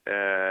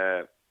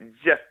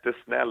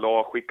jättesnäll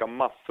och skickat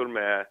massor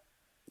med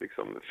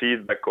liksom,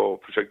 feedback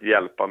och försökt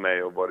hjälpa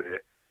mig.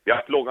 Vi har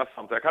haft långa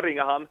samtal. Jag kan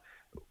ringa han.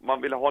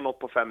 Man vill ha något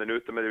på 5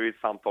 minuter, men det är ett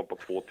samtal på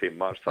 2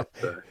 timmar. Så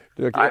att,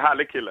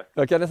 härlig kille.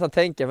 Jag kan nästan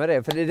tänka mig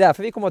det, för det är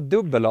därför vi kommer att ha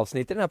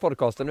dubbelavsnitt i den här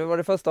podcasten. Nu var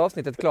det första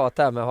avsnittet klart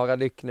här med Harald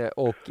Lyckne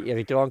och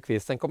Erik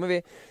Granqvist. Sen kommer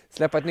vi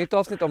släppa ett nytt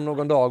avsnitt om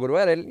någon dag, och då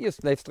är det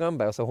just Leif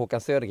Strömberg och så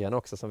Håkan Södergren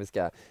också som vi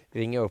ska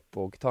ringa upp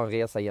och ta en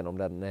resa genom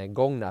den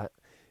gångna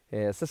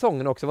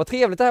säsongen också. Vad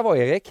trevligt det här var,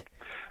 Erik.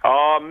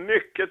 Ja,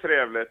 mycket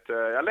trevligt.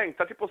 Jag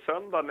längtar till på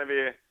söndag när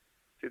vi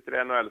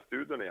sitter i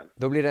NHL-studion igen.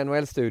 Då blir det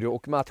NHL-studio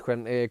och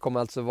matchen kommer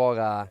alltså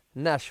vara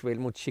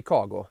Nashville mot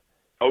Chicago.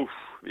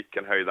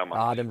 Vilken höjda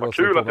match. Ja, Vad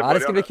kul att det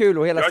ska bli kul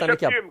och hela jag har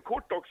köpt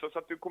gymkort också, så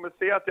att du kommer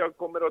se att jag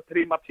kommer att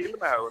trimma till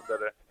mig här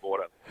under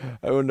våren.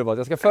 Ja, underbart,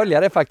 jag ska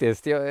följa det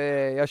faktiskt.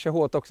 Jag kör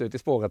hårt också ut i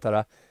spåret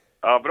här.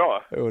 Ja,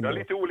 bra. Underbart. Jag har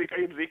lite olika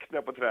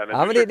inriktningar på träning.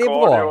 Ja, men det är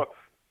bra.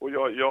 Och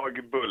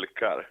jag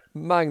bulkar.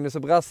 Magnus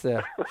och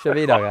Brasse, kör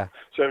vidare.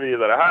 Kör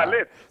vidare,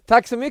 härligt. Ja.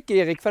 Tack så mycket,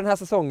 Erik, för den här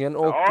säsongen.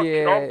 Och,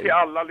 kram till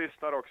alla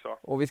lyssnare också.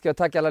 Och vi ska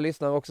tacka alla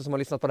lyssnare också som har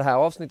lyssnat på det här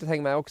avsnittet.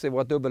 Häng med också i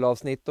vårt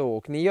dubbelavsnitt då.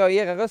 Och ni gör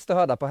era röster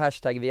hörda på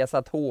hashtag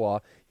 #ViasatHA.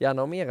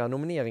 Gärna om era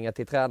nomineringar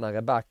till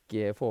tränare, back,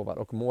 forward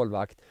och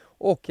målvakt.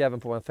 Och även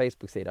på vår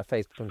Facebook-sida,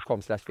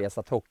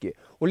 facebook.com/viasathockey.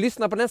 Och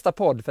lyssna på nästa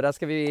podd, för där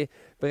ska vi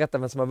berätta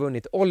vem som har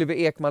vunnit Oliver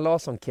Ekman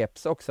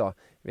Larsson-keps också.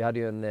 Vi hade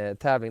ju en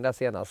tävling där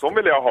senast. Som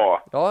vill jag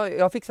ha. Ja,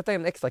 jag har fixat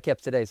en extra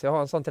keps till dig, så jag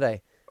har en sån till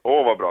dig.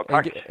 Vad bra,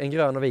 tack. En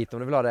grön och vit om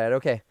du vill ha det, är det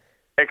okej?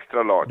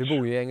 Extra large. Du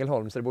bor ju i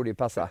Ängelholm, så det borde ju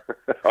passa.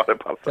 Ja, det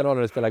passar. Kan ha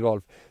när du spelar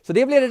golf. Så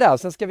det blir det där.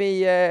 Sen ska vi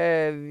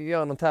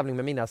göra någon tävling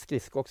med mina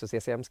skridskor också,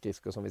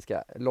 CCM-skridskor, som vi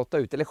ska lotta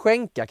ut. Eller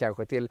skänka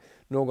kanske till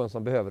någon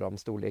som behöver dem,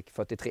 storlek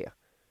 43.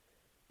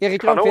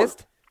 Erik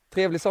Granqvist,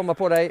 trevlig sommar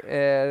på dig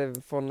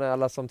från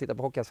alla som tittar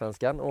på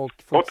Hockeyallsvenskan. Och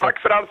tack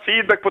för all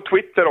feedback på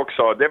Twitter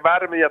också. Det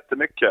värmer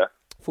jättemycket.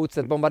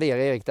 Fortsätt bombardera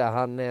Erik där.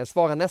 Han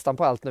svarar nästan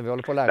på allt nu. Vi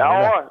håller på att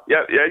lära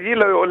jag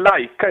gillar ju att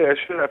lajka. Jag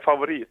kör det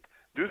favorit.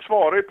 Du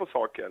svarar ju på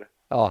saker.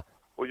 Ja.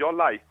 Och jag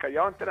lajkar.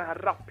 Jag har inte den här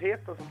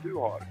rappheten som du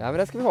har. Ja, men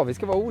det ska vi ha. Vi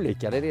ska vara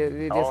olika. Det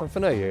är det som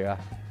förnöjer ju.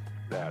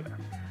 Det är det.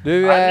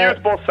 Du,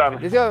 njut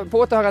bossen. Vi ska på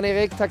återhörande,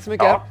 Erik. Tack så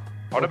mycket. Ja,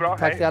 ha det bra.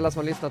 Tack till alla som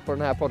har lyssnat på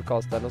den här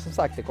podcasten. Och som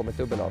sagt, det kommer ett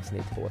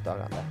dubbelavsnitt på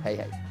återhörande. Hej,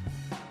 hej.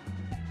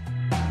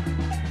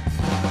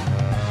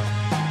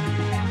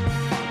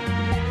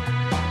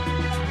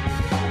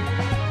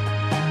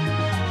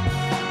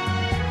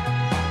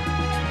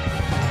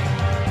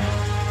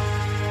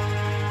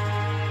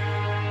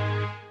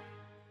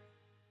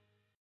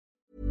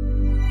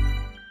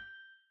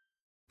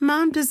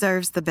 Mom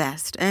deserves the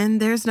best,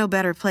 and there's no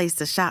better place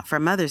to shop for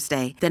Mother's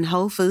Day than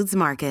Whole Foods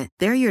Market.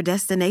 They're your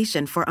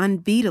destination for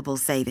unbeatable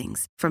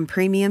savings, from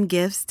premium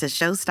gifts to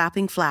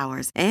show-stopping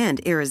flowers and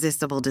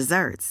irresistible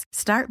desserts.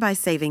 Start by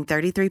saving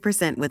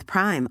 33% with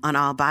Prime on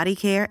all body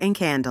care and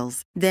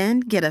candles.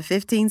 Then get a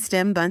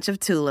 15-stem bunch of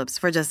tulips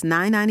for just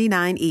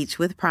 $9.99 each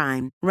with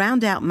Prime.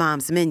 Round out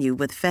Mom's menu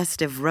with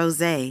festive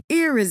rosé,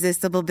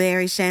 irresistible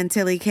berry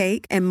chantilly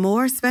cake, and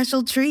more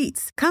special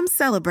treats. Come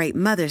celebrate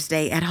Mother's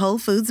Day at Whole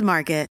Foods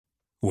Market.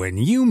 When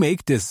you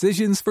make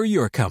decisions for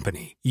your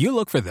company, you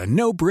look for the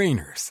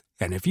no-brainers.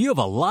 And if you have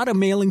a lot of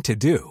mailing to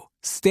do,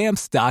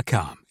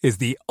 Stamps.com is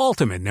the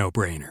ultimate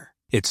no-brainer.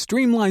 It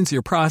streamlines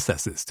your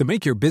processes to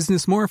make your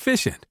business more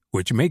efficient,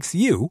 which makes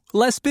you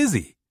less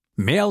busy.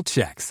 Mail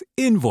checks,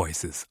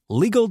 invoices,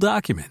 legal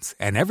documents,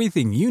 and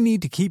everything you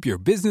need to keep your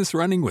business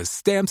running with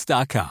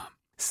Stamps.com.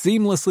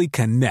 Seamlessly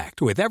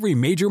connect with every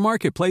major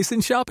marketplace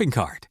and shopping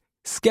cart.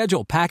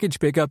 Schedule package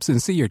pickups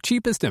and see your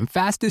cheapest and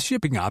fastest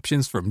shipping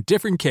options from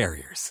different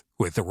carriers.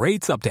 With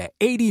rates up to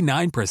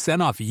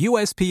 89% off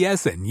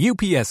USPS and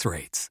UPS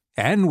rates.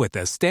 And with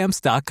the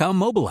Stamps.com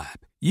mobile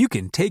app, you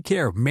can take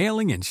care of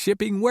mailing and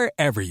shipping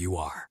wherever you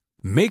are.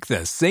 Make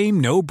the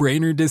same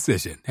no-brainer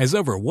decision as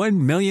over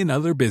 1 million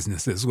other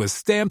businesses with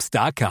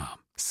Stamps.com.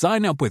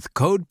 Sign up with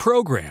code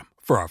PROGRAM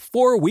for a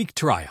 4-week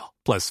trial,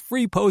 plus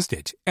free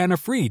postage and a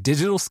free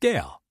digital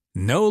scale.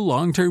 No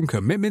long-term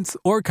commitments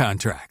or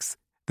contracts.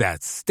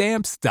 That's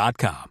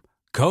Stamps.com.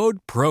 Code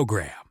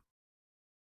PROGRAM.